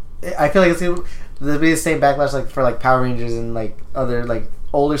 I feel like it's... there'll be the same backlash like for like Power Rangers and like other like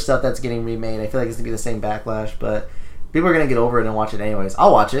older stuff that's getting remade. I feel like it's gonna be the same backlash, but people are gonna get over it and watch it anyways.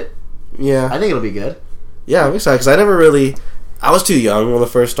 I'll watch it. Yeah, I think it'll be good. Yeah, I'm excited because I was too young when the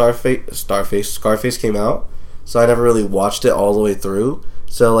first Scarface came out, so I never really watched it all the way through.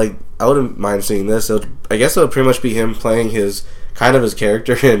 So like, I wouldn't mind seeing this. I guess it would pretty much be him playing his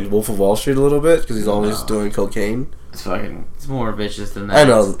character in Wolf of Wall Street a little bit because he's always doing cocaine. It's more vicious than that. I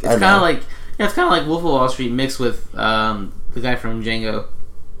know. It's kind of like it's kind of like Wolf of Wall Street mixed with the guy from Django.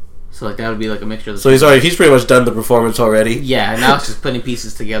 So like that would be like a mixture of the So he's pretty much done the performance already. Yeah, now it's just putting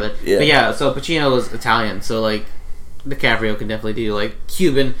pieces together. Yeah. But yeah, so Pacino is Italian, so like DiCaprio can definitely do like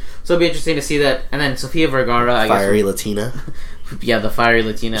Cuban. So it'll be interesting to see that. And then Sofia Vergara, Fiery Latina. Yeah, the fiery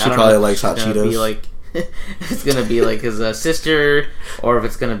Latina. She probably likes hot Cheetos. Be like, it's gonna be like his sister, or if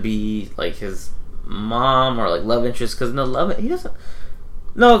it's gonna be like his mom or like love interest. Because he doesn't.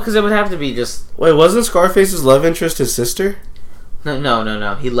 No, because it would have to be just. Wait, wasn't Scarface's love interest his sister?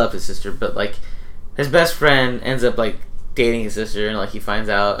 No. He loved his sister, but like his best friend ends up like dating his sister, and like he finds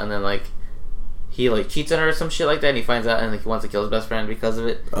out, and then like he like cheats on her or some shit like that, and he finds out, and like he wants to kill his best friend because of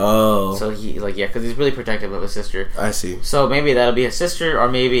it. Oh. So he like because he's really protective of his sister. I see. So maybe that'll be his sister, or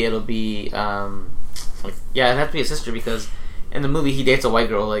maybe it'll be it'd have to be a sister because in the movie he dates a white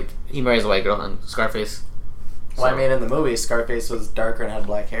girl, like he marries a white girl in Scarface. Well, I mean, in the movie, Scarface was darker and had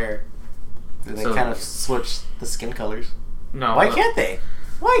black hair. They kind of switched the skin colors. No. Why can't they?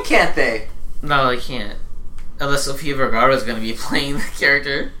 Why can't they? No, they can't. Unless Sofia Vergara is going to be playing the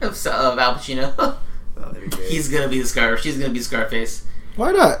character of Al Pacino. He's going to be the Scarface. She's going to be Scarface.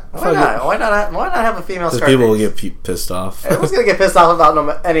 Why not? Why not have a female Scarface? Because people will get pissed off. Everyone's going to get pissed off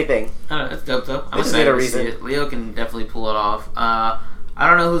about anything. I don't know. It's dope, though. I'm just need excited a to reason. see it. Leo can definitely pull it off. I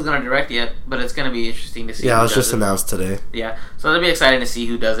don't know who's going to direct yet, but it's going to be interesting to see. Yeah, it was just announced today. Yeah, so it'll be exciting to see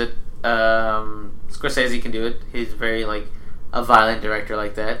who does it. Scorsese can do it. He's very like a violent director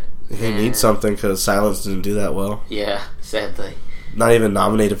like that. He needs something because Silence didn't do that well. Yeah, sadly. Not even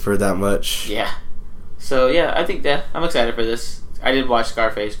nominated for that much. Yeah. So yeah, I think that I'm excited for this. I did watch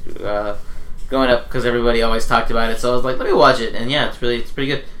Scarface growing up because everybody always talked about it, so I was like, let me watch it. And yeah, it's pretty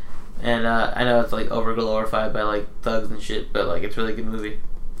good. And I know it's like over glorified by like thugs and shit, but like it's a really good movie.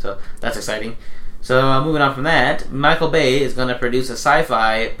 So that's exciting. So moving on from that, Michael Bay is going to produce a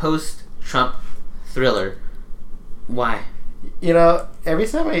sci-fi post-Trump thriller. Why? You know, every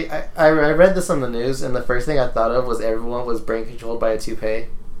time I read this on the news, and the first thing I thought of was everyone was brain controlled by a toupee.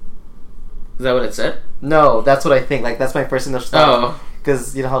 Is that what it said? No, that's what I think. Like, that's my first initial thought. Oh.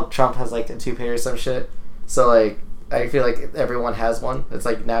 Because you know how Trump has like a toupee or some shit? So like, I feel like everyone has one. It's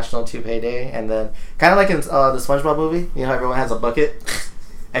like National Toupee Day, and then kind of like in the SpongeBob movie, you know how everyone has a bucket?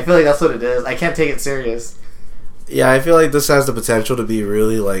 I feel like that's what it is. I can't take it serious. Yeah, I feel like this has the potential to be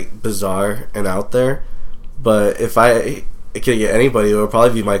really like bizarre and out there. But if I could get anybody, it would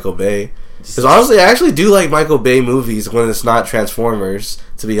probably be Michael Bay. Because honestly, I actually do like Michael Bay movies when it's not Transformers,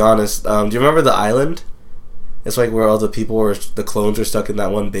 to be honest. Do you remember The Island? It's like where all the clones are stuck in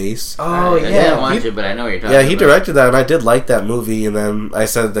that one base. Oh, yeah. I didn't watch it, but I know what you're talking about. Yeah, he directed that, and I did like that movie. And then I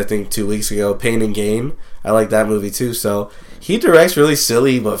said, I think 2 weeks ago, Pain and Gain. I like that movie too. So he directs really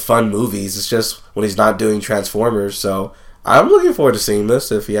silly but fun movies. It's just when he's not doing Transformers. So I'm looking forward to seeing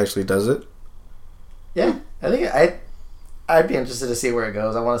this if he actually does it. Yeah, I think I'd be interested to see where it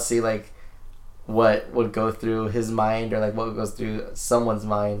goes. I want to see like what would go through his mind, or like what goes through someone's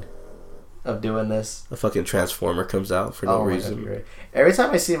mind of doing this. A fucking Transformer comes out for no reason. God, every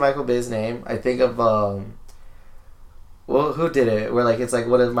time I see Michael Bay's name, I think of well, who did it? Where like it's like,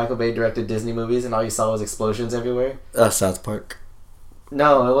 what if Michael Bay directed Disney movies and all you saw was explosions everywhere? South Park.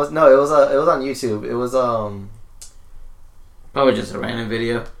 No, it was on YouTube. It was Probably just a random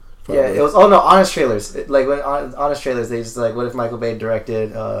video. Probably. Yeah, it was. Oh no, Honest Trailers. Like when Honest Trailers, they just like, what if Michael Bay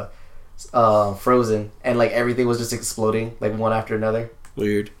directed Frozen and like everything was just exploding like one after another.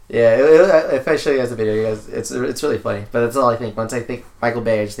 Weird. Yeah, if I show you guys the video, you guys, it's really funny. But that's all I think. Once I think Michael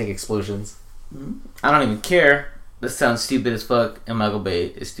Bay, I just think explosions. I don't even care. This sounds stupid as fuck, and Michael Bay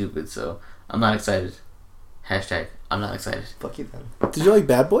is stupid, so I'm not excited. Hashtag, I'm not excited. Fuck you then. Did you like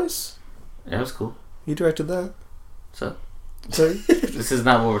Bad Boys? Yeah, it was cool. He directed that. So? Sorry? This is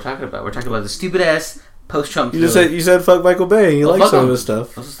not what we're talking about. We're talking about the stupid ass post-Trump. You said fuck Michael Bay. You like some of his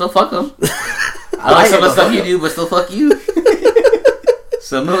stuff. I'll still fuck him. I like some of the stuff you do, but still fuck you.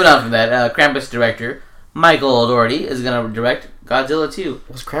 So moving on from that, Krampus director Michael Dougherty is going to direct Godzilla 2.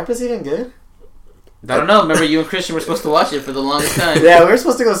 Was Krampus even good? I don't know. Remember, you and Christian were supposed to watch it for the longest time. Yeah, we were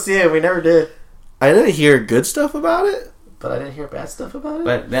supposed to go see it. We never did. I didn't hear good stuff about it. But I didn't hear bad stuff about it.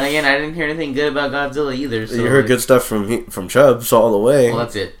 But then again, I didn't hear anything good about Godzilla either. So you heard good stuff from Chubbs all the way. Well,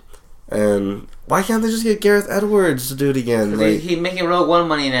 that's it. And why can't they just get Gareth Edwards to do it again? He's making Rogue One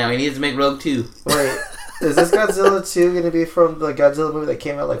money now. He needs to make Rogue 2. Wait, is this Godzilla 2 going to be from the Godzilla movie that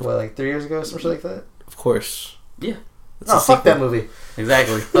came out like 3 years ago or something like that? Of course. Yeah. Fuck that movie.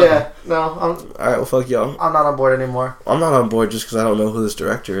 Exactly. Yeah, no. Alright, well, fuck y'all. I'm not on board anymore. I'm not on board just because I don't know who this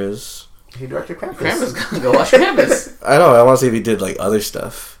director is. He directed Krampus. Krampus, go watch Krampus. I know, I want to see if he did, other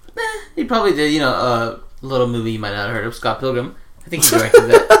stuff. He probably did, a little movie you might not have heard of, Scott Pilgrim. I think he directed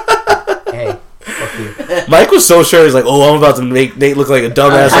that. Hey, fuck you. Mike was so sure, he's like, I'm about to make Nate look like a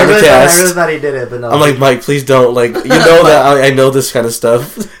dumbass on the cast. I really thought he did it, but no. I'm like, Mike, please don't. That I know this kind of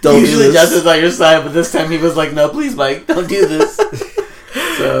stuff. Don't Usually do this. Justin's on your side, but this time he was like, no, please, Mike, don't do this.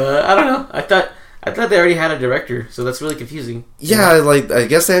 So, I don't know. I thought they already had a director, so that's really confusing. Yeah, I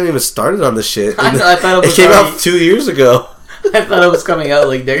guess they haven't even started on this shit. I thought it came out 2 years ago. I thought it was coming out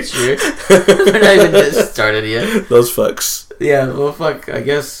next year. They're not even just started yet. Those fucks. Yeah, well, fuck. I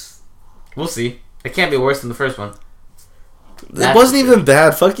guess we'll see. It can't be worse than the first one. It wasn't even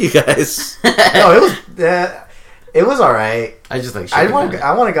bad. Fuck you guys. No, it was alright. I just like. I wanted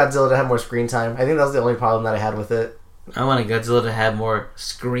Godzilla to have more screen time. I think that was the only problem that I had with it. I wanted Godzilla to have more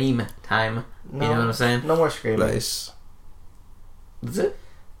scream time. No, you know what I'm saying? No more screaming. Nice. That's it.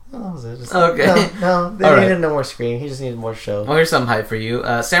 No, that was it. Okay. No, they needed no more scream. He just needed more show. Well, here's some hype for you.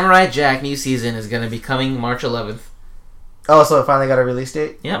 Samurai Jack new season is going to be coming March 11th. Oh, so it finally got a release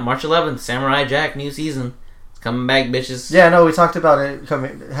date? Yeah, March 11th. Samurai Jack new season. It's coming back, bitches. Yeah, no, we talked about it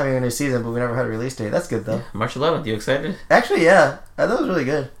having a new season, but we never had a release date. That's good, though. Yeah, March 11th. You excited? Actually, yeah. I thought it was really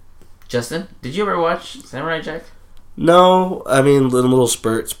good. Justin, did you ever watch Samurai Jack? No, I mean little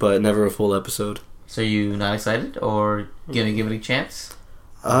spurts, but never a full episode. So you not excited, or gonna give it a chance?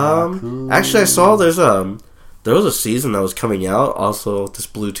 Cool. Actually, I saw there was a season that was coming out. Also, this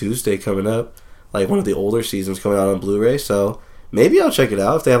Blue Tuesday coming up, one of the older seasons coming out on Blu-ray. So maybe I'll check it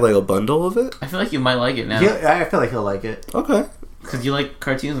out if they have a bundle of it. I feel like you might like it now. Yeah, I feel like he'll like it. Okay. Because you like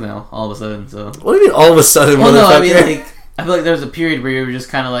cartoons now, all of a sudden. So what do you mean all of a sudden? Well, no, I mean I feel like there was a period where you were just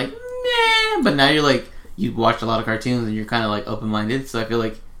kind of meh, but now you're you watched a lot of cartoons and you're kind of open-minded. So I feel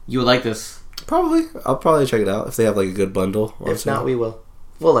like you would like this. Probably, I'll probably check it out if they have a good bundle. If not, we will.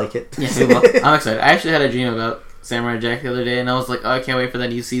 We'll like it. Yeah, we will. I'm excited. I actually had a dream about Samurai Jack the other day, and I was like, I can't wait for that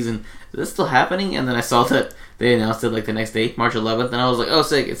new season. Is this still happening? And then I saw that they announced it the next day, March 11th, and I was like, oh,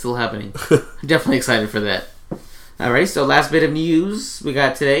 sick, it's still happening. I'm definitely excited for that. Alright, so last bit of news we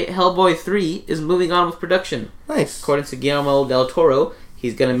got today. Hellboy 3 is moving on with production. Nice. According to Guillermo del Toro,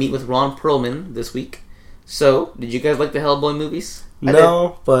 he's going to meet with Ron Perlman this week. So, did you guys like the Hellboy movies?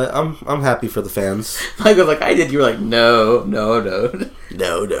 No, but I'm happy for the fans. Mike was like, I did. You were like, no.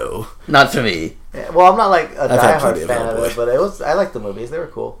 No. Not to me. Yeah, well, I'm not a diehard fan of of it, but I liked the movies. They were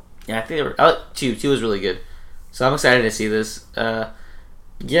cool. Yeah, I think they were. I like 2. 2 was really good. So I'm excited to see this.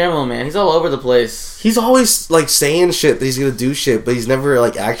 Guillermo, man, he's all over the place. He's always saying shit that he's gonna do shit, but he's never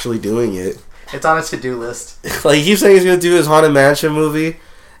actually doing it. It's on his to-do list. He keeps saying he's gonna do his Haunted Mansion movie,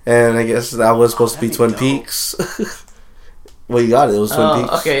 and I guess that was supposed to be Twin Peaks. Well, you got it. It was Twin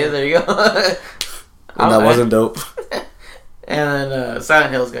Peaks. Okay, there you go. And that wasn't dope. And then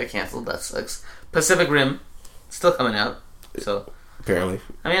Silent Hills got canceled. That sucks. Pacific Rim, still coming out. So apparently,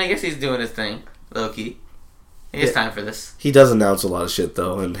 I mean, I guess he's doing his thing, low key. He has time for this. He does announce a lot of shit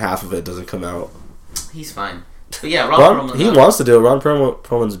though, and half of it doesn't come out. He's fine. But yeah, Ron Perlman. He wants to do it. Ron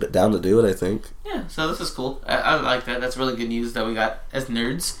Perlman's down to do it, I think. Yeah, so this is cool. I like that. That's really good news that we got as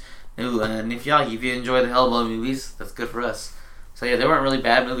nerds. And if you enjoy the Hellboy movies, that's good for us. So yeah, they weren't really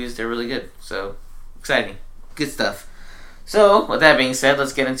bad movies. They're really good. So exciting, good stuff. So with that being said,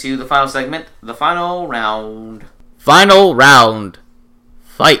 let's get into the final segment, the final round. Final round,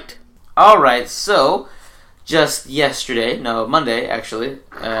 fight. All right. So just Monday actually.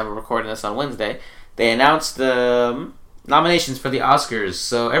 We're recording this on Wednesday. They announced the nominations for the Oscars.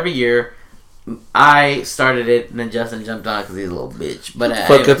 So every year, I started it, and then Justin jumped on because he's a little bitch. But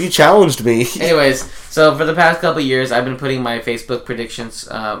fuck up, you challenged me. Anyways, so for the past couple of years, I've been putting my Facebook predictions,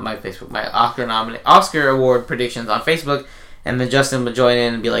 my Oscar award predictions on Facebook, and then Justin would join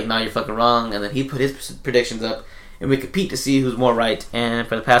in and be like, "No, you're fucking wrong," and then he put his predictions up, and we compete to see who's more right. And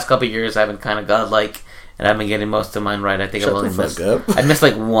for the past couple of years, I've been kind of godlike. And I've been getting most of mine right. I think I've only missed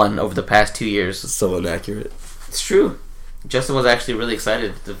one over the past 2 years. It's so inaccurate. It's true. Justin was actually really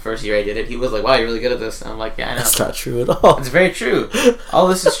excited the first year I did it. He was like, wow, you're really good at this. And I'm like, yeah, I know. That's not true at all. It's very true. All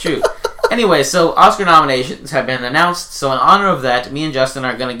this is true. Anyway, so Oscar nominations have been announced. So in honor of that, me and Justin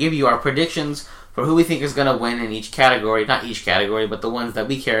are going to give you our predictions for who we think is going to win in each category. Not each category, but the ones that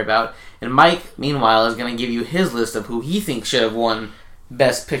we care about. And Mike, meanwhile, is going to give you his list of who he thinks should have won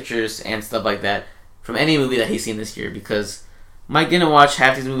Best Pictures and stuff like that from any movie that he's seen this year, because Mike didn't watch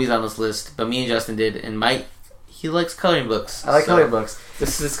half these movies on this list, but me and Justin did. And Mike, he likes coloring books. I like coloring books.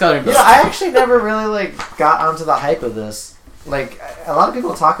 This is coloring books. You know, I actually never really got onto the hype of this. Like, a lot of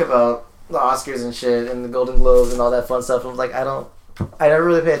people talk about the Oscars and shit and the Golden Globes and all that fun stuff. And I was like, I never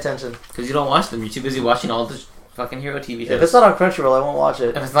really pay attention. Because you don't watch them. You're too busy watching all the fucking hero TV shows. If it's not on Crunchyroll, I won't watch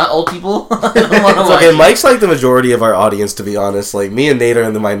it. If it's not old people, I don't want to watch okay, it. Mike's like the majority of our audience, to be honest. Like, me and Nate are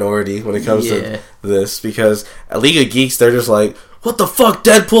in the minority when it comes to this. Because at League of Geeks, they're just like, what the fuck?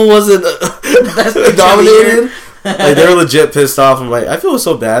 Deadpool wasn't nominated? Like, they're legit pissed off. I'm like, I feel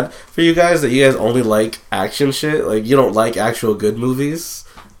so bad for you guys that you guys only like action shit. Like, you don't like actual good movies.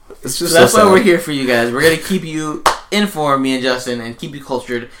 It's just so that's sad. why we're here for you guys. We're going to keep you informed, me and Justin, and keep you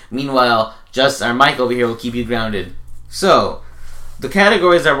cultured. Meanwhile, our Mike over here will keep you grounded. So, the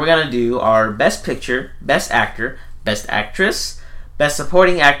categories that we're going to do are Best Picture, Best Actor, Best Actress, Best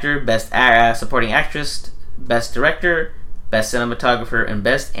Supporting Actor, Best Supporting Actress, Best Director, Best Cinematographer, and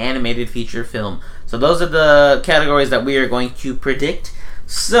Best Animated Feature Film. So those are the categories that we are going to predict.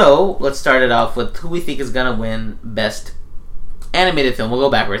 So, let's start it off with who we think is going to win Best Animated Film. We'll go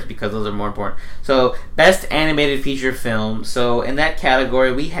backwards because those are more important. So, Best Animated Feature Film. So, in that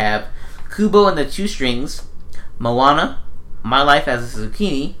category, we have Kubo and the Two Strings, Moana, My Life as a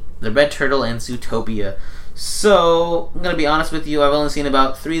Zucchini, The Red Turtle, and Zootopia. So, I'm going to be honest with you, I've only seen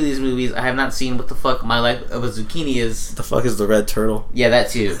about 3 of these movies. I have not seen what the fuck My Life of a Zucchini is. What the fuck is The Red Turtle? Yeah, that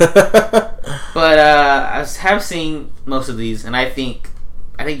too. But I have seen most of these, and I think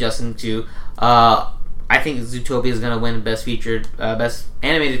Justin too. I think Zootopia is going to win Best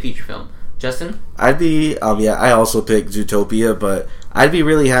Animated Feature Film. Justin? I'd be, I also picked Zootopia, but I'd be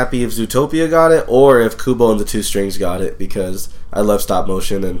really happy if Zootopia got it, or if Kubo and the Two Strings got it, because I love stop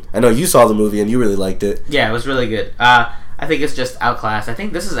motion, and I know you saw the movie and you really liked it. Yeah, it was really good. I think it's just outclassed. I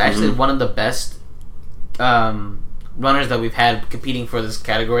think this is actually one of the best runners that we've had competing for this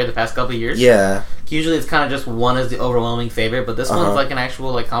category the past couple of years. Yeah. Usually it's kind of just one is the overwhelming favorite, but this one's like an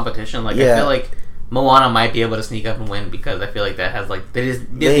actual competition. I feel like Moana might be able to sneak up and win because I feel like that has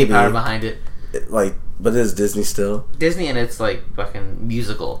Disney power behind it. But it is Disney still. Disney, and it's fucking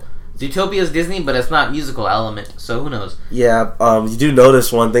musical. Zootopia is Disney, but it's not musical element, so who knows? Yeah, you do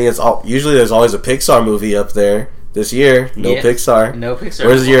notice one thing. Usually there's always a Pixar movie up there. This year, no Pixar. No Pixar.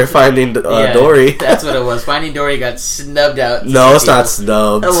 Where's your Finding Dory? That's what it was. Finding Dory got snubbed out. No, it's not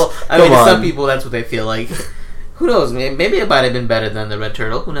snubbed. Oh, well, to some people, that's what they feel like. Who knows? Maybe it might have been better than The Red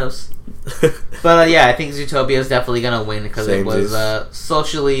Turtle. Who knows? But I think Zootopia is definitely gonna win because it was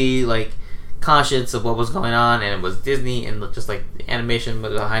socially conscious of what was going on, and it was Disney, and just the animation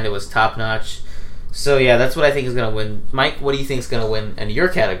behind it was top notch. So yeah, that's what I think is gonna win. Mike, what do you think is gonna win in your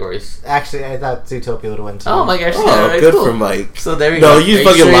categories? Actually, I thought Zootopia would win too. Oh, Mike actually got it. Good for Mike. So there you go. No, you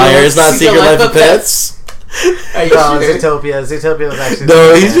fucking liar! It's not Secret Life of Pets. Are you sure? Zootopia was actually.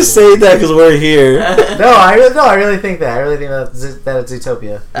 No, he's just saying that because we're here. I really think that. I really think that it's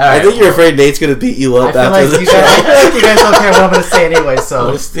Zootopia. Right, I think you're afraid Nate's gonna beat you up after this. I feel like you guys don't care what I'm gonna say anyway.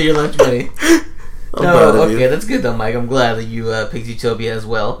 So steal your lunch money. Okay, that's good though, Mike. I'm glad that you picked Zootopia as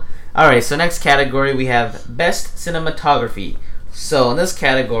well. Alright, so next category we have Best Cinematography. So in this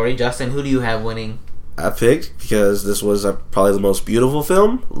category, Justin, who do you have winning? I picked, because this was probably the most beautiful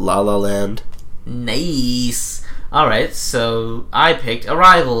film, La La Land. Nice. Alright, so I picked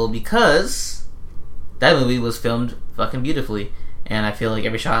Arrival because that movie was filmed fucking beautifully. And I feel like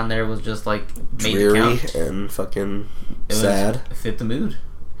every shot in there was just made dreary to count. And fucking sad. It fit the mood.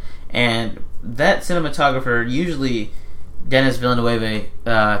 And that cinematographer, usually Denis Villeneuve,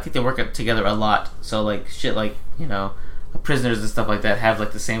 I think they work together a lot. So shit Prisoners and stuff like that have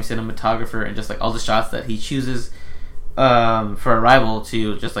the same cinematographer, and just all the shots that he chooses for Arrival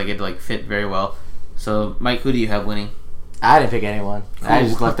to just it fit very well. So Mike, who do you have winning? I didn't pick anyone. Cool. I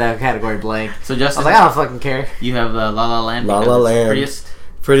just left that category blank. So Justin, I was I don't fucking care. You have La La Land. La La Land.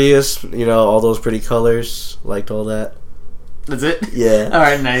 Prettiest. All those pretty colors. Liked all that. That's it? Yeah.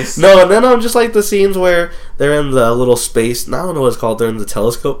 Alright, nice. No, and then just the scenes where they're in the little space. I don't know what it's called. They're in the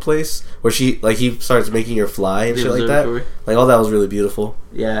telescope place where he starts making her fly and shit like that. All that was really beautiful.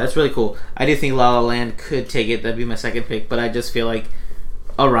 Yeah, that's really cool. I do think La La Land could take it. That'd be my second pick. But I just feel like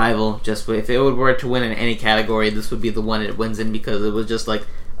Arrival, if it were to win in any category, this would be the one it wins in because it was just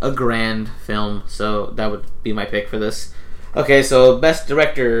a grand film. So that would be my pick for this. Okay, so Best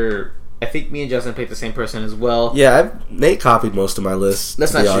Director. I think me and Justin picked the same person as well. Yeah, Nate copied most of my list.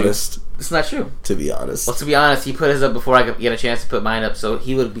 That's not true. Honest. It's not true. To be honest. Well, to be honest, he put his up before I could get a chance to put mine up, so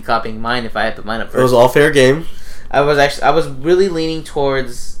he would be copying mine if I had put mine up first. It was all fair game. I was really leaning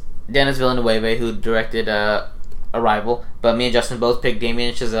towards Denis Villeneuve, who directed Arrival, but me and Justin both picked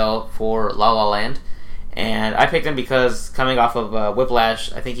Damien Chazelle for La La Land, And I picked him because coming off of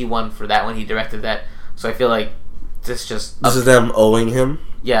Whiplash, I think he won for that one. He directed that. So I feel like this is them owing him.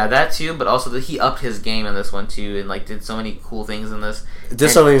 Yeah, that too, but also that he upped his game in this one too, and like did so many cool things in this. It did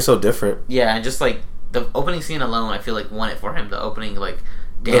something so different. Yeah, and just like the opening scene alone, I feel like won it for him. The opening like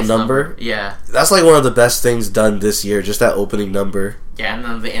dance the number. Yeah, that's like one of the best things done this year. Just that opening number. Yeah, and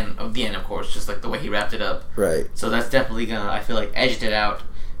then the end, of course, just like the way he wrapped it up. Right. So that's definitely gonna, I feel like, edged it out.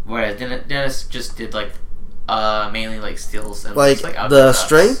 Whereas Dennis just did like mainly like stills and like, just, like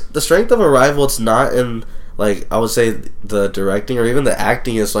the strength of Arrival. It's not in, like, I would say the directing or even the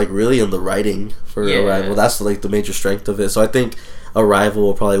acting is like really in the writing for Arrival. That's like the major strength of it. So I think Arrival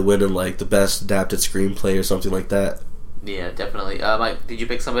will probably win in like the best adapted screenplay or something like that. Yeah, definitely. Mike, did you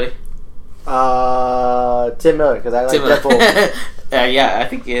pick somebody? Tim Miller, because I like Deadpool. Yeah, I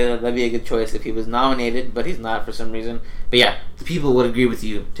think that'd be a good choice if he was nominated, but he's not for some reason. But yeah, the people would agree with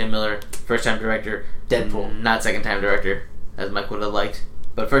you. Tim Miller, first-time director. Deadpool. Not second-time director, as Mike would have liked.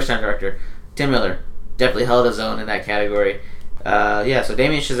 But first-time director. Tim Miller definitely held his own in that category. So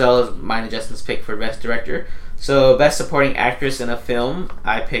Damien Chazelle is mine and Justin's pick for Best Director. So Best Supporting Actress in a Film,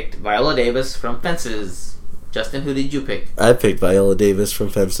 I picked Viola Davis from Fences. Justin, who did you pick? I picked Viola Davis from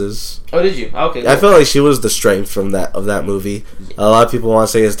Fences. Oh, did you? Okay, cool. I felt like she was the strength of that movie. A lot of people want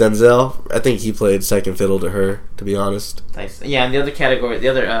to say it's Denzel. I think he played second fiddle to her, to be honest. Nice. Yeah, and the other category, the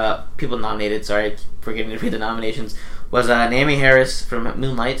other people nominated, sorry, forgetting to read the nominations, was Naomi Harris from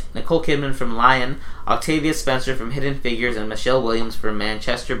Moonlight, Nicole Kidman from Lion, Octavia Spencer from Hidden Figures, and Michelle Williams from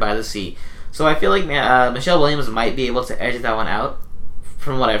Manchester by the Sea. So I feel like Michelle Williams might be able to edge that one out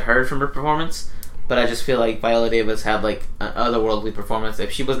from what I've heard from her performance. But I just feel like Viola Davis had like an otherworldly performance.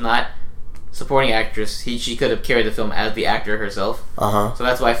 If she was not supporting actress, she could have carried the film as the actor herself. So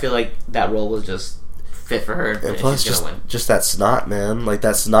that's why I feel like that role was just fit for her. And plus, just that snot, man. Like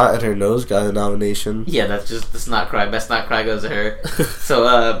that snot in her nose got a nomination. Yeah, that's just the snot cry. Best snot cry goes to her.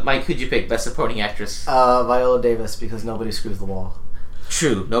 So, Mike, who'd you pick? Best supporting actress? Viola Davis, because nobody screws the wall.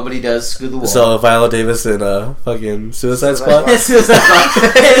 True, nobody does screw the wall. So Viola Davis in fucking Suicide Squad. Suicide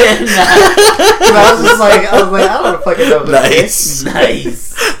Squad. I was just like, I don't want to fucking know. Nice.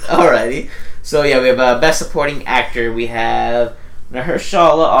 Alrighty. So yeah, we have Best Supporting Actor. We have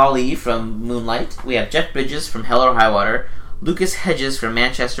Mahershala Ali from Moonlight. We have Jeff Bridges from Hell or High Water. Lucas Hedges from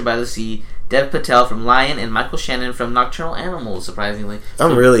Manchester by the Sea. Dev Patel from Lion, and Michael Shannon from Nocturnal Animals. Surprisingly,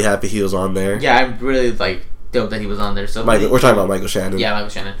 I'm really happy he was on there. Yeah, I'm really dope that he was on there. So we're talking about Michael Shannon. Yeah, Michael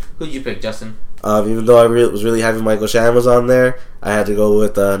Shannon. Who'd you pick, Justin? Even though I was really happy Michael Shannon was on there, I had to go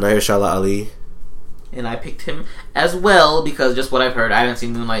with Mahershala Ali. And I picked him as well because just what I've heard. I haven't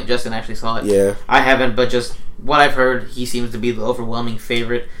seen Moonlight. Justin actually saw it. Yeah. I haven't, but just what I've heard, he seems to be the overwhelming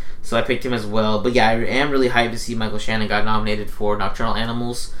favorite. So I picked him as well. But yeah, I am really hyped to see Michael Shannon got nominated for Nocturnal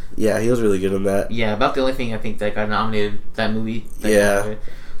Animals. Yeah, he was really good in that. Yeah, about the only thing I think that got nominated, that movie. Yeah.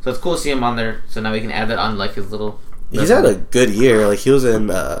 So it's cool to see him on there. So now we can add that on like his little... He's had a good year. Like, he was in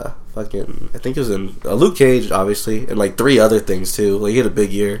I think he was in Luke Cage, obviously, and like 3 other things too. Like, he had a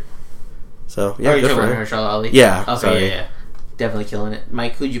big year. So yeah, good for him. Mahershala Ali. Yeah. Okay. Sorry. Yeah. Definitely killing it.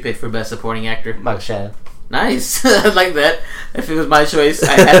 Mike, who'd you pick for Best Supporting Actor? Michael Shannon. Nice. I like that. If it was my choice,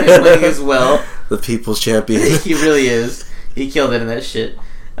 I had him winning as well. The people's champion. He really is. He killed it in that shit.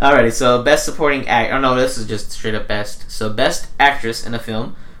 Alrighty, so Best Supporting Act. Oh no, this is just straight up Best. So Best Actress in a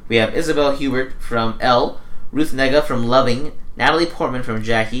Film. We have Isabelle Huppert from Elle, Ruth Negga from Loving, Natalie Portman from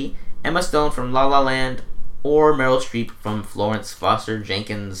Jackie, Emma Stone from La La Land, or Meryl Streep from Florence Foster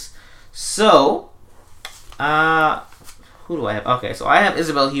Jenkins. So, who do I have? Okay, so I have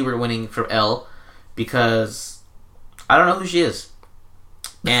Isabelle Huppert winning for Elle because I don't know who she is.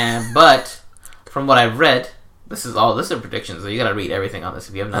 But from what I've read, this are predictions, so you gotta read everything on this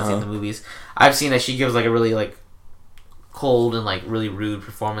if you have not seen the movies. I've seen that she gives like a really like cold and like really rude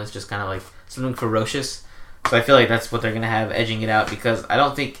performance, just kind of like something ferocious. So I feel like that's what they're gonna have edging it out because I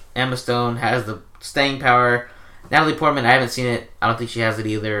don't think Emma Stone has the staying power. Natalie Portman, I haven't seen it. I don't think she has it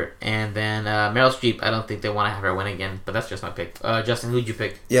either. And then Meryl Streep, I don't think they want to have her win again. But that's just my pick. Justin, who'd you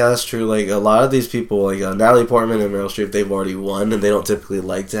pick? Yeah, that's true. Like a lot of these people, like Natalie Portman and Meryl Streep, they've already won, and they don't typically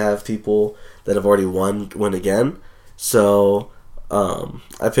like to have people that have already won win again. So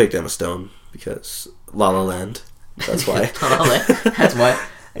I picked Emma Stone because La La Land. That's why. La La Land. That's why.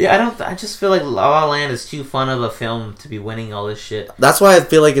 Yeah, I just feel like La La Land is too fun of a film to be winning all this shit. That's why I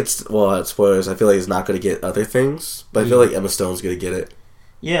feel like spoilers. I feel like it's not going to get other things, but I feel like Emma Stone's going to get it.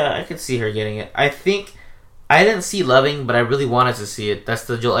 Yeah, I could see her getting it. I think I didn't see Loving, but I really wanted to see it. That's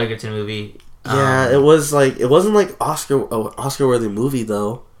the Joel Edgerton movie. Yeah, it wasn't like Oscar worthy movie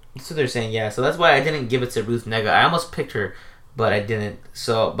though. That's what they're saying. Yeah, so that's why I didn't give it to Ruth Negga. I almost picked her, but I didn't.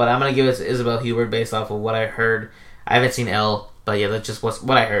 So, but I'm gonna give it to Isabel Huber based off of what I heard. I haven't seen Elle, but yeah, that's just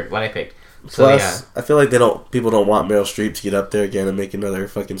what I heard, what I picked. So, plus, I feel like people don't want Meryl Streep to get up there again and make another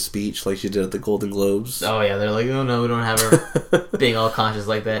fucking speech like she did at the Golden Globes. Oh yeah, they're like, oh no, we don't have her being all conscious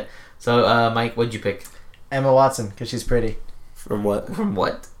like that. So, Mike, what'd you pick? Emma Watson, because she's pretty. From what? From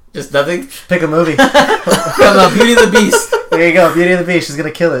what? Just nothing? Pick a movie. From Beauty and the Beast. There you go, Beauty and the Beast. She's gonna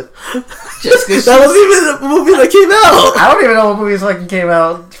kill it. Just because that wasn't even a movie that came out. I don't even know what movies fucking came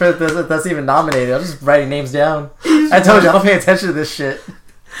out for this, that's even nominated. I'm just writing names down. I told you, I don't pay attention to this shit.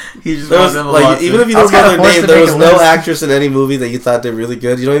 He just even if you don't know her name, there was no actress in any movie that you thought did really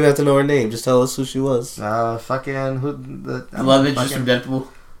good. You don't even have to know her name. Just tell us who she was. Fucking who? Love interest from Deadpool.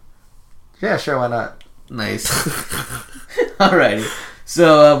 Yeah, sure, why not? Nice. Alrighty.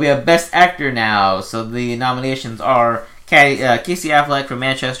 So we have Best Actor now. So the nominations are Casey Affleck from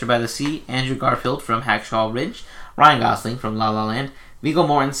Manchester by the Sea, Andrew Garfield from Hacksaw Ridge, Ryan Gosling from La La Land, Viggo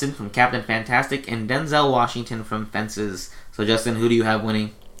Mortensen from Captain Fantastic, and Denzel Washington from Fences. So Justin, who do you have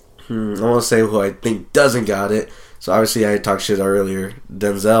winning? I want to say who I think doesn't got it. So obviously I talked shit earlier,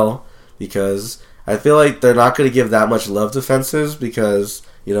 Denzel, because I feel like they're not going to give that much love to Fences because,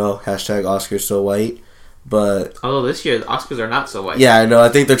 hashtag Oscars so white. But although this year the Oscars are not so white. Yeah, I know. I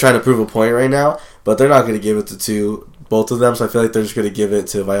think they're trying to prove a point right now, but they're not going to give it to both of them. So I feel like they're just going to give it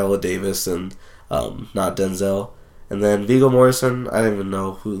to Viola Davis and not Denzel. And then Viggo Mortensen, I don't even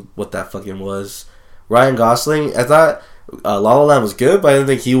know what that fucking was. Ryan Gosling, I thought La La Land was good, but I didn't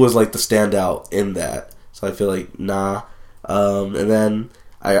think he was like the standout in that. So I feel like nah. And then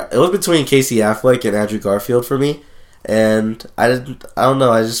it was between Casey Affleck and Andrew Garfield for me. And I don't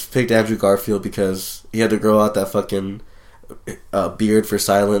know, I just picked Andrew Garfield because he had to grow out that fucking beard for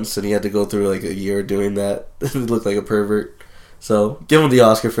Silence, and he had to go through like a year doing that. He looked like a pervert. So give him the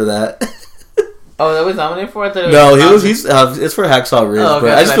Oscar for that. Oh, that was nominated for it? No, he's it's for Hacksaw Ridge. Oh, okay,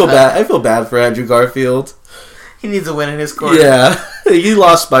 but I just feel bad. I feel bad for Andrew Garfield. He needs a win in his corner. Yeah, he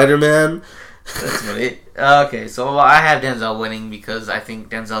lost Spider-Man. That's what it. Okay, so I have Denzel winning because I think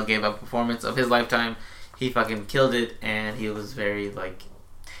Denzel gave a performance of his lifetime. He fucking killed it, and he was very,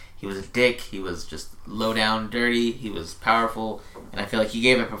 he was a dick, he was just low down, dirty, he was powerful, and I feel like he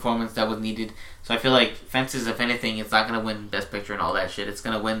gave a performance that was needed. So I feel like Fences, if anything, it's not going to win Best Picture and all that shit. It's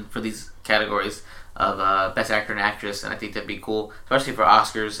going to win for these categories of Best Actor and Actress, and I think that'd be cool, especially for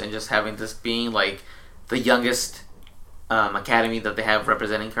Oscars, and just having this being, the youngest academy that they have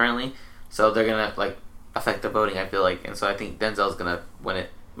representing currently. So they're going to, affect the voting, I feel like, and so I think Denzel's going to win it.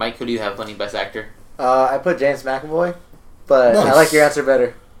 Mike, who do you have winning Best Actor? I put James McAvoy, but nice. I like your answer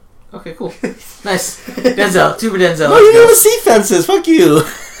better. Okay, cool. Nice. Denzel. 2 for Denzel. No, you never see Fences. Fuck you.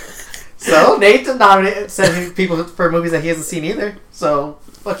 So, Nate said people for movies that he hasn't seen either. So,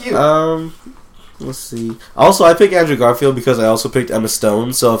 fuck you. Let's see. Also, I picked Andrew Garfield because I also picked Emma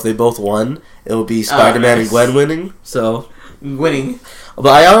Stone. So, if they both won, it would be Spider-Man and Gwen winning. So, winning. But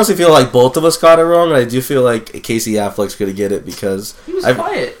I honestly feel like both of us got it wrong. And I do feel like Casey Affleck's going to get it because he was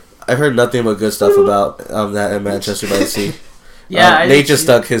quiet. I've heard nothing but good stuff about that in Manchester by the Sea. Yeah, Nate just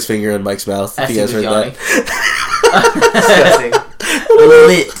stuck his finger in Mike's mouth. If you guys heard that.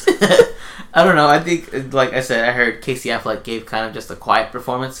 Lit. I don't know. I think, like I said, I heard Casey Affleck gave kind of just a quiet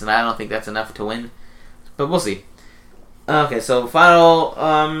performance, and I don't think that's enough to win. But we'll see. Okay, so final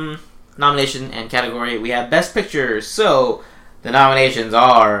nomination and category. We have Best Picture. So the nominations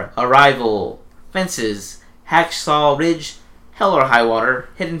are Arrival, Fences, Hacksaw Ridge, Hell or High Water,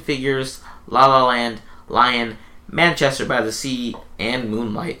 Hidden Figures, La La Land, Lion, Manchester by the Sea, and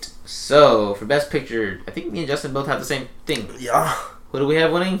Moonlight. So, for Best Picture, I think me and Justin both have the same thing. Yeah. What do we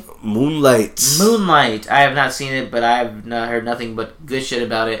have winning? Moonlight. Moonlight. I have not seen it, but I've heard nothing but good shit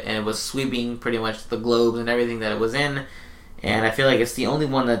about it, and it was sweeping pretty much the globes and everything that it was in. And I feel like it's the only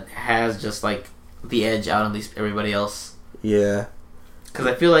one that has just, the edge out on everybody else. Yeah. Because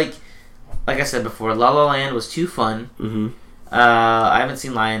I feel like I said before, La La Land was too fun. Mm-hmm. I haven't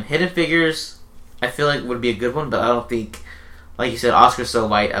seen Lion. Hidden Figures, I feel like would be a good one, but I don't think, like you said, Oscar's so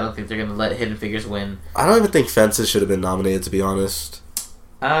white, I don't think they're going to let Hidden Figures win. I don't even think Fences should have been nominated, to be honest.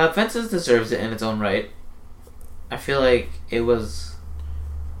 Fences deserves it in its own right. I feel like it was...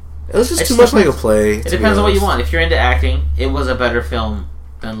 It was just too much like a play. It depends on what you want. If you're into acting, it was a better film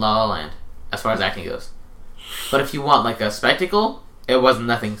than La La Land, as far as acting goes. But if you want, a spectacle, it was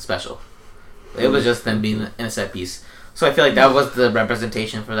nothing special. It was just them being in a set piece. So I feel like that was the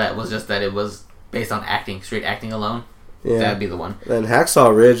representation for that, was just that it was based on acting, straight acting alone. Yeah. That'd be the one. Then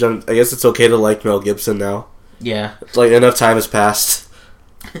Hacksaw Ridge, I guess it's okay to like Mel Gibson now. Yeah. It's enough time has passed.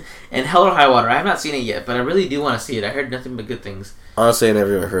 And Hell or High Water. I have not seen it yet, but I really do want to see it. I heard nothing but good things. Honestly, I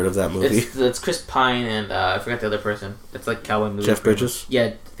never even heard of that movie. It's Chris Pine and I forgot the other person. It's like cowboy movie. Jeff Bridges? Yeah,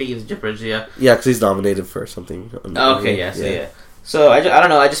 I think it was Jeff Bridges, yeah. Yeah, because he's nominated for something. Okay, yeah. So, I don't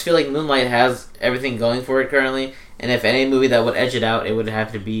know, I just feel like Moonlight has everything going for it currently, and if any movie that would edge it out, it would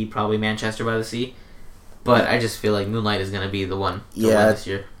have to be probably Manchester by the Sea. But I just feel like Moonlight is going to be the one to win this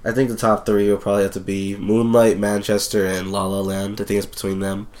year. I think the top 3 will probably have to be Moonlight, Manchester, and La La Land. I think it's between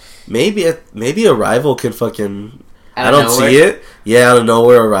them. Maybe Arrival can fucking... I don't see it. Yeah, out of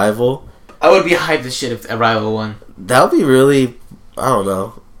nowhere, Arrival. I would be hyped as shit if Arrival won. That would be really... I don't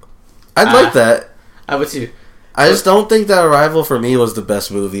know. I'd like that. I would too. I just don't think that Arrival for me was the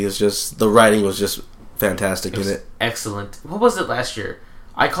best movie. It's just... The writing was just fantastic in it. Excellent. What was it last year?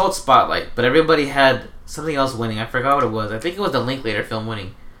 I called Spotlight, but everybody had something else winning. I forgot what it was. I think it was the Linklater film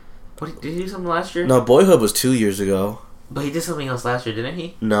winning. Did he do something last year? No, Boyhood was 2 years ago. But he did something else last year, didn't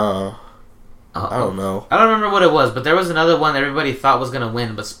he? No. I don't know. I don't remember what it was, but there was another one that everybody thought was going to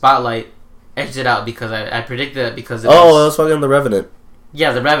win, but Spotlight edged it out because I predicted it because it was fucking The Revenant.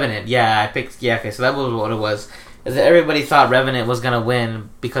 Yeah, The Revenant. Yeah, I picked... Yeah, okay, so that was what it was. Is that everybody thought Revenant was going to win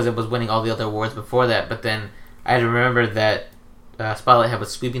because it was winning all the other awards before that, but then I remember that Spotlight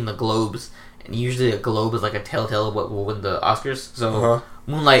was sweeping the Globes, and usually a Globe is like a telltale of what will win the Oscars, so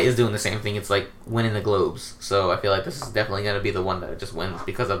Moonlight is doing the same thing. It's like winning the Globes, so I feel like this is definitely going to be the one that just wins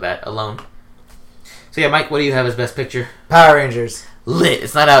because of that alone. So yeah, Mike, what do you have as Best Picture? Power Rangers. Lit.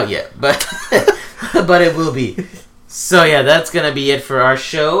 It's not out yet, but but it will be. So yeah, that's going to be it for our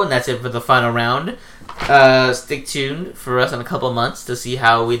show, and that's it for the final round. Stick tuned for us in a couple months to see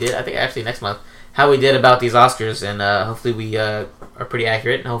how we did. I think actually next month. How we did about these Oscars, and hopefully we are pretty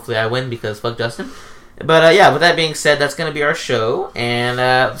accurate, and hopefully I win because fuck Justin. But yeah, with that being said, that's going to be our show, and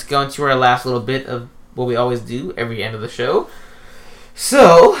let's go into our last little bit of what we always do every end of the show.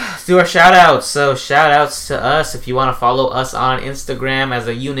 So, let's do our shout-outs. So, shout-outs to us. If you want to follow us on Instagram as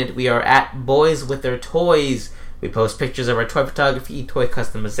a unit, we are at Boys With Their Toys. We post pictures of our toy photography, toy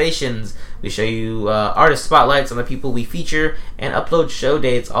customizations. We show you artist spotlights on the people we feature, and upload show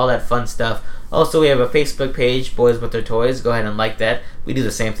dates, all that fun stuff. Also, we have a Facebook page, Boys With Their Toys. Go ahead and like that. We do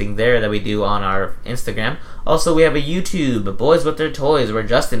the same thing there that we do on our Instagram. Also, we have a YouTube, Boys With Their Toys, where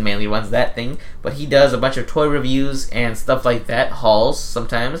Justin mainly runs that thing, but he does a bunch of toy reviews and stuff like that, hauls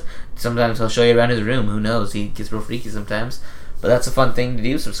sometimes. Sometimes he'll show you around his room. Who knows? He gets real freaky sometimes. But that's a fun thing to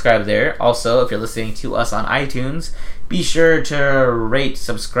do. Subscribe there. Also, if you're listening to us on iTunes, be sure to rate,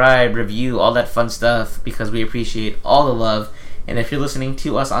 subscribe, review, all that fun stuff, because we appreciate all the love. And if you're listening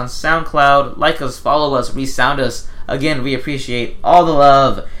to us on SoundCloud, like us, follow us, resound us. Again, we appreciate all the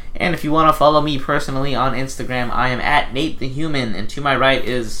love. And if you want to follow me personally on Instagram, I am at Nate the Human, and to my right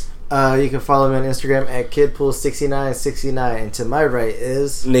is... you can follow me on Instagram at KidPool6969, and to my right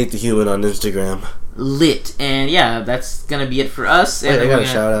is... Nate the Human on Instagram. Lit. And yeah, that's gonna be it for us. And I got a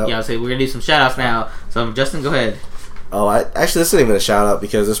shout out. Yeah, I'll say we're gonna do some shout outs now. So Justin, go ahead. Actually, this isn't even a shout out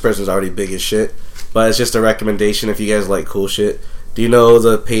because this person's already big as shit. But it's just a recommendation if you guys like cool shit. Do you know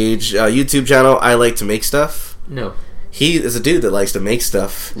the page, YouTube channel, I Like to Make Stuff? No. He is a dude that likes to make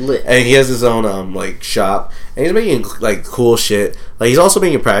stuff. Lit. And he has his own shop, and he's making like cool shit. Like he's also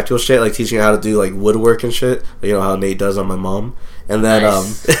making practical shit, like teaching how to do like woodwork and shit. You know how Nate does on my mom. And then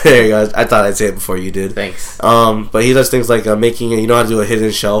nice. There you go. I thought I'd say it before you did. Thanks. But he does things like making, you know how to do a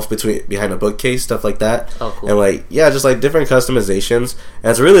hidden shelf behind a bookcase, stuff like that. Oh, cool. And just like different customizations.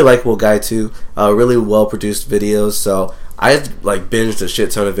 And it's a really likable guy too. Really well produced videos. So I binged a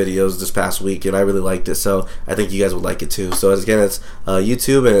shit ton of videos this past week, and I really liked it. So I think you guys would like it too. So again, it's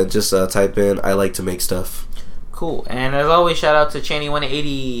YouTube, and just type in I Like to Make Stuff. Cool. And as always, shout out to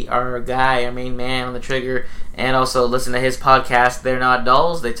Chaney180, our guy, our main man on the trigger, and also listen to his podcast, They're Not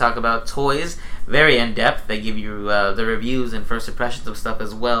Dolls. They talk about toys, very in-depth. They give you the reviews and first impressions of stuff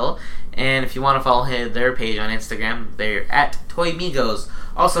as well. And if you want to follow their page on Instagram, they're at Toy Migos.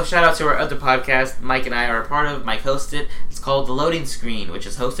 Also, shout out to our other podcast Mike and I are a part of. Mike hosts it. It's called The Loading Screen, which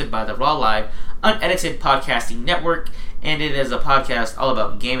is hosted by the Raw Live Unedited Podcasting Network. And it is a podcast all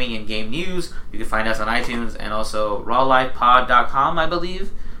about gaming and game news. You can find us on iTunes and also rawlivepod.com, I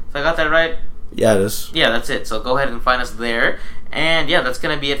believe. If I got that right? Yeah, it is. Yeah, that's it. So go ahead and find us there. And yeah, that's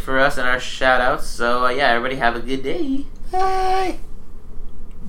going to be it for us and our shout outs. So yeah, everybody have a good day. Bye.